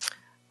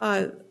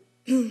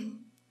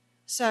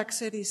Sac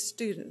City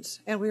students,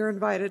 and we were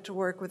invited to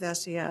work with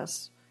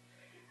SES.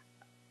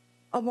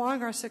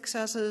 Among our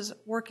successes,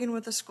 working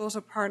with the schools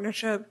of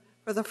partnership,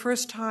 for the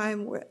first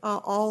time,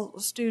 all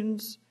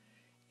students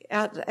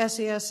at the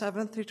SES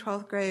 7th through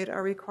 12th grade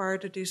are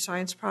required to do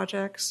science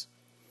projects.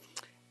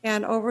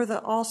 And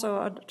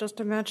just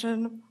to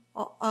mention,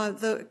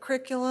 the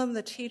curriculum,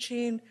 the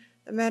teaching,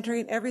 the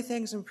mentoring,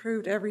 everything's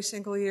improved every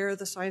single year.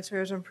 The science fair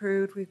has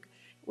improved.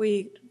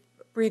 We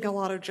bring a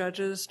lot of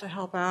judges to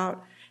help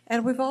out.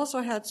 And we've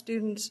also had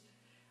students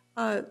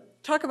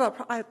talk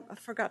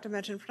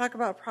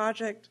about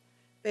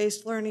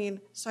project-based learning.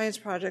 Science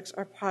projects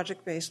are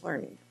project-based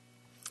learning,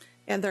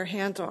 and they're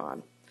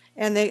hands-on.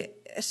 And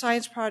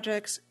science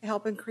projects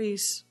help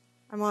increase,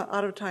 I'm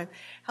out of time,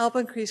 help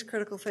increase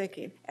critical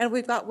thinking. And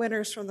we've got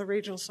winners from the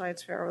regional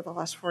science fair over the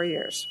last 4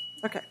 years.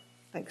 Okay,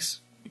 thanks.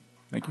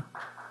 Thank you.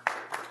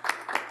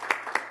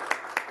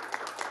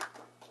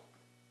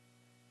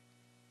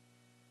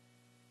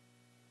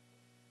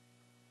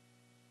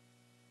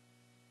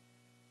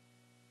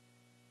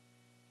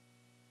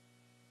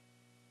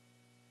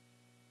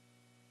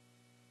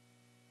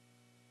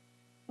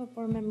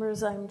 Board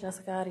members, I'm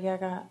Jessica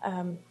Arriaga.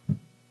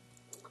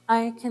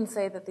 I can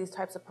say that these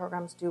types of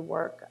programs do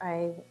work.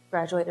 I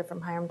graduated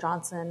from Hiram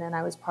Johnson and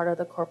I was part of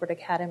the corporate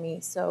academy.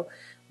 So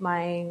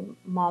my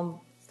mom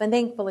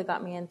thankfully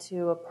got me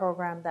into a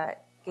program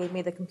that gave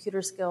me the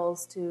computer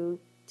skills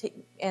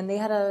and they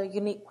had a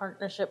unique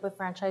partnership with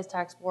Franchise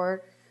Tax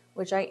Board,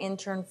 which I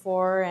interned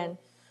for, and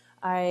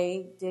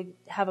I did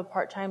have a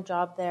part-time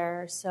job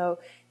there. So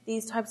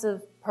these types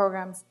of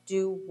programs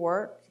do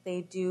work.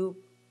 They do.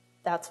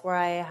 That's where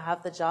I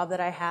have the job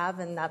that I have,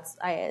 and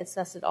I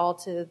assess it all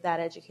to that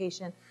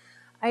education.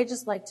 I'd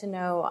just like to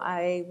know,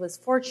 I was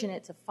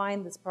fortunate to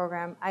find this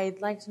program. I'd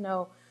like to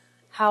know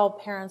how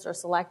parents are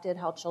selected,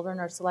 how children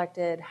are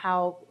selected,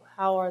 how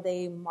are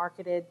they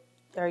marketed?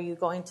 Are you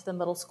going to the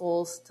middle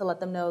schools to let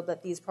them know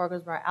that these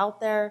programs are out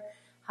there?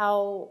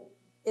 How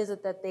is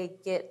it that they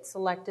get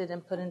selected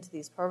and put into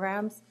these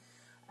programs?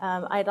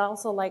 I'd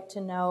also like to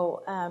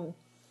know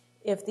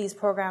if these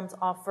programs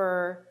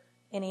offer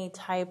any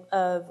type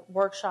of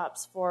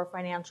workshops for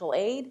financial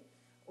aid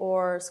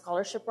or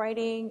scholarship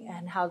writing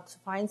and how to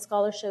find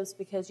scholarships,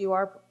 because you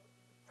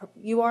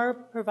are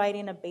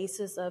providing a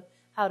basis of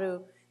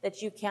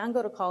that you can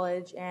go to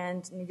college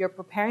and you're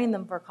preparing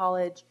them for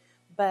college,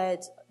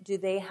 but do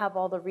they have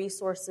all the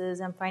resources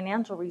and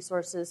financial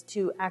resources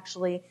to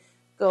actually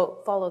go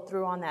follow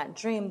through on that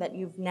dream that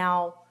you've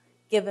now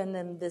given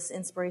them this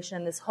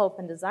inspiration, this hope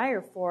and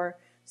desire for?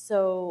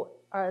 So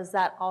is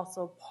that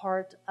also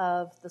part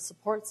of the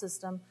support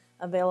system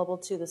available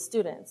to the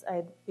students?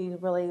 I'd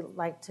really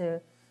like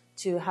to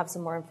have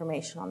some more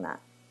information on that.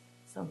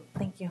 So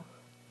thank you.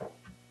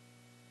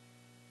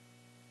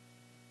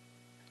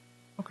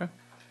 Okay.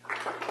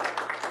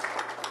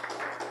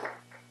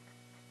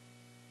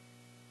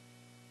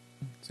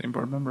 Does any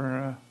board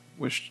member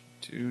wish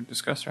to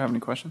discuss or have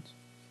any questions?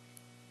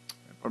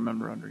 Board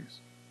Member Rodriguez.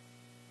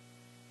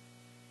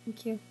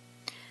 Thank you.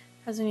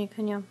 President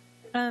Acuna.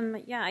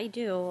 Yeah, I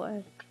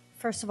do.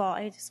 First of all,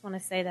 I just want to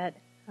say that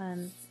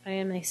I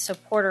am a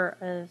supporter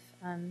of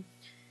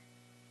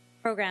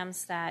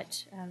programs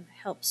that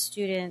help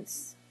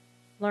students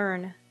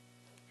learn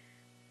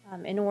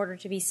in order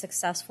to be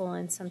successful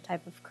in some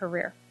type of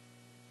career.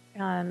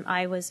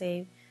 I was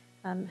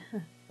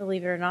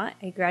believe it or not,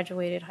 I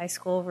graduated high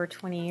school over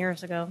 20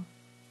 years ago,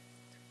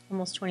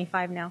 almost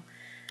 25 now.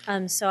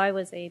 So I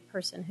was a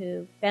person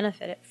who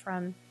benefited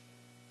from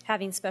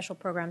having special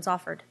programs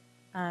offered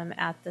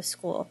at the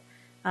school.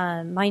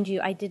 Mind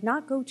you, I did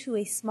not go to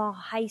a small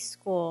high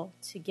school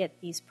to get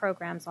these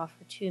programs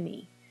offered to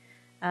me.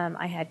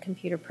 I had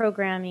computer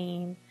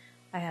programming,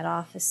 I had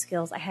office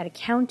skills, I had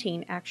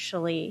accounting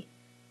actually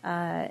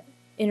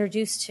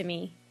introduced to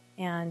me,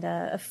 and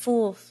a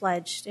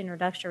full-fledged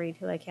introductory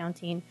to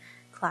accounting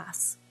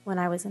class when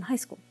I was in high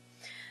school.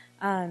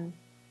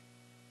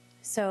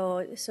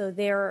 So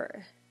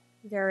there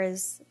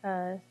is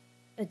a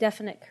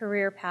definite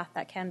career path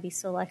that can be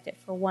selected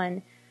for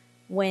one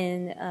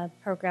when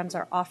programs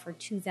are offered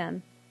to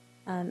them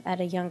at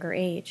a younger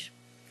age.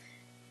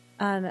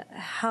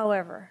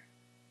 However,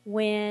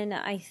 when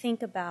I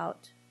think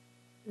about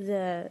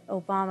the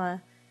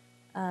Obama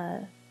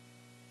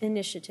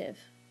initiative,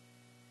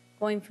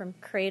 going from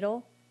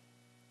cradle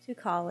to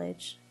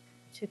college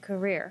to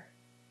career,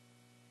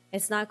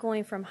 it's not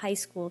going from high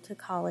school to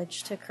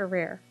college to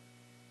career.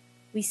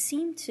 We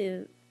seem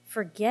to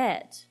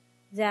forget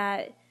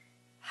that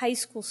high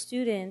school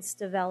students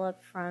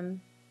develop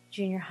from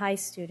junior high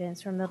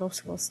students or middle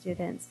school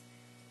students,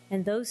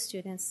 and those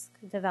students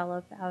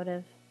develop out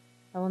of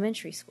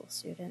elementary school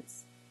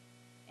students.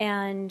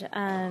 And,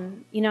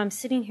 I'm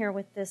sitting here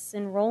with this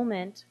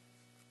enrollment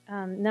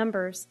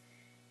numbers,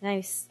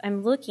 and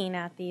I'm looking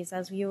at these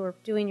as you were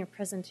doing your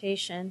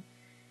presentation,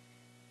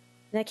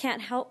 and I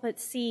can't help but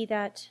see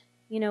that,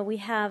 we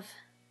have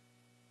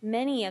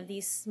many of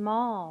these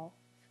small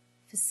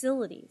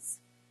facilities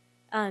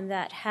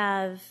that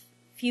have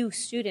few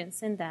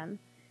students in them.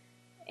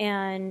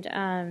 And,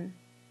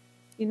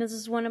 this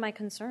is one of my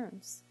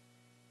concerns,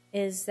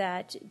 is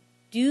that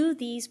do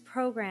these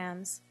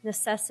programs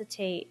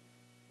necessitate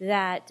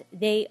that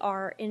they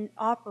are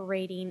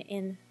operating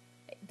in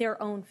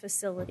their own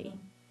facility?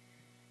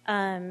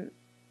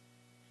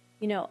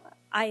 You know,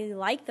 I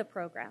like the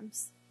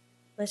programs.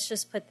 Let's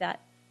just put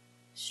that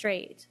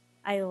straight.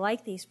 I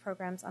like these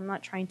programs. I'm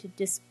not trying to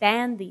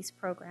disband these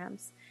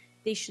programs.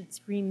 They should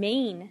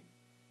remain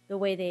the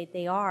way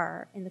they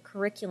are in the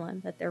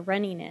curriculum that they're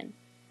running in.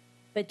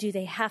 But do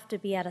they have to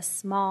be at a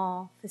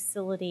small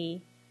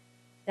facility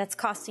that's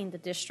costing the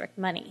district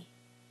money?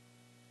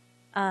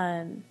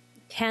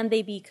 Can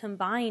they be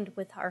combined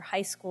with our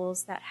high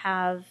schools that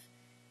have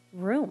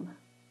room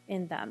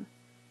in them?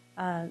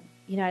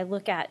 You know, I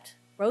look at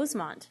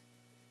Rosemont,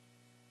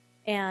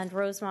 and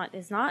Rosemont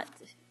is not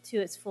to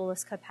its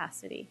fullest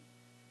capacity.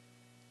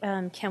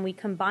 Can we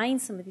combine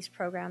some of these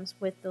programs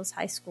with those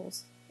high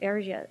schools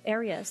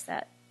areas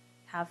that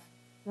have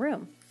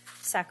room?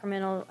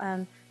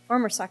 Sacramento,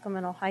 former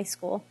Sacramento High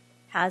School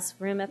has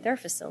room at their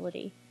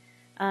facility.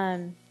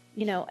 You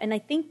know, and I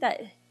think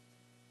that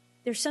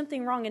there's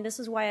something wrong, and this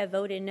is why I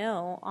voted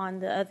no on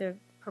the other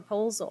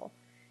proposal.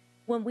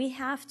 When we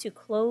have to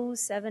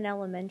close 7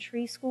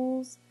 elementary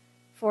schools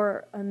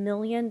for $1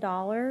 million,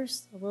 a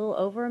little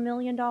over $1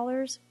 million,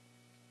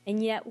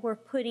 and yet we're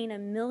putting $1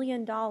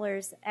 million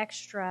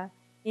extra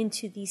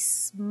into these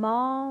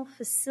small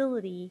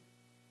facility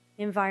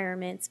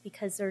environments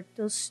because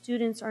those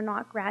students are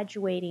not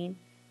graduating.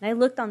 And I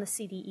looked on the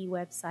CDE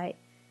website.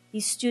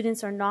 These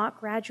students are not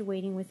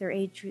graduating with their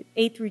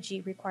A through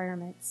G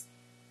requirements.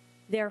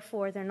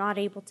 Therefore, they're not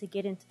able to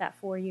get into that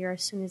 4-year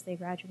as soon as they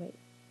graduate.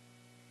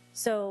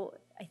 So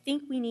I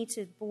think we need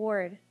to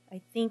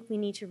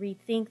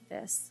rethink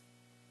this.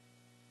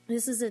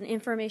 This is an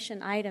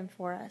information item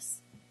for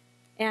us.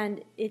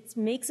 And it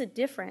makes a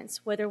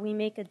difference whether we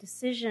make a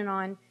decision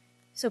on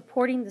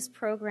supporting this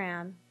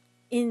program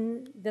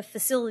in the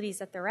facilities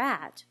that they're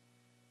at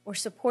or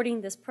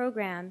supporting this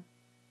program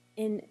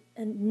in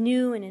a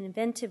new and an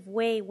inventive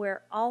way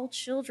where all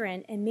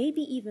children, and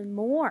maybe even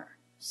more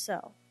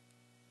so,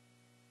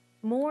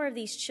 more of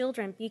these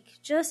children,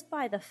 just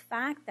by the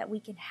fact that we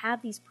can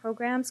have these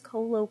programs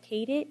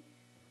co-located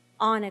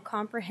on a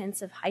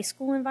comprehensive high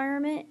school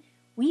environment,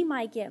 we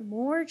might get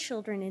more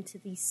children into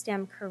these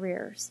STEM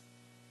careers.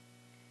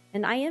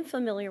 And I am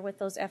familiar with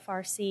those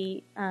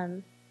FRC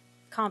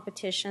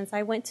competitions.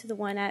 I went to the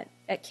one at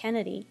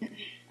Kennedy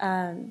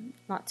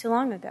not too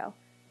long ago.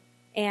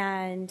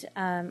 And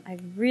I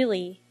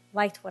really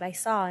liked what I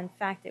saw. In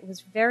fact, it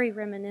was very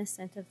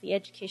reminiscent of the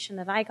education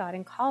that I got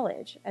in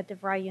college at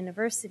DeVry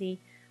University,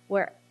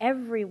 where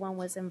everyone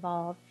was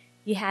involved.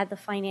 You had the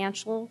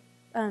financial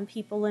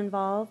people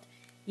involved.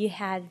 You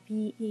had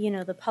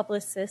the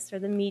publicists or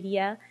the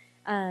media,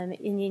 and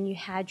then you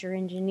had your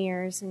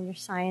engineers and your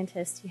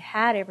scientists. You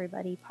had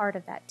everybody part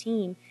of that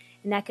team,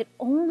 and that could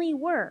only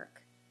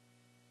work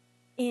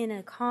in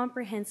a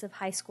comprehensive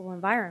high school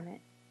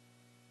environment,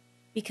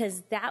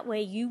 because that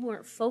way you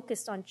weren't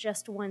focused on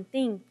just one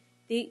thing.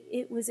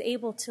 It was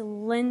able to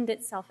lend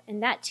itself,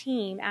 and that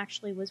team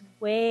actually was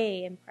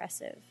way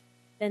impressive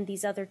than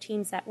these other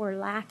teams that were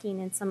lacking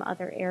in some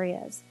other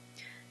areas.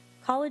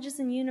 Colleges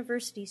and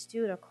universities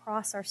do it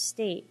across our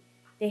state.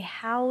 They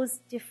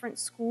house different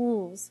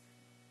schools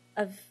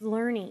of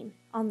learning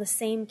on the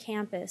same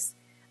campus.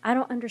 I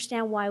don't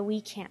understand why we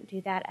can't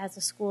do that as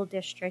a school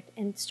district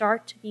and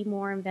start to be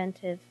more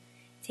inventive.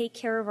 Take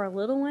care of our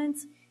little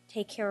ones,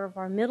 take care of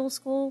our middle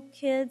school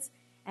kids,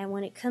 and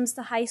when it comes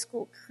to high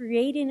school,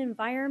 create an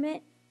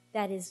environment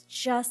that is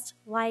just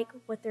like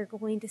what they're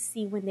going to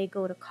see when they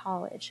go to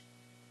college.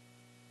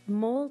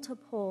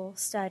 Multiple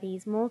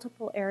studies,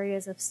 multiple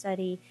areas of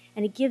study,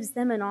 and it gives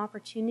them an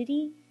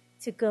opportunity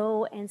to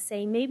go and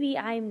say, maybe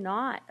I'm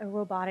not a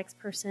robotics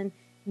person,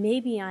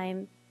 maybe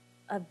I'm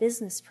a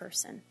business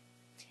person.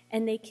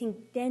 And they can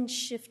then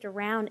shift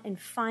around and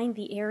find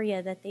the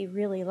area that they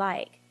really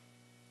like.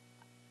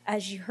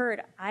 As you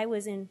heard, I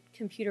was in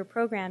computer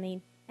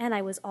programming, and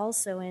I was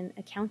also in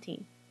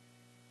accounting.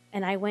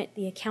 And I went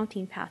the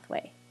accounting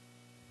pathway.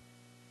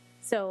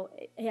 So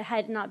it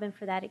had not been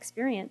for that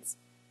experience,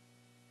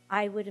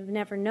 I would have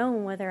never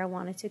known whether I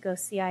wanted to go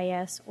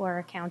CIS or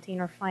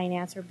accounting or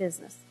finance or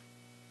business.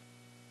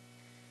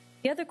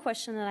 The other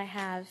question that I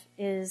have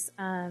is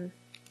on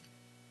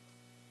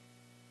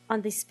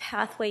these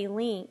pathway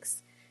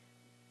links,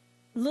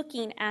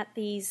 looking at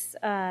these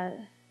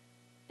the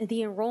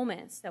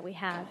enrollments that we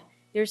have,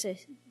 there's a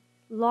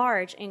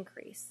large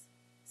increase,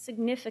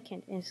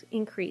 significant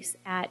increase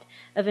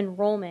of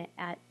enrollment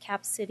at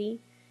Cap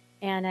City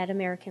and at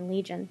American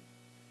Legion.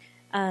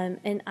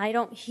 And I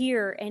don't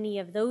hear any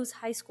of those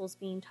high schools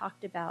being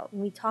talked about.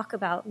 When we talk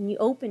about, when you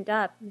opened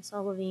up, Ms.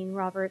 Olivine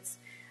Roberts,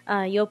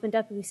 you opened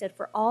up and we said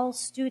for all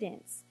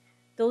students,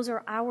 those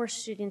are our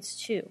students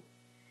too.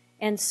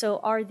 And so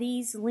are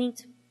these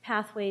linked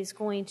pathways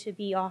going to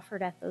be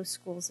offered at those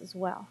schools as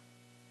well?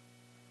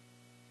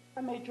 If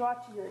I may draw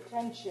to your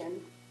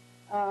attention,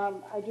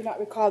 I do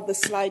not recall the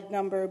slide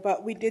number,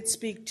 but we did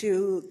speak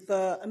to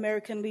the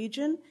American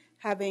Legion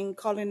having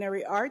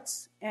culinary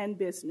arts and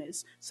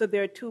business. So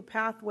there are two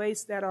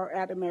pathways that are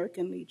at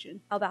American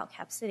Legion. How about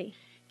Cap City?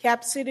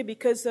 Cap City,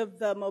 because of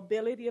the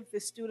mobility of the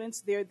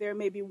students, they're there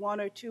maybe 1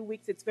 or 2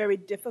 weeks. It's very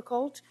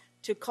difficult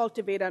to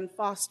cultivate and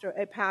foster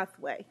a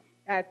pathway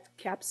at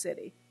Cap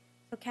City.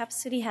 So Cap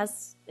City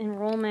has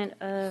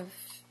enrollment of...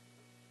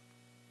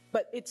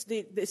 But it's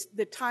the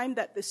time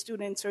that the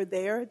students are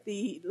there,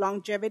 the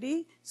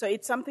longevity. So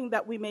it's something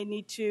that we may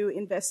need to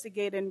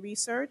investigate and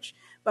research.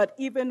 But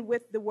even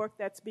with the work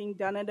that's being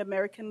done at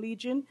American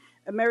Legion,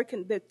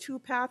 the 2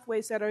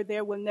 pathways that are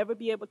there will never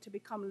be able to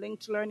become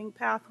linked learning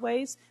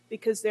pathways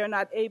because they're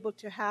not able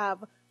to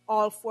have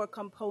all 4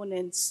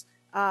 components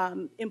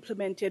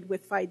implemented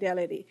with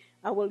fidelity.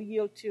 I will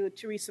yield to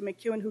Teresa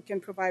McEwen, who can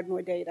provide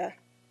more data.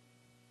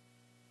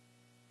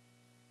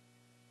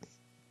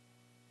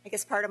 I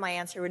guess part of my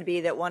answer would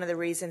be that one of the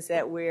reasons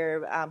that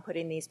we're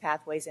putting these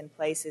pathways in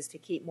place is to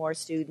keep more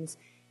students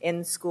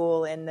in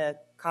school, in the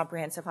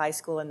comprehensive high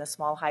school, in the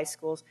small high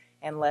schools,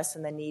 and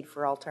lessen the need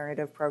for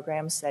alternative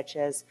programs such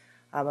as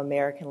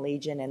American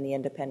Legion and the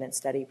independent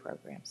study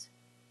programs.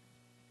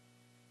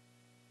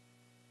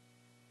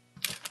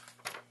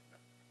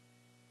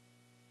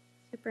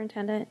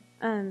 Superintendent,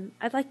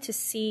 I'd like to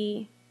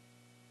see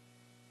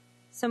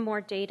some more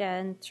data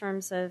in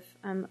terms of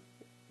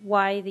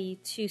why the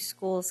 2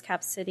 schools,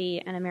 Cap City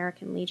and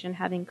American Legion,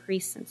 have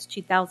increased since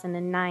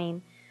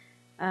 2009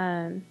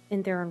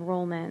 in their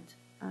enrollment,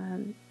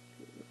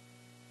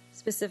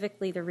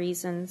 specifically the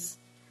reasons.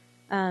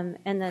 And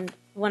then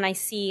when I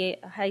see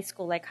a high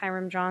school like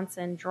Hiram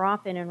Johnson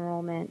drop in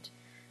enrollment,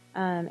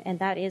 and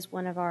that is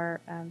one of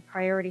our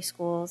priority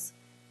schools,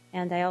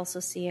 and I also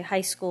see a high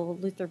school,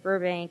 Luther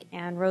Burbank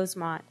and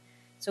Rosemont.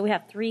 So we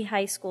have 3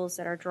 high schools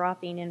that are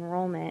dropping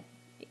enrollment,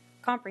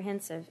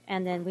 comprehensive,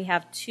 and then we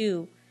have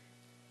 2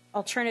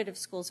 alternative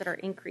schools that are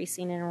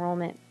increasing in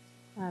enrollment,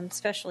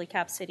 especially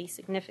Cap City,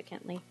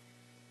 significantly.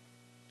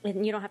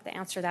 And you don't have to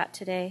answer that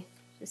today.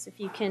 Just if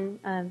you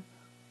can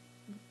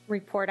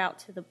report out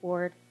to the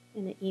board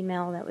in an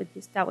email, that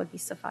would be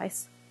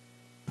suffice.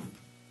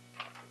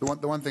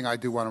 The one thing I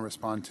do want to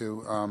respond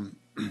to,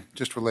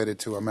 just related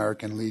to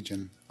American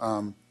Legion.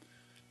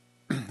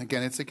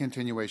 Again, it's a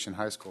continuation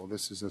high school.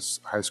 This is a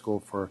high school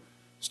for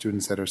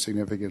students that are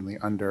significantly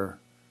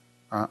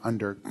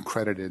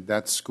under-credited.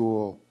 That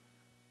school,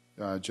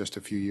 just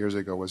a few years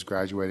ago, was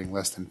graduating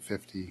less than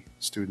 50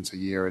 students a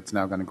year. It's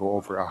now going to go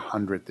over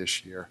 100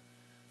 this year.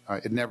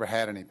 It never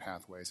had any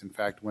pathways. In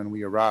fact, when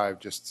we arrived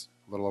just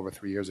a little over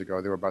 3 years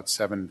ago, there were about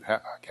 7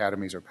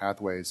 academies or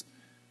pathways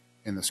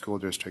in the school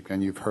district,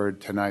 and you've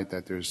heard tonight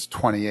that there's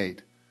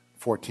 28,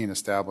 14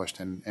 established,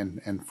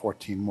 and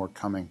 14 more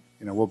coming.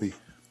 We'll be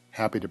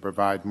happy to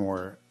provide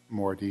more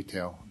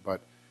detail,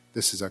 but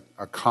this is a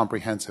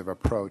comprehensive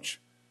approach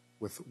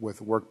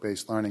with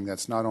work-based learning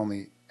that's not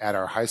only at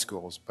our high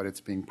schools, but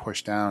it's being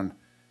pushed down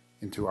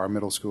into our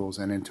middle schools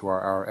and into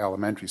our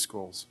elementary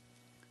schools.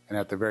 And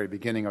at the very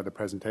beginning of the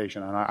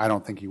presentation, and I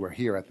don't think you were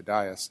here at the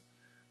dais,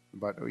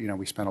 but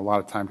we spent a lot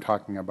of time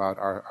talking about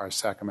our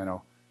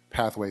Sacramento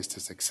Pathways to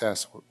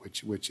Success,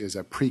 which is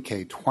a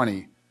pre-K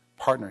 20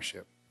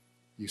 partnership.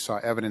 You saw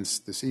evidence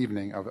this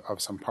evening of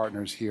some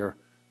partners here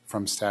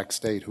from Sac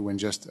State who in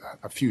just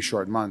a few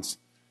short months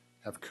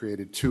have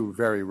created 2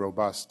 very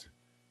robust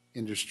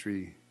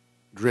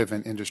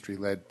industry-driven,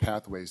 industry-led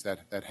pathways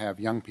that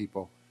have young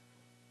people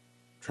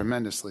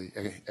tremendously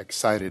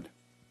excited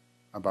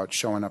about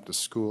showing up to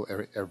school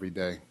every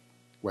day,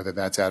 whether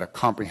that's at a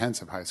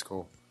comprehensive high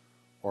school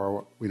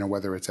or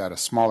whether it's at a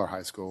smaller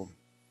high school,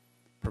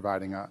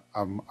 providing a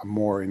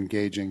more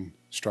engaging,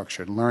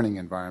 structured learning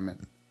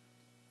environment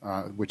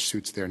which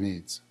suits their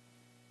needs.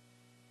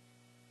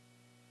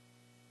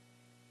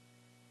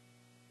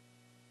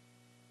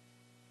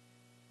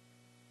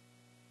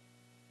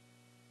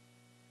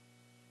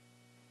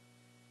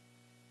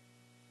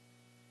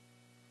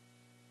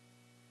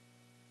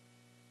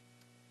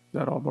 Is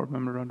that all, Board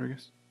Member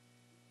Rodriguez?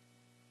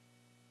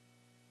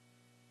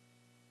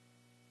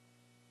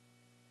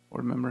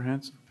 Board Member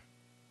Hanson?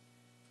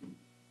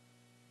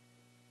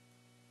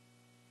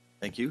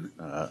 Thank you.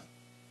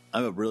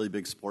 I'm a really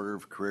big supporter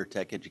of career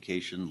tech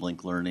education,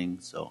 Link Learning,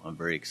 so I'm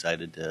very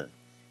excited to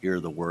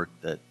hear the work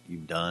that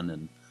you've done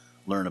and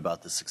learn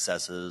about the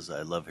successes.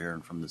 I love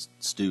hearing from the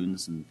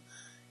students and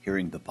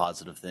hearing the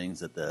positive things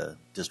that the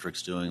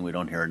district's doing. We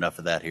don't hear enough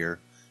of that here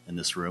in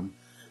this room.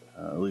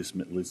 At least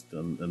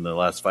in the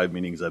last 5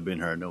 meetings I've been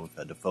here, I know we've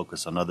had to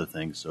focus on other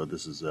things, so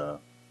this is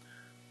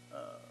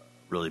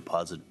really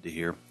positive to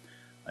hear.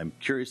 I'm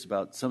curious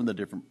about some of the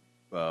different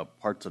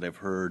parts that I've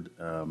heard.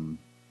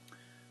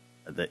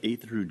 The A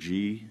through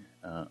G,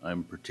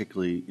 I'm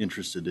particularly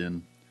interested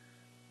in.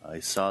 I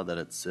saw that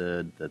it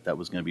said that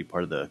was going to be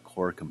part of the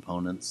core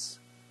components.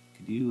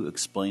 Could you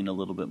explain a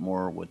little bit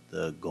more what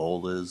the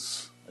goal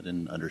is? I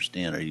didn't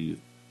understand.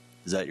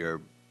 Is that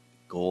your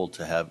goal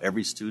to have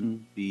every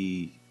student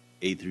be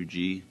A through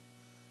G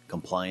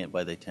compliant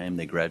by the time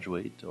they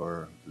graduate,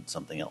 or is it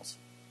something else?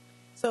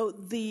 So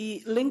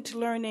the linked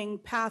learning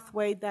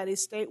pathway that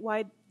is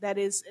statewide, that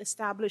is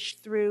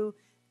established through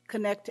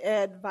Connect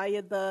Ed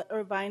via the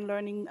Irvine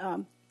Learning,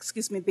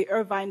 the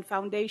Irvine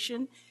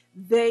Foundation,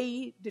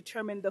 they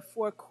determine the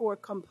 4 core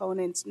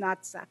components,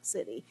 not Sac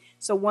City.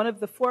 So one of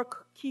the 4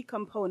 key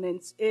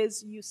components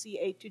is UC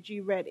A to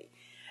G ready.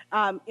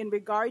 In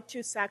regard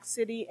to Sac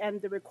City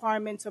and the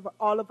requirements of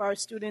all of our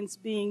students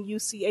being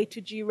UC A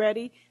to G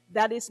ready,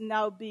 that is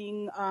now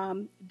being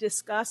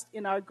discussed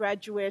in our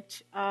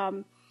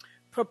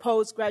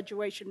proposed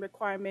graduation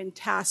requirement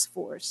task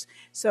force.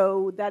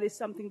 So that is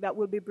something that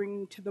we'll be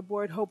bringing to the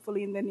board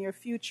hopefully in the near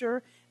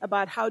future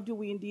about how do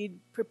we indeed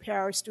prepare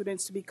our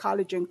students to be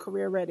college and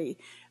career ready.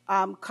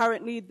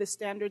 Currently, the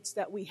standards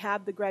that we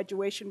have, the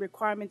graduation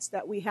requirements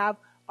that we have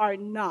are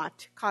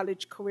not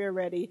college career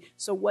ready.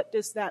 So what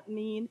does that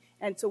mean?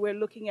 And so we're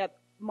looking at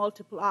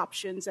multiple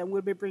options, and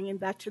we'll be bringing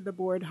that to the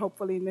board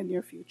hopefully in the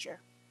near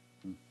future.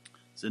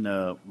 So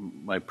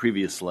in my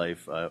previous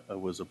life, I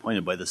was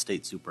appointed by the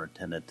state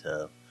superintendent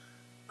to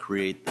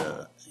create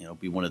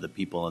be one of the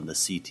people on the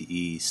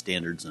CTE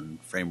Standards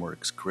and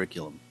Frameworks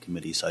Curriculum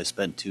Committee. So I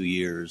spent 2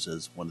 years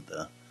as one of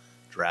the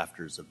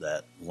drafters of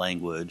that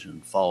language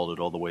and followed it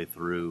all the way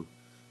through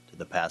to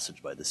the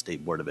passage by the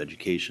State Board of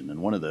Education.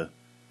 And one of the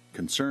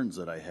concerns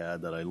that I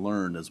had that I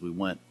learned as we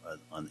went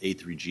on A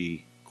through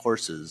G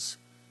courses,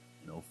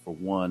 for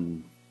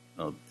one,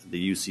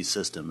 the UC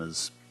system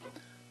is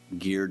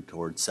geared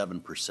towards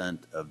 7%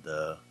 of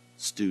the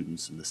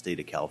students in the state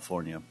of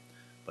California,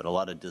 but a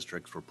lot of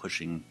districts were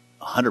pushing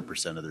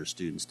 100% of their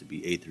students to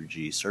be A through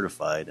G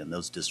certified, and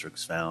those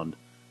districts found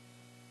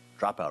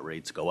dropout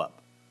rates go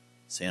up.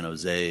 San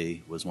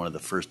Jose was one of the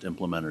first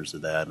implementers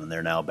of that, and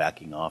they're now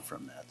backing off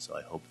from that. So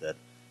I hope that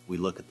we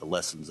look at the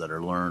lessons that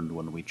are learned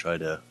when we try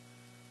to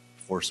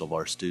force all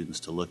our students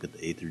to look at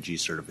the A through G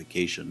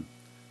certification.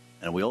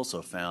 And we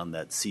also found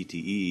that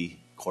CTE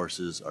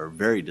courses are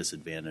very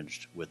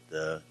disadvantaged with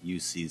the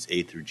UC's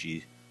A through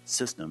G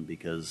system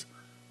because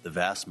the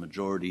vast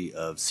majority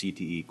of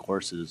CTE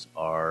courses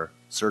are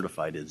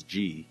certified as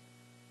G,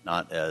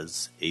 not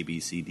as A, B,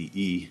 C, D,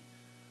 E,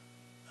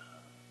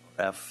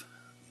 or F.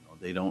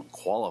 They don't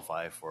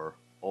qualify for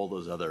all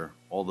those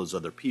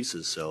other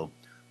pieces. So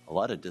a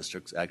lot of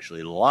districts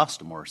actually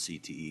lost more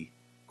CTE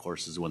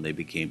courses when they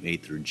became A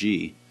through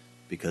G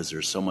because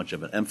there's so much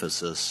of an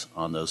emphasis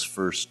on those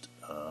first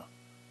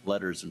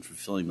letters and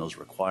fulfilling those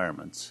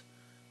requirements.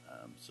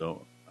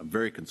 So I'm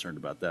very concerned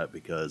about that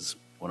because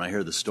when I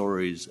hear the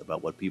stories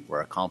about what people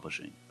are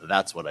accomplishing,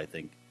 that's what I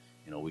think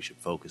we should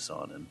focus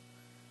on.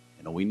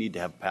 And we need to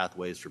have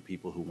pathways for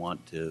people who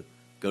want to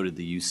go to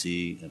the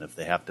UC, and if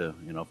they have to,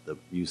 if the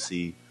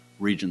UC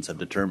regents have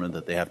determined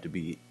that they have to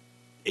be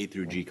A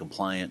through G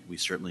compliant, we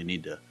certainly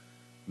need to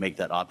make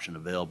that option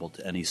available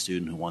to any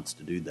student who wants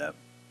to do that.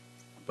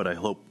 But I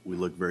hope we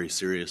look very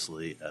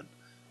seriously at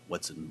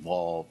what's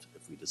involved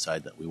if we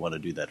decide that we want to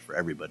do that for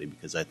everybody,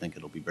 because I think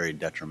it'll be very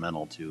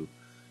detrimental to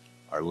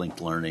our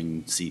linked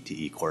learning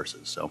CTE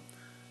courses. So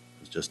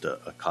it's just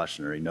a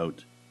cautionary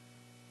note.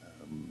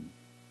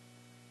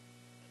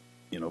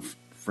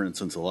 For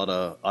instance, a lot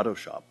of auto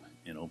shop,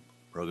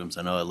 programs.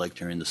 I know I liked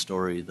hearing the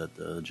story that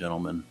the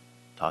gentleman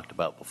talked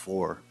about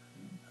before.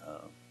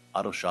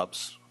 Auto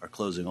shops are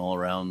closing all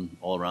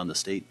around the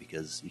state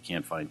because you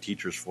can't find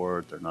teachers for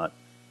it. They're not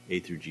A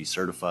through G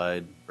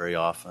certified very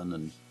often,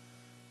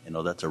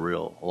 and that's a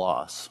real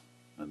loss.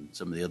 And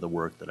some of the other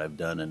work that I've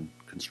done in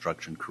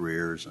construction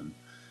careers and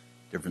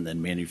different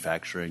than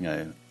manufacturing,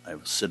 I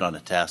sit on a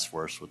task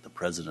force with the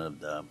president of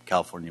the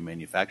California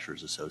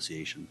Manufacturers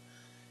Association.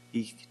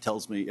 He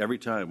tells me every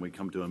time we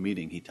come to a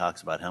meeting, he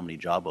talks about how many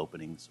job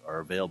openings are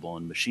available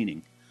in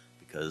machining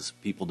because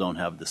people don't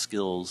have the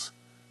skills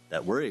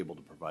that we're able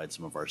to provide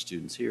some of our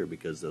students here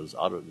because those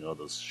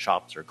those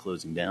shops are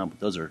closing down. But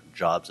those are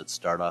jobs that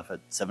start off at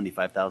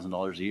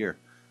 $75,000 a year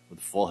with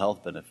full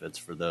health benefits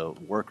for the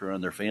worker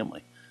and their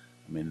family.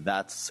 I mean,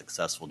 that's a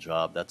successful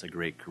job. That's a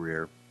great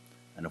career.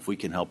 And if we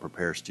can help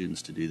prepare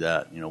students to do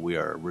that, we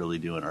are really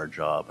doing our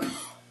job. And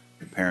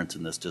the parents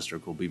in this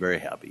district will be very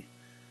happy.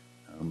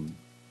 And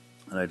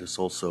I just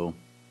also,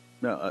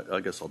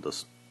 I guess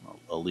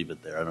I'll leave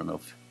it there. I don't know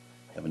if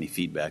you have any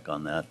feedback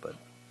on that, but.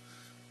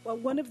 Well,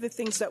 one of the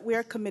things that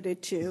we're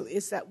committed to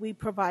is that we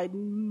provide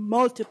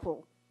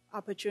multiple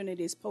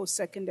opportunities,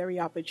 post-secondary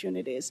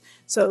opportunities.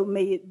 So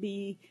may it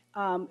be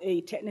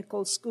a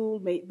technical school,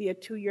 may it be a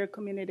 2-year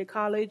community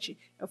college,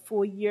 a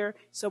 4-year.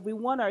 So we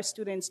want our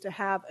students to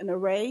have an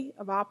array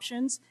of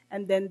options,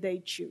 and then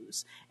they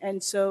choose.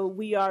 And so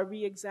we are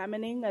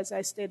re-examining, as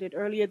I stated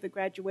earlier, the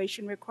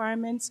graduation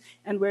requirements,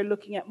 and we're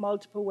looking at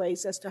multiple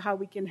ways as to how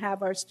we can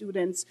have our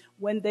students,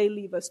 when they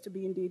leave us, to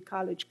be indeed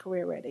college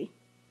career ready.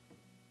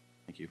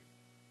 Thank you.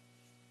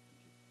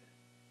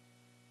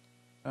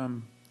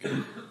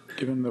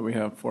 Given that we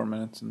have 4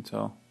 minutes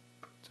until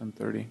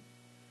 10:30,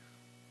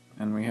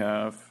 and we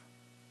have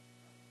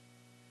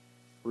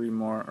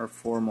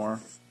 4 more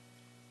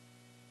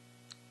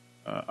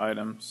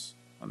items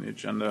on the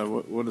agenda,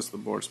 what is the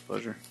board's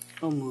pleasure?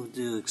 I'll move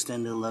to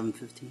extend to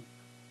 11:15.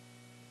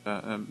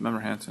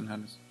 Member Hanson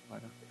had his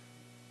item.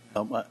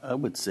 I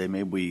would say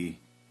maybe we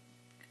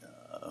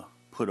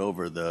put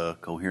over the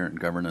coherent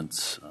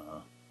governance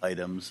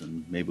items,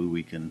 and maybe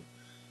we can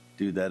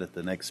do that at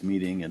the next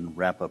meeting and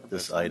wrap up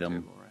this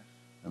item,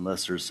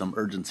 unless there's some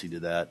urgency to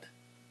that.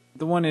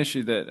 The one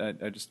issue that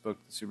I just spoke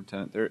to the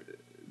superintendent,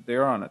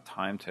 they're on a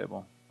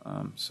timetable.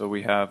 So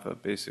we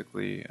have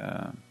basically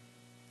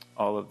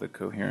all of the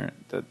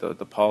coherent,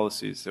 the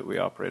policies that we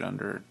operate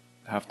under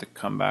have to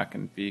come back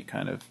and be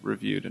kind of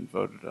reviewed and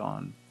voted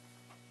on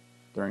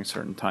during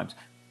certain times.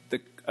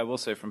 I will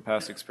say from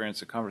past experience,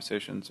 the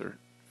conversations are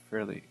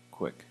fairly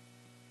quick,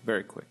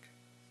 very quick.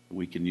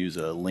 We can use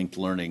a linked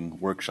learning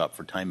workshop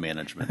for time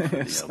management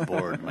for the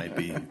board. Might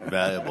be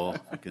valuable.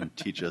 It can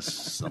teach us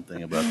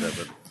something about that.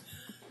 But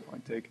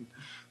point taken.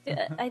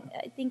 I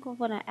think I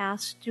want to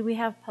ask, do we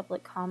have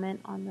public comment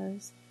on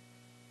those?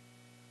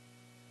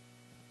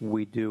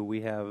 We do.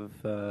 We have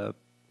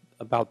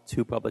about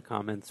 2 public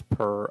comments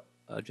per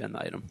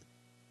agenda item.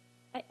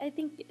 I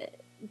think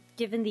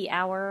given the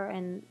hour,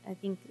 and I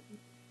think,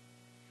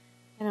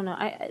 I don't know,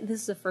 this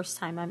is the first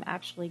time I'm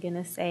actually going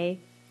to say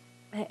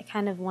I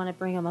kind of want to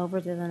bring them over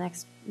to the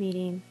next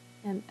meeting.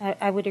 And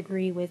I would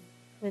agree with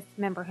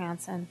Member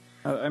Hansen.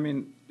 I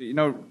mean,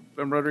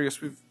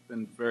 Rodriguez, we've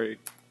been very,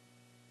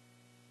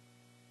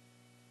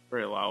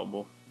 very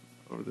allowable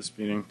over this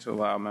meeting to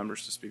allow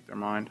members to speak their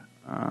mind.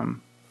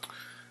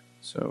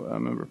 So,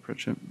 Member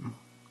Pritchett,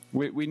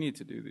 we need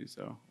to do these,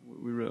 though.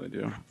 We really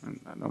do. And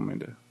I don't mean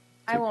to.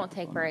 I won't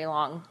take very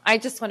long. I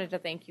just wanted to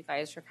thank you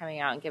guys for coming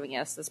out and giving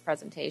us this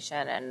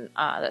presentation, and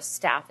the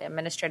staff, the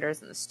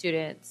administrators, and the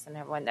students, and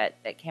everyone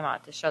that came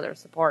out to show their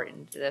support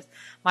into this.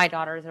 My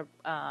daughter is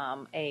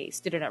a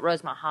student at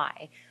Rosemont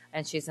High,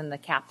 and she's in the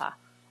Kappa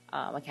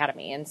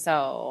Academy. And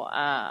so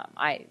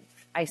I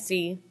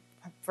see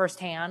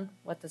firsthand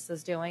what this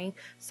is doing.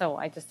 So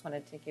I just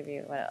wanted to give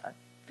you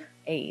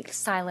a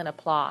silent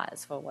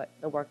applause for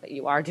the work that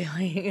you are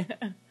doing.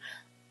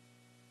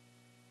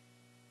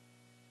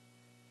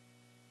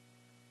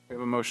 We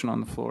have a motion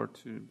on the floor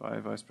by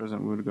Vice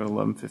President Wu to go to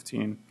 11:15.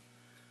 You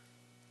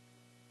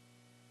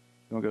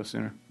want to go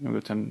sooner? You want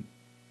to go 10? You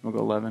want to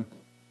go 11?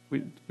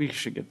 We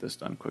should get this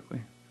done quickly.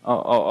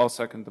 I'll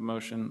second the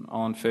motion.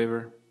 All in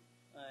favor?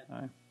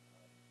 Aye.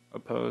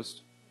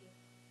 Opposed?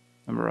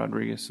 Member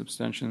Rodriguez,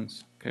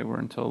 abstentions. Okay, we're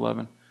until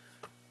 11.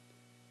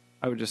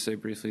 I would just say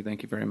briefly,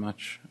 thank you very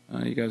much.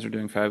 You guys are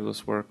doing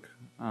fabulous work.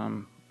 I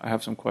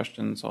have some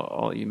questions.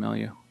 I'll email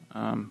you.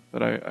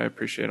 But I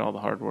appreciate all the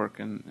hard work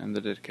and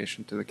the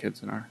dedication to the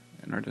kids in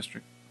our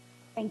district.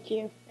 Thank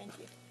you. Thank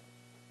you.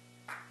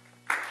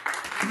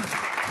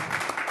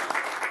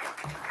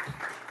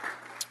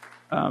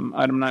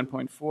 Item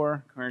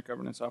 9.4, Coherent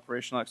Governance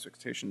Operational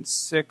Expectation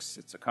 6.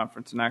 It's a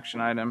conference and action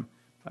item,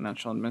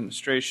 financial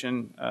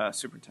administration.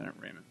 Superintendent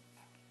Raymond.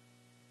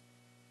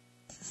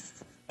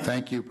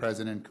 Thank you,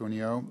 President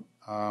Cuneo.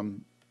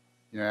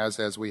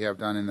 As we have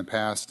done in the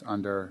past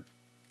under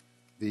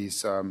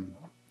these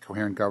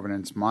coherent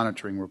governance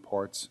monitoring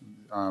reports,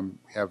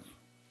 we have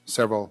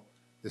several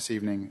this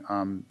evening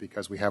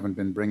because we haven't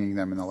been bringing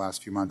them in the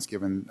last few months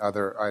given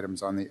other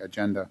items on the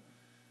agenda.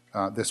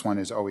 This one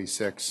is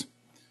OE6,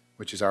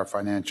 which is our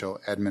financial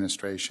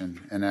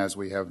administration. And as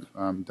we have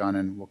done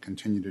and will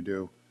continue to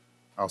do,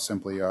 I'll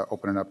simply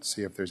open it up to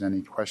see if there's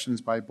any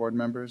questions by board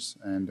members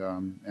and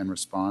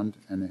respond.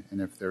 And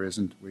if there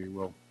isn't,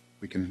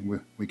 we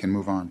can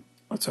move on.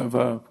 Let's have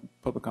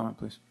public comment,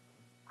 please.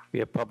 We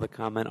have public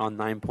comment on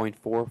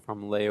 9.4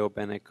 from Leo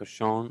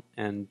Bennett-Cochon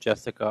and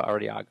Jessica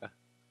Arriaga.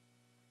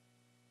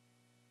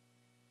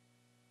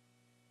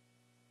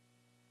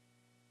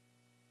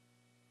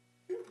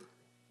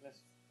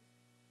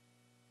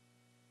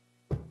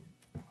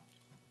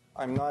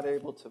 I'm not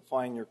able to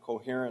find your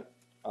coherent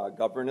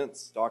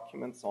governance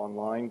documents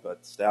online,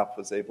 but staff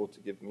was able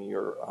to give me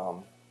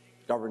your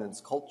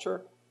governance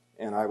culture.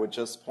 And I would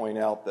just point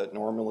out that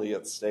normally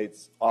it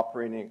states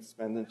operating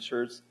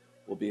expenditures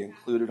will be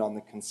included on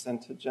the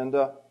consent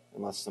agenda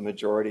unless the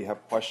majority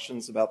have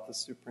questions about the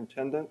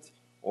superintendent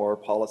or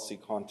policy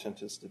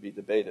content is to be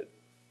debated.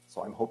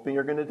 So I'm hoping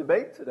you're going to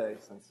debate today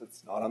since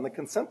it's not on the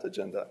consent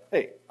agenda.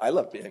 Hey, I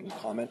love being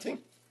commenting.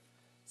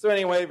 So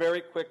anyway,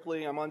 very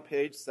quickly, I'm on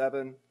page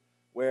 7,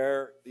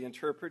 where the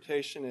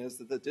interpretation is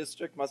that the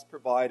district must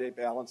provide a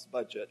balanced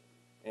budget.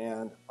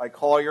 And I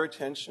call your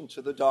attention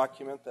to the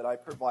document that I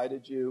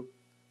provided you,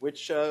 which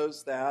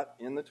shows that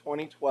in the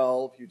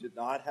 2012, you did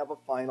not have a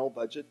final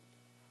budget.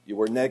 You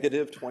were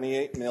negative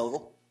 28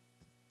 mil.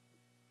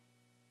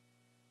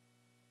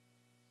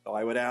 So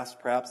I would ask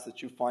perhaps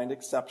that you find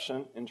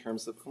exception in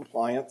terms of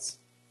compliance.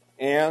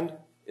 And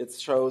it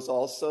shows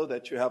also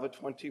that you have a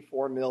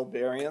 24 mil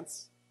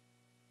variance.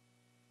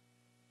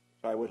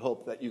 I would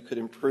hope that you could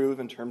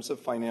improve in terms of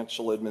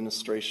financial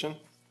administration.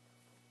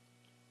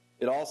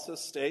 It also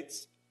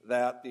states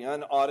that the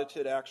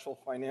unaudited actual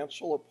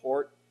financial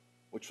report,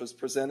 which was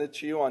presented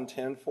to you on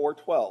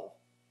 10/4/12,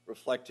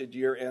 reflected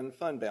year-end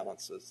fund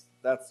balances.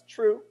 That's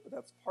true, but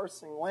that's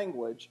parsing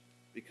language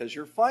because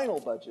your final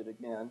budget,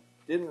 again,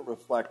 didn't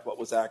reflect what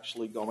was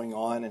actually going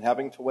on, and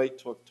having to wait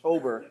till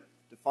October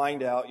to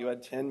find out you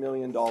had $10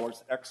 million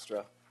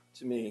extra,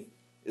 to me,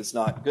 is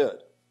not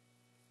good.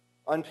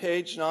 On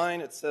page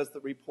 9, it says the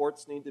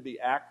reports need to be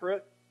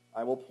accurate,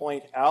 I will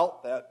point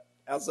out that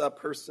as a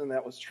person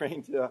that was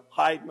trained to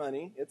hide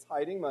money, it's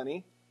hiding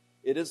money.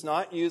 It is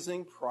not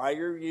using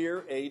prior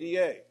year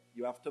ADA.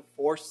 You have to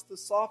force the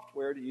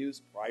software to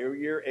use prior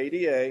year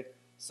ADA.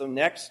 So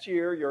next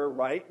year, you're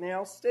right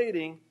now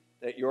stating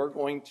that you're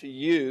going to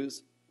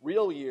use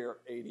real year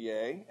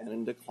ADA, and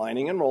in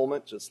declining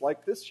enrollment, just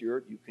like this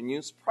year, you can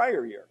use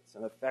prior year. It's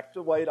an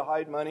effective way to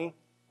hide money.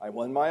 I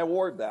won my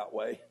award that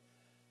way.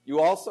 You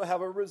also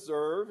have a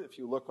reserve. If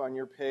you look on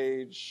your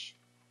page,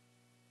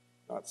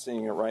 not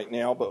seeing it right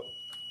now,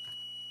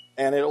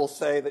 and it'll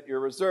say that your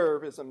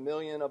reserve is $1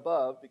 million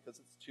above because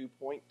it's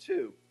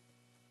 2.2,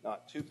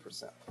 not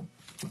 2%.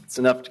 It's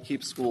enough to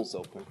keep schools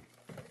open.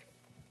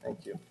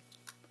 Thank you.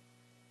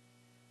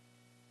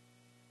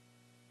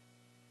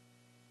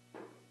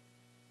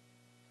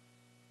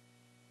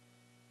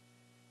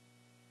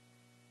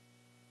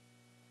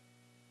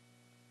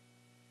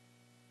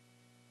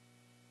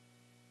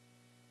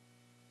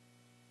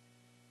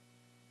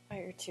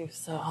 Fire too,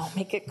 so I'll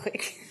make it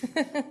quick.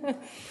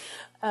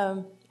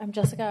 I'm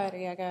Jessica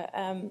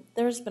Arriaga.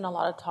 There's been a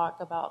lot of talk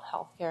about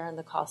healthcare and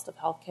the cost of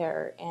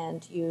healthcare,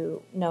 and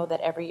you know that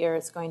every year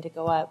it's going to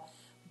go up.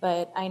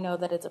 But I know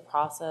that it's a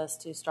process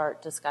to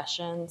start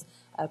discussions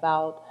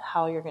about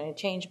how you're going to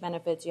change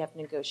benefits. You have to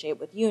negotiate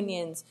with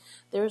unions.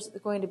 There's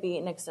going to be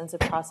an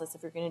extensive process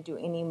if you're going to do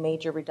any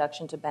major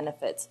reduction to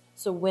benefits.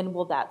 So when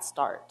will that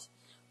start?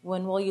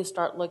 When will you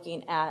start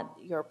looking at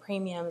your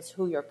premiums,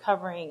 who you're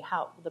covering,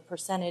 how the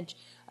percentage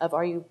of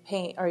are you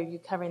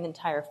covering the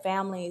entire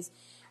families?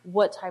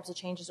 What types of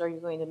changes are you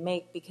going to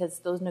make? Because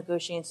those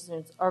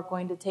negotiations are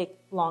going to take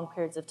long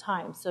periods of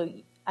time. So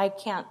I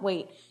can't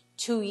wait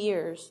 2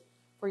 years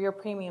for your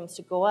premiums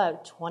to go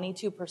up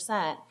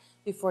 22%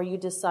 before you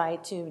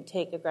decide to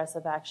take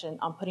aggressive action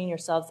on putting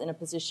yourselves in a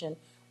position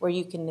where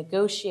you can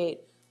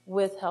negotiate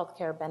with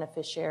healthcare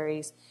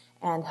beneficiaries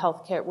and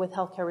with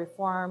healthcare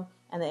reform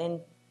and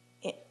the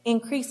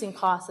increasing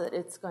costs that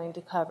it's going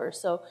to cover.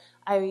 So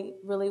I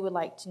really would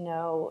like to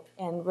know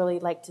and really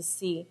like to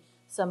see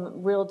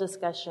some real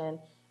discussion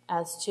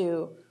as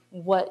to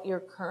what your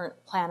current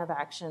plan of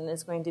action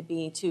is going to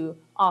be to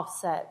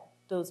offset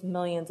those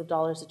millions of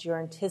dollars that you're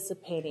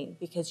anticipating,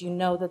 because you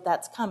know that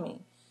that's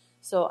coming.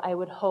 So I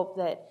would hope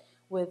that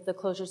with the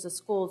closures of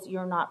schools,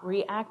 you're not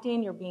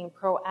reacting, you're being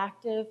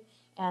proactive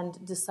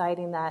and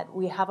deciding that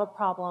we have a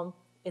problem.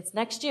 It's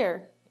next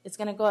year. It's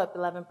going to go up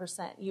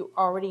 11%. You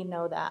already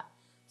know that.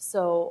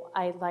 So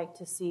I'd like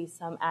to see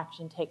some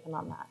action taken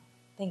on that.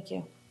 Thank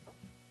you.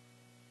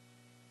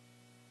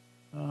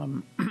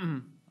 I'll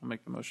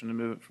make the motion to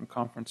move it from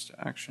conference to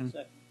action.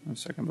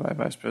 Second by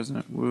Vice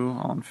President Wu.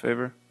 All in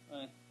favor?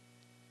 Aye.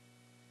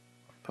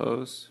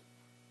 Opposed?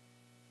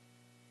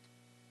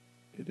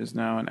 It is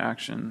now in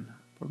action.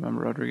 Board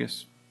Member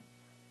Rodriguez.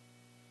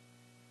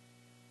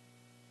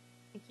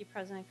 Thank you,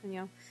 President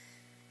Cunio.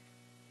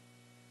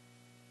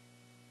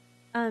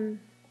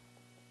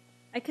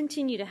 I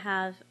continue to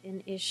have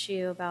an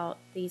issue about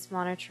these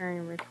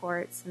monitoring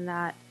reports, and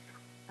that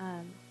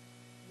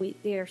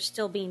they are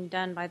still being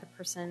done by the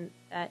person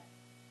that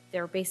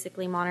they're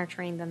basically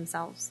monitoring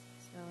themselves.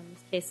 So in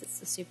this case, it's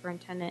the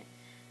superintendent.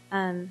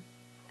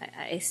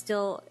 I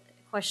still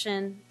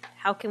question,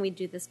 how can we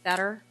do this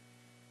better?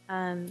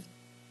 And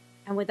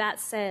with that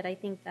said, I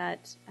think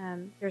that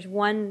there's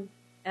one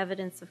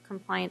evidence of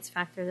compliance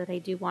factor that I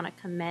do want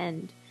to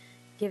commend,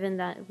 given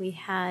that we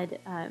had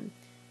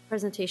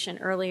presentation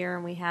earlier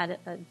and we had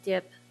a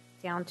dip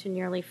down to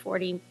nearly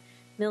 $40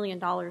 million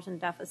in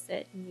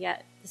deficit, and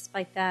yet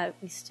despite that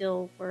we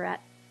still were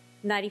at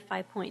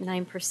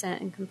 95.9%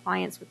 in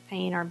compliance with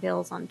paying our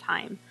bills on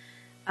time.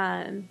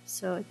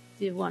 So I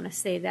do want to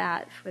say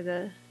that for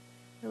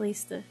at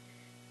least the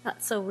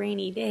not so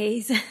rainy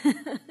days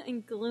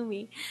and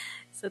gloomy.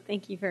 So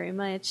thank you very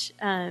much.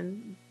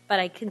 But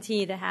I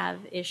continue to have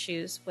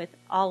issues with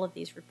all of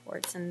these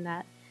reports, and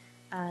that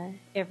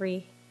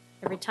every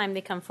time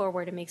they come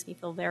forward, it makes me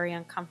feel very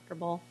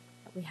uncomfortable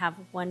that we have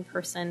one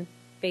person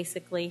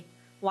basically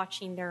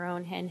watching their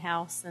own hen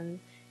house and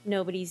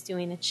nobody's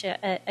doing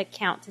a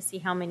count to see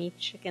how many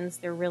chickens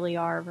there really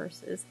are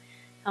versus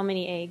how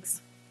many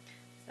eggs.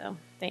 So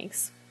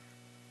thanks.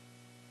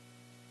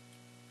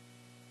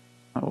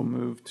 I will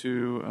move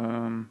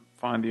to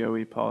find the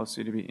OE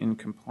policy to be in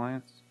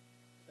compliance.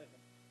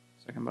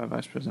 Second by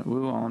Vice President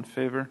Wu. All in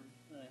favor?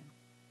 Aye.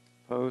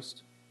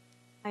 Opposed?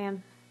 I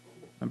am.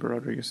 Member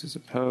Rodriguez is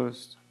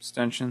opposed.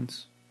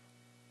 Abstentions?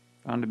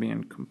 Found to be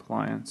in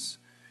compliance.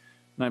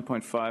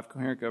 9.5,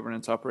 coherent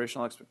governance,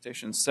 operational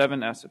expectations.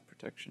 7, asset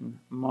protection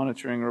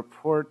monitoring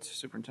report.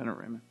 Superintendent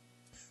Raymond.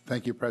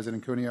 Thank you,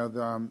 President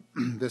Cunio.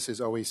 This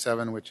is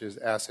OE7, which is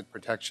asset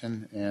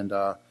protection, and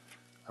I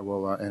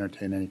will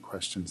entertain any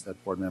questions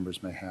that board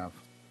members may have.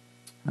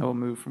 I will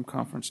move from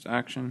conference to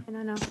action.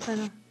 No.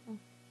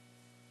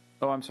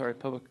 Oh, I'm sorry,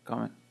 public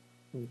comment.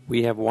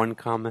 We have one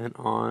comment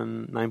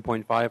on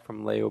 9.5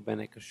 from Leo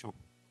Bennett-Cachon.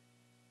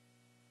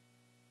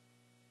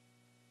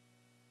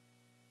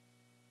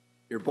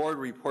 Your board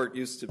report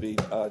used to be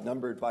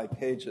numbered by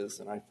pages,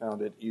 and I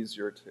found it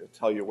easier to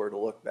tell you where to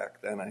look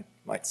back then. I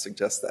might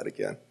suggest that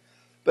again.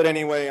 But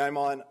anyway, I'm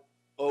on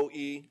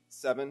OE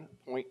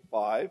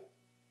 7.5,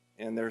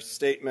 and there's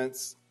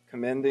statements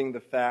commending the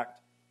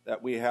fact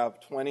that we have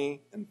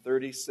 20 and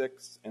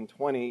 36 and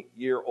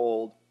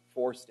 20-year-old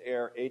forced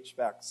air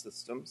HVAC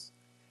systems.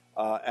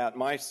 At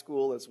my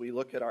school, as we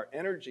look at our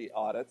energy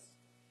audits,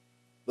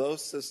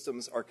 those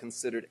systems are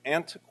considered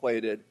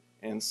antiquated,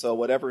 and so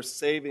whatever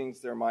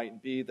savings there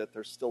might be that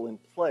they're still in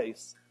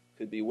place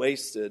could be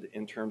wasted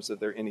in terms of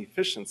their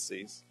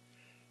inefficiencies.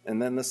 And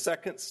then the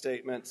second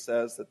statement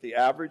says that the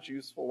average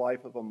useful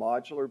life of a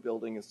modular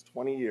building is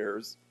 20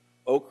 years.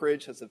 Oak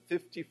Ridge has a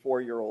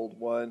 54-year-old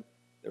one,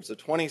 there's a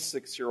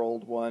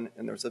 26-year-old one,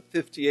 and there's a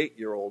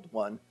 58-year-old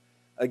one.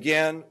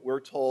 Again, we're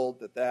told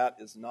that that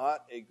is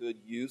not a good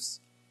use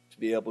to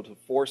be able to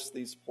force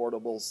these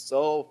portables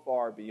so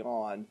far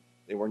beyond.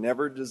 They were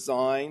never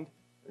designed,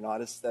 they're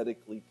not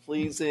aesthetically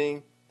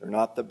pleasing, they're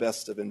not the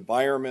best of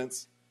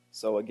environments,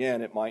 so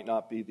again, it might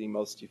not be the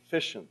most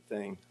efficient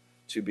thing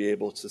to be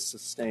able to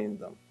sustain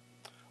them.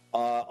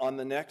 On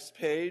the next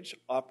page,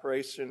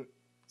 Operation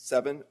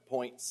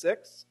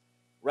 7.6,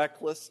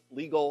 reckless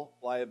legal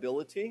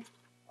liability.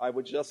 I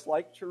would just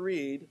like to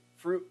read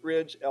Fruit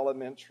Ridge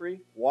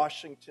Elementary,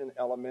 Washington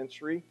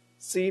Elementary,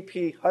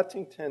 C.P.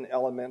 Huntington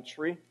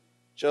Elementary,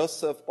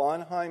 Joseph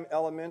Bonheim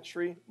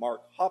Elementary,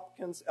 Mark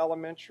Hopkins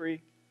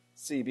Elementary,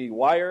 C.B.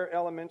 Wire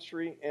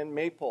Elementary, and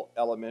Maple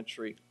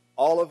Elementary,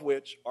 all of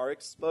which are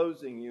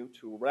exposing you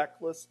to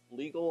reckless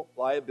legal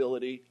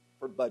liability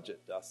for budget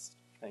dust.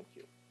 Thank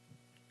you.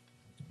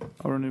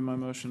 I'll renew my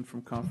motion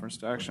from conference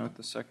to action with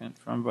the second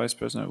from Vice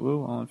President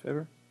Wu. All in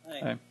favor?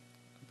 Aye.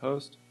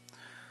 Opposed?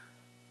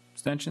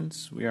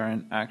 Abstentions? We are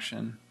in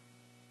action.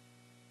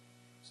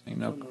 Saying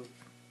no. We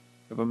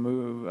have a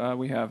move.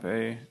 We have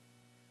a.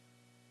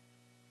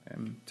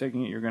 I'm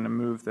taking it you're going to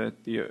move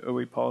that the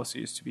OE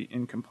policy is to be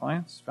in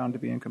compliance, found to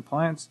be in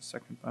compliance.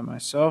 Second by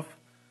myself.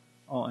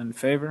 All in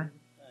favor?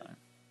 Aye.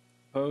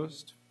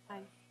 Opposed?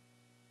 Aye.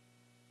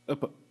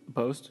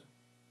 Opposed?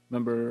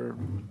 Member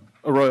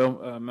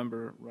Arroyo,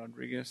 Member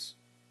Rodriguez.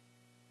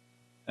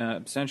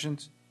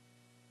 Abstentions?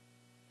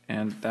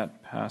 And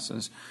that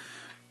passes.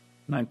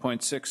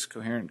 9.6,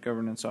 Coherent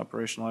Governance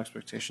Operational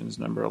Expectations,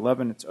 number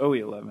 11. It's OE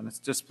 11. It's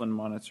Discipline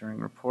Monitoring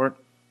Report.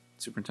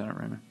 Superintendent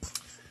Raymond.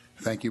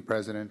 Thank you,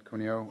 President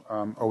Cuneo.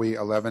 OE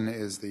 11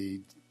 is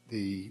the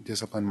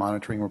Discipline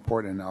Monitoring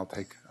Report, and I'll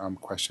take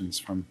questions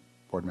from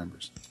board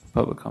members.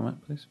 Public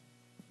comment, please.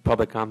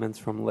 Public comments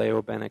from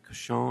Leo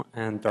Bennett-Cochon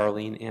and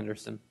Darlene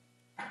Anderson.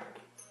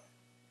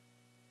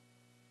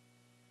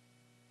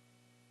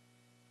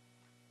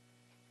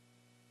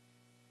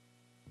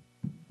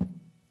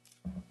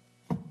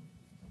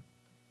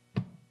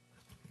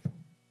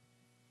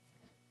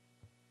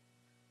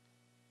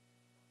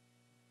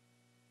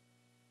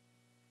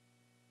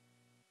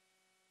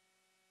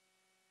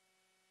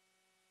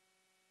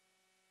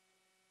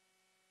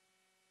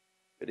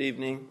 Good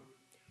evening.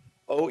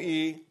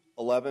 OE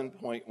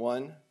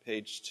 11.1,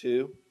 page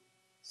 2,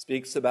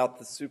 speaks about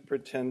the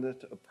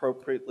superintendent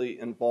appropriately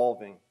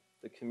involving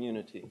the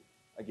community.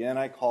 Again,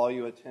 I call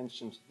you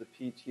attention to the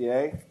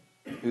PTA,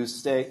 who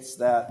states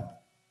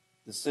that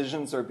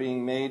decisions are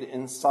being made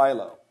in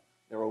silo.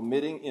 They're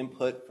omitting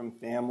input from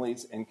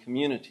families and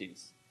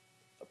communities.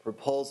 A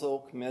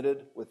proposal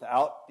committed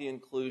without the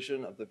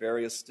inclusion of the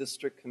various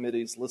district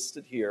committees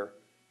listed here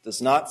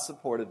does not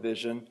support a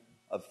vision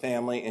of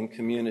family and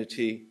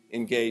community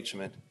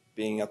engagement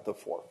being at the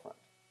forefront.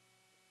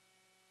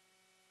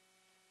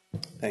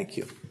 Thank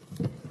you.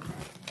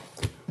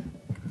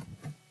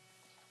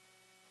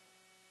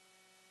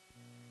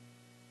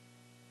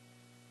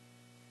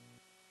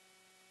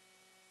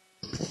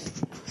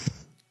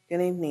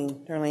 Good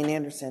evening, Darlene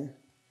Anderson.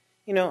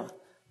 You know,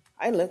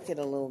 I looked at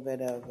a little bit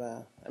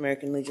of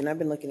American Legion. I've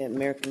been looking at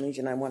American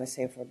Legion, I want to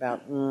say, for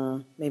about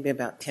maybe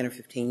about 10 or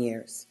 15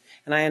 years.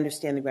 And I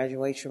understand the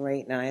graduation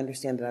rate, and I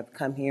understand that I've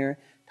come here,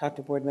 talked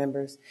to board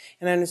members,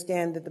 and I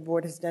understand that the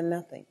board has done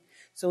nothing.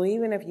 So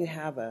even if you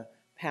have a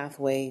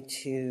pathway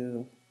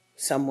to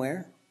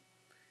somewhere,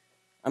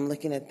 I'm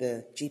looking at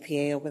the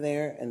GPA over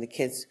there and the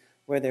kids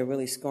where they're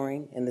really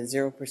scoring, and the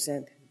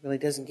 0% really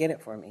doesn't get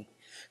it for me.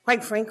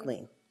 Quite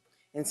frankly,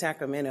 in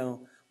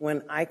Sacramento,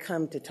 when I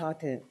come to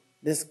talk to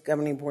this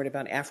governing board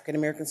about African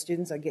American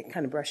students, I get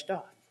kind of brushed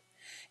off.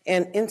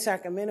 And in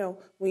Sacramento,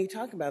 when you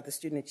talk about the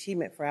student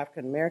achievement for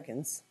African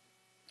Americans,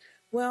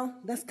 well,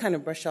 that's kind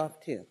of brushed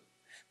off too.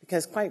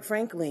 Because quite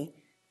frankly,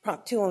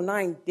 Prop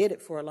 209 did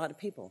it for a lot of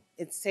people.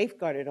 It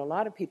safeguarded a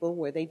lot of people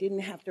where they didn't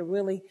have to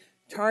really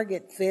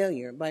target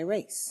failure by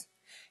race.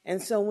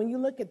 And so when you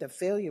look at the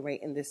failure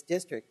rate in this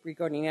district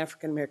regarding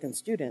African American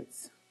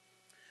students,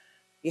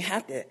 you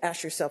have to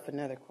ask yourself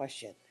another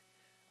question.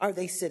 Are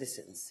they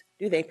citizens?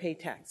 Do they pay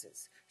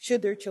taxes?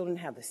 Should their children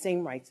have the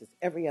same rights as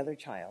every other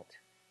child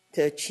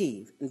to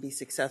achieve and be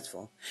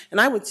successful? And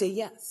I would say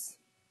yes.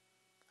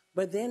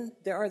 But then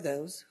there are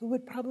those who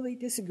would probably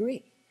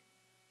disagree,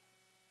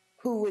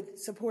 who would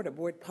support a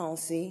board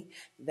policy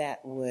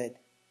that would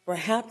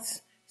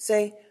perhaps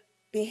say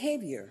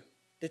behavior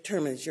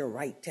determines your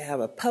right to have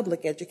a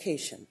public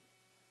education.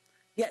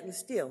 Yet and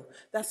still,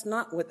 that's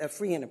not what a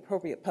free and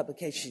appropriate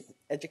publication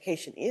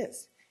education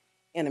is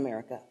in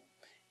America.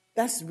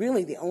 That's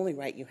really the only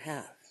right you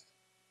have.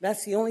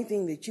 That's the only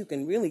thing that you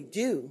can really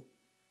do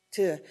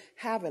to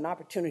have an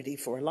opportunity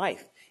for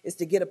life, is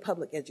to get a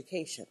public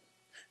education.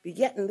 But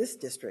yet in this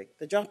district,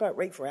 the dropout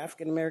rate for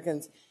African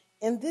Americans,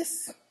 and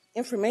this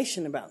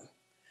information about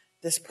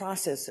this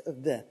process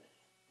of the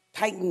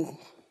tighten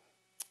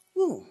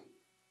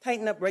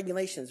up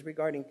regulations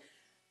regarding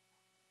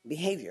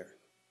behavior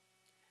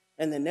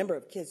and the number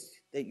of kids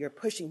that you're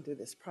pushing through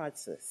this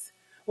process.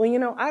 Well, you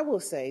know, I will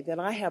say that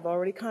I have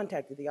already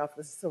contacted the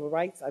Office of Civil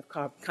Rights. I've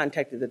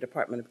contacted the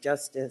Department of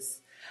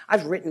Justice.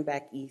 I've written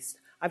back east.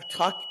 I've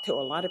talked to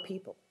a lot of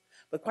people.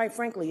 But quite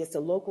frankly, it's a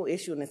local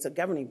issue and it's a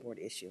governing board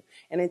issue.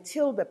 And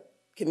until the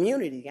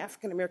community, the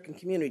African American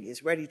community,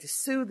 is ready to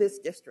sue this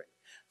district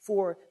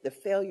for the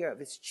failure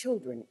of its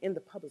children in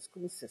the public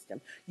school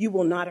system, you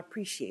will not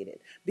appreciate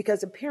it.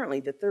 Because apparently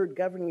the third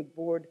governing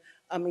board,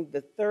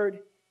 the third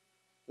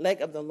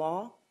leg of the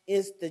law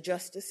is the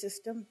justice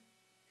system.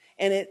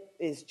 And it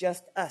is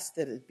just us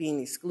that is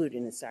being excluded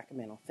in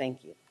Sacramento.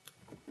 Thank you.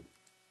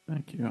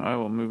 Thank you. I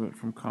will move it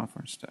from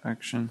conference to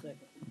action.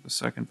 The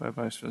second by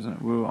Vice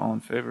President Wu. All in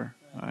favor?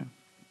 Aye.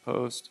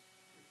 Opposed?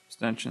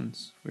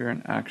 Abstentions? We are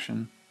in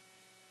action.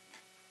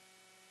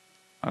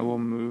 I will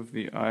move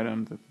the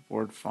item that the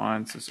board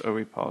finds this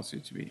OE policy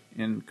to be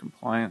in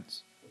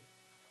compliance.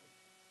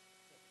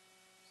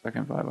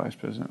 Second by Vice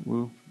President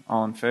Wu.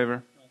 All in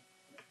favor?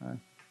 Aye.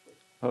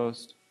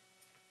 Opposed?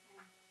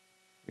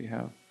 We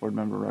have Board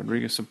Member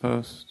Rodriguez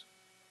opposed.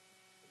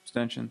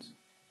 Abstentions?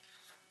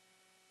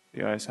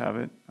 The ayes have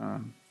it.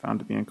 Found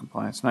to be in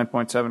compliance.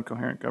 9.7,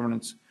 Coherent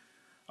Governance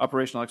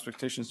Operational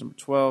Expectations. Number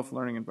 12,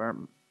 Learning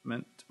Environment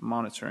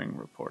Monitoring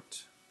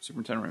Report.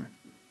 Superintendent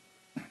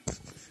Raymond.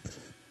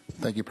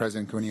 Thank you,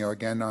 President Cuneo.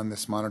 Again, on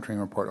this monitoring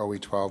report,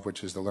 OE12,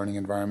 which is the learning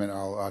environment,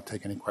 I'll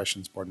take any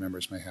questions board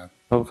members may have.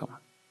 Public comment.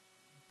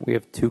 We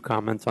have 2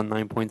 comments on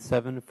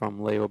 9.7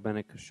 from Leo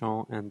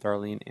Bennett-Cauchon and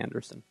Darlene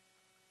Anderson.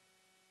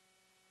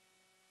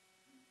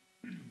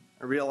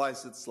 I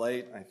realize it's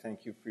late. I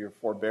thank you for your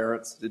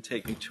forbearance. It did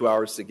take me 2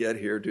 hours to get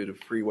here due to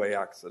freeway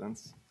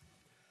accidents.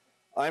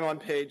 I'm on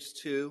page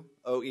 2,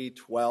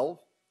 OE12.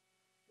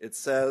 It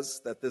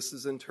says that this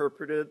is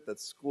interpreted that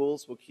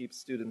schools will keep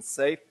students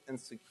safe and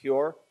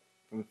secure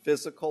from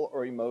physical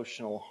or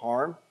emotional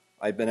harm.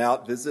 I've been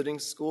out visiting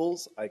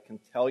schools. I can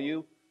tell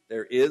you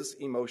there is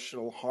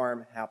emotional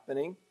harm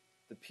happening.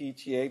 The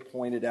PTA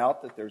pointed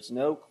out that there's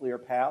no clear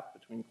path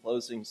between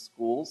closing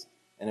schools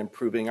and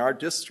improving our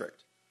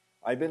district.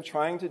 I've been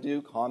trying to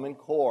do Common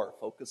Core,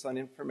 focus on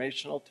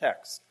informational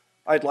text.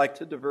 I'd like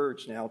to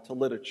diverge now to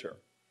literature.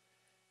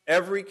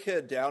 Every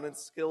kid down in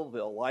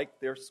Skillville liked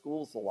their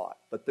schools a lot,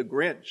 but the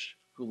Grinch,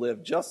 who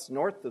lived just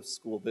north of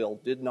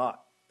Schoolville, did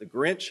not. The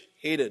Grinch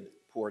hated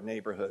poor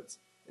neighborhoods.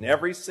 And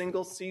every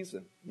single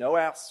season, no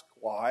ask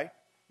why,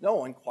 no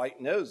one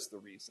quite knows the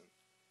reason.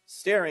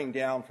 Staring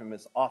down from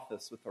his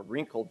office with a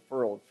wrinkled,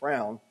 furrowed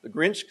frown, the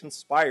Grinch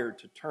conspired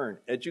to turn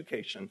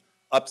education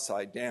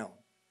upside down.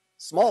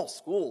 Small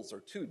schools are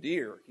too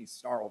dear, he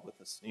snarled with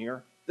a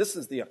sneer. This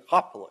is the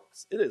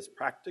apocalypse. It is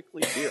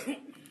practically dear.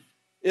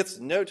 It's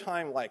no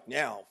time like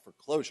now for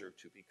closure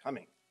to be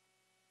coming.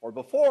 Or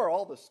before,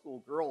 all the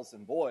school girls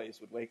and boys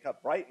would wake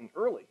up bright and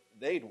early.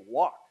 They'd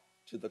walk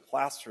to the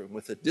classroom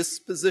with a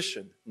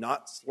disposition,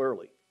 not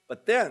slurly.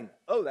 But then,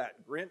 oh,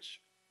 that Grinch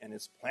and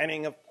his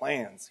planning of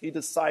plans. He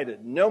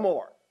decided, no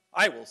more.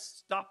 I will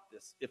stop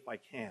this if I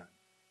can.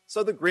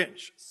 So the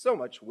Grinch, so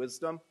much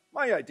wisdom.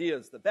 My idea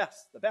is the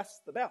best, the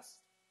best, the best.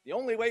 The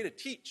only way to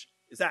teach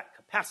is at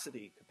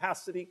capacity,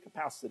 capacity,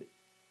 capacity.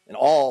 And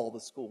all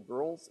the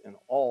schoolgirls and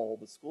all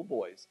the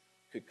schoolboys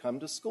could come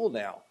to school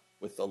now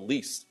with the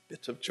least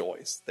bit of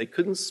joys. They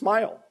couldn't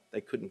smile. They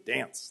couldn't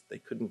dance. They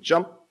couldn't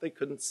jump. They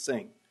couldn't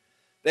sing.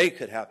 They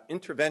could have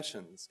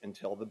interventions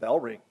until the bell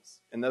rings.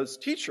 And those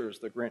teachers,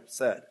 the Grinch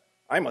said,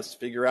 I must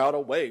figure out a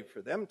way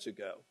for them to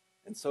go.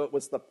 And so it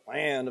was the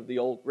plan of the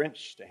old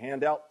Grinch to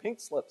hand out pink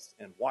slips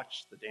and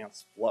watch the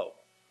dance flow.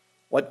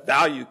 What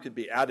value could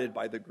be added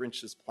by the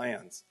Grinch's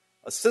plans?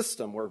 A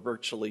system where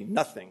virtually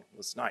nothing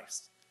was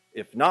nice.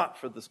 If not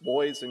for the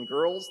boys and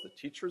girls the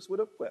teachers would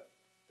have quit,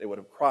 they would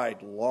have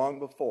cried long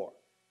before.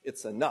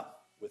 It's enough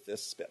with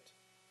this spit.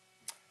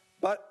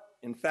 But,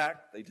 in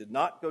fact, they did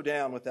not go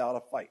down without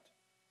a fight.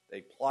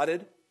 They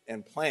plotted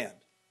and planned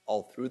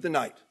all through the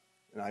night,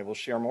 and I will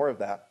share more of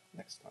that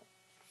next time.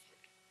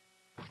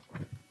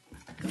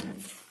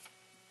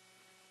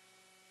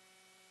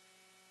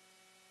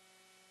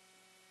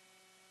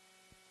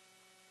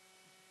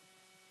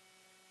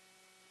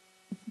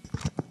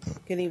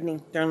 Good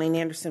evening, Darlene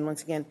Anderson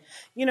once again.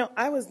 You know,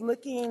 I was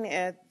looking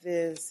at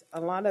this,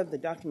 a lot of the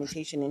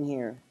documentation in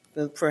here,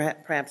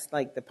 perhaps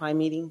like the PI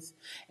meetings,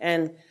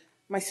 and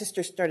my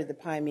sister started the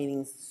PI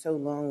meetings so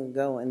long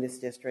ago in this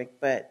district,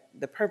 but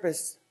the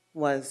purpose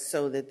was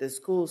so that the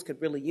schools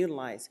could really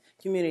utilize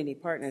community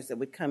partners that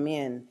would come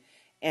in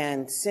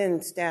and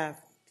send staff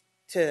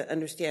to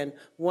understand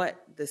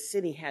what the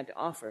city had to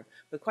offer.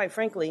 But quite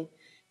frankly,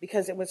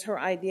 because it was her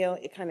idea,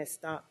 it kind of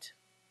stopped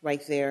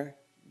right there.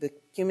 The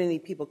community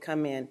people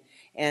come in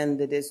and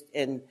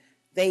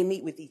they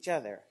meet with each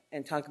other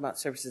and talk about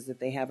services that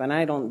they have. And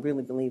I don't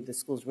really believe the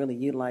schools really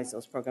utilize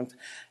those programs.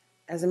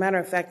 As a matter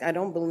of fact, I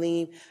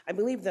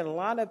believe that a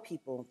lot of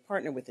people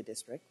partner with the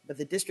district, but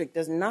the district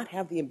does not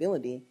have the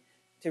ability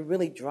to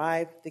really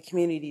drive the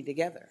community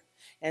together.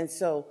 And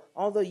so,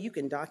 although you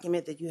can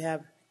document that you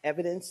have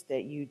evidence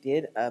that you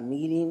did a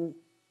meeting,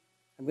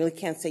 I really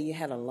can't say you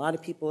had a lot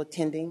of people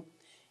attending,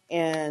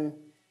 and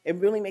it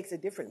really makes a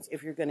difference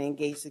if you're going to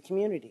engage the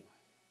community.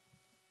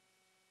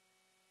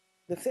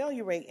 The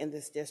failure rate in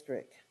this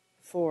district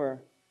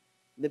for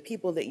the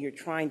people that you're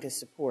trying to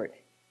support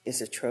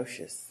is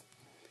atrocious.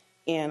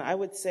 And I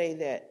would say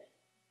that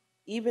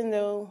even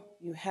though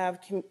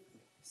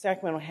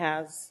Sacramento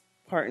has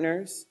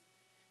partners,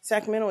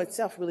 Sacramento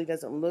itself really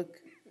doesn't look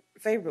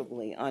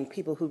favorably on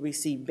people who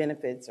receive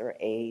benefits or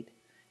aid.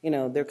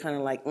 They're kind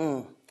of like,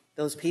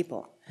 those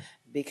people,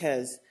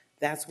 because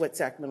that's what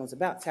Sacramento's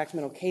about.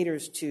 Sacramento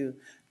caters to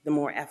the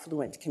more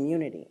affluent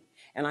community.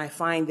 And I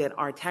find that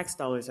our tax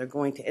dollars are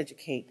going to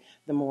educate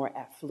the more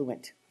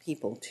affluent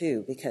people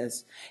too,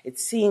 because it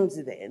seems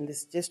that in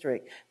this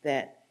district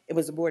that it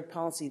was a board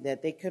policy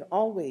that they could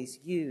always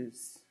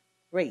use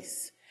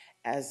race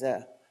as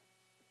a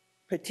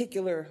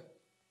particular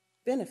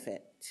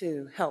benefit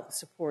to help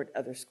support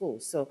other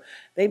schools. So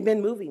they've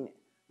been moving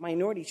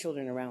minority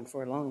children around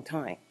for a long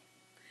time.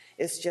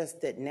 It's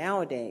just that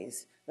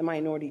nowadays the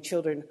minority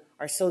children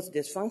are so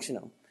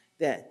dysfunctional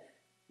that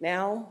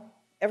now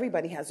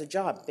everybody has a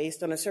job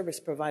based on a service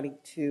provided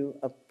to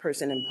a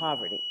person in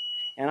poverty.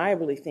 And I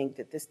really think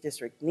that this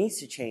district needs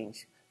to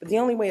change. But the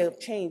only way it'll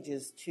change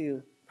is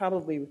to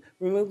probably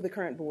remove the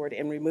current board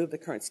and remove the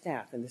current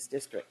staff in this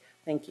district.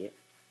 Thank you.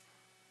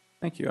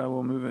 Thank you. I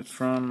will move it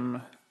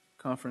from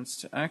conference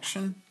to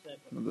action.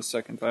 With the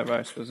second by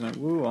Vice President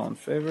Wu. All in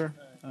favor?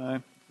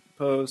 Aye.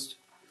 Opposed?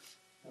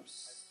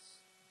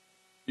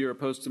 You're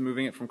opposed to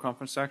moving it from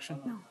conference to action?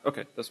 No.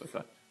 Okay, that's what I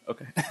thought.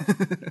 Okay.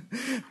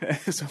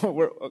 So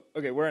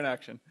we're in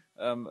action.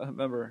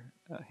 Member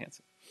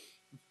Hanson.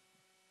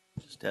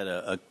 Just had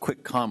a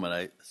quick comment.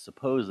 I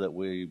suppose that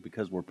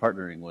because we're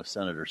partnering with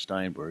Senator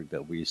Steinberg,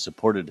 that we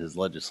supported his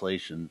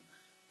legislation,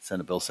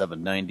 Senate Bill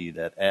 790,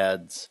 that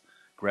adds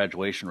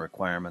graduation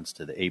requirements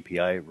to the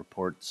API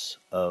reports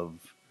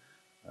of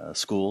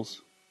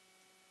schools.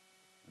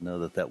 I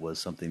know that was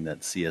something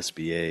that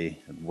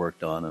CSBA had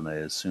worked on, and I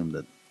assume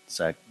that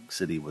Sac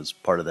City was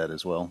part of that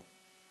as well.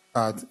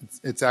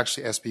 It's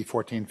actually SB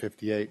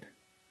 1458.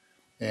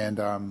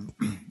 And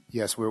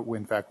yes,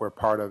 in fact, we're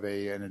part of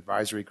an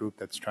advisory group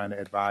that's trying to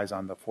advise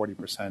on the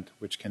 40%,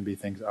 which can be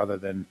things other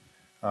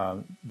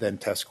than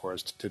test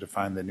scores to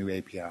define the new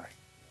API.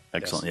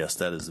 Excellent. Yes,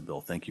 that is the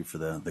bill. Thank you for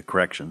the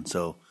correction.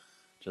 So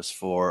just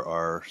for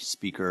our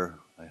speaker,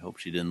 I hope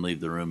she didn't leave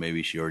the room.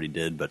 Maybe she already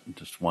did, but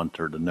just want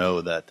her to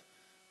know that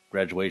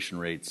graduation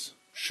rates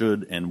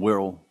should and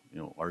will,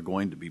 are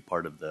going to be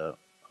part of the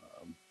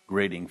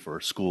grading for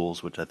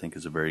schools, which I think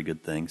is a very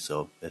good thing.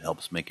 So it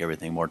helps make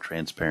everything more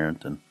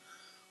transparent, and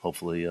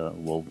hopefully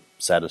will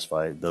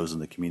satisfy those in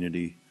the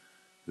community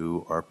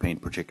who are paying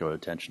particular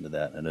attention to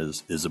that, and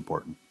it is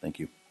important. Thank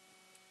you.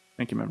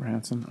 Thank you, Member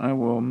Hanson. I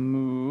will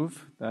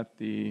move that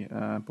the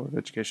Board of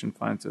Education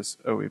finds this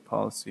OE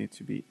policy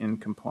to be in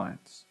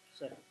compliance.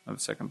 Second. I have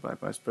a second by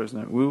Vice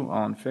President Wu.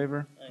 All in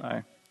favor?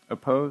 Aye.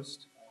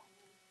 Opposed?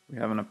 We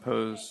have an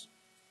opposed.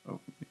 Oh,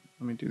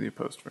 let me do the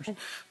opposed first.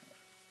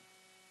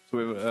 So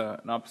we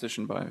have an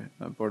opposition by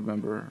Board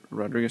Member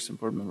Rodriguez and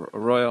Board Member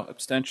Arroyo.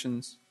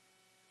 Abstentions.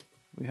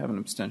 We have an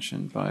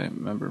abstention by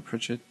Member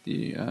Pritchett.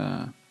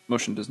 The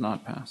motion does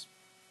not pass.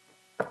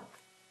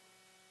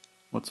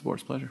 What's the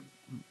board's pleasure?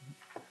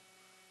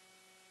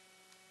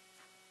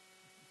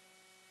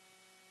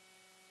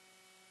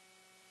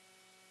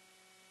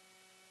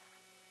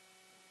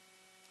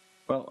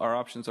 Well, our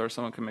options are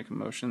someone can make a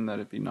motion that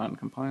it be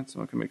non-compliant.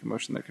 Someone can make a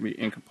motion that can be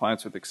in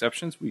compliance with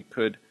exceptions. We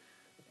could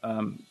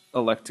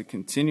elect to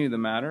continue the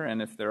matter,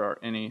 and if there are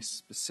any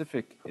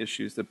specific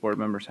issues that board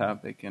members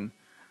have, they can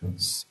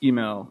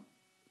email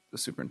the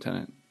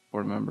superintendent,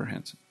 Board Member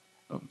Hanson.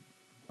 Oh.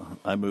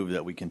 I move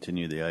that we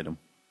continue the item.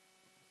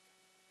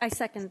 I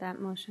second that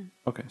motion.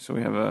 Okay, so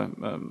we have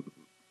a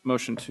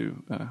motion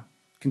to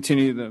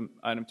continue the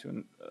item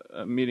to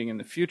a meeting in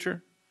the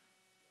future.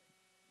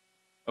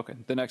 Okay,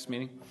 the next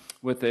meeting,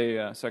 with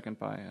a second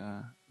by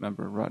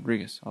Member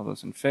Rodriguez. All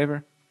those in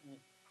favor?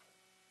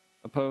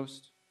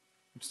 Opposed?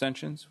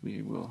 Abstentions?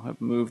 We will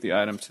have moved the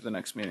item to the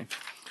next meeting.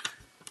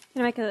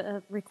 Can I make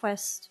a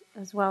request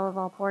as well of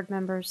all board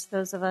members,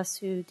 those of us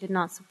who did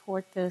not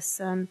support this,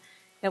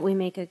 that we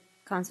make a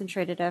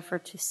concentrated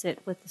effort to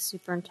sit with the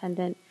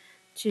superintendent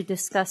to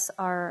discuss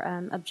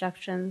our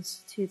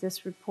objections to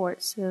this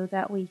report so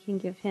that we can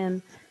give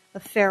him a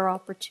fair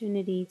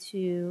opportunity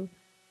to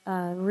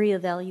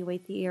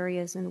reevaluate the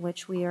areas in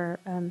which we are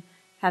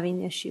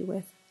having issue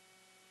with.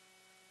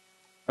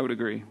 I would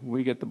agree.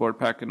 We get the board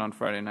packet on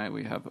Friday night.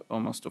 We have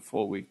almost a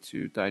full week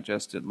to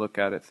digest it, look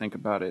at it, think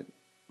about it,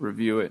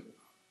 review it.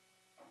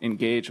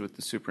 engage with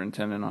the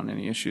superintendent on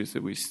any issues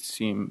that we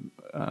seem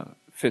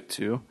fit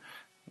to,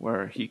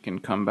 where he can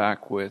come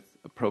back with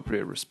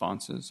appropriate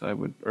responses. I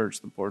would urge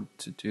the board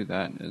to do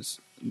that as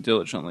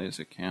diligently as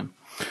it can.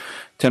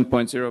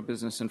 10.0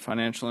 business and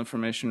financial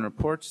information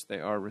reports. They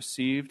are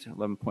received.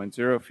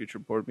 11.0 future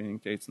board meeting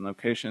dates and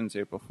locations.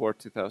 April 4th,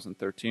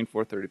 2013,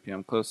 4:30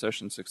 p.m. closed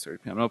session,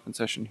 6:30 p.m. open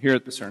session here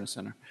at the Cerna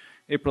Center.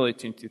 April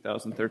 18th,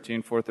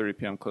 2013, 4:30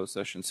 p.m. closed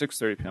session,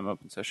 6:30 p.m.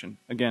 open session,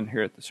 again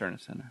here at the Cerna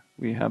Center.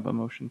 We have a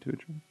motion to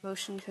adjourn.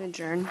 Motion to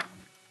adjourn.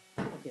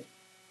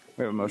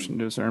 We have a motion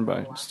to adjourn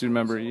by student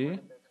member Yee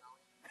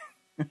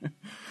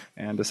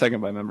and a second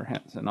by member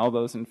Hanson. All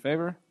those in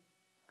favor?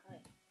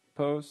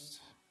 Opposed?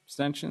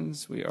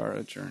 Abstentions? We are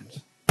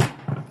adjourned. All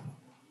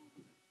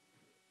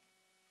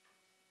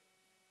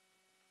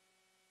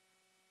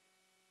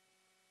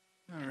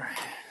right.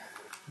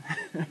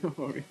 What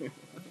were you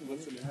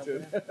listening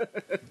to?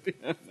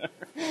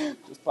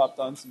 Just popped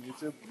on some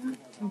YouTube.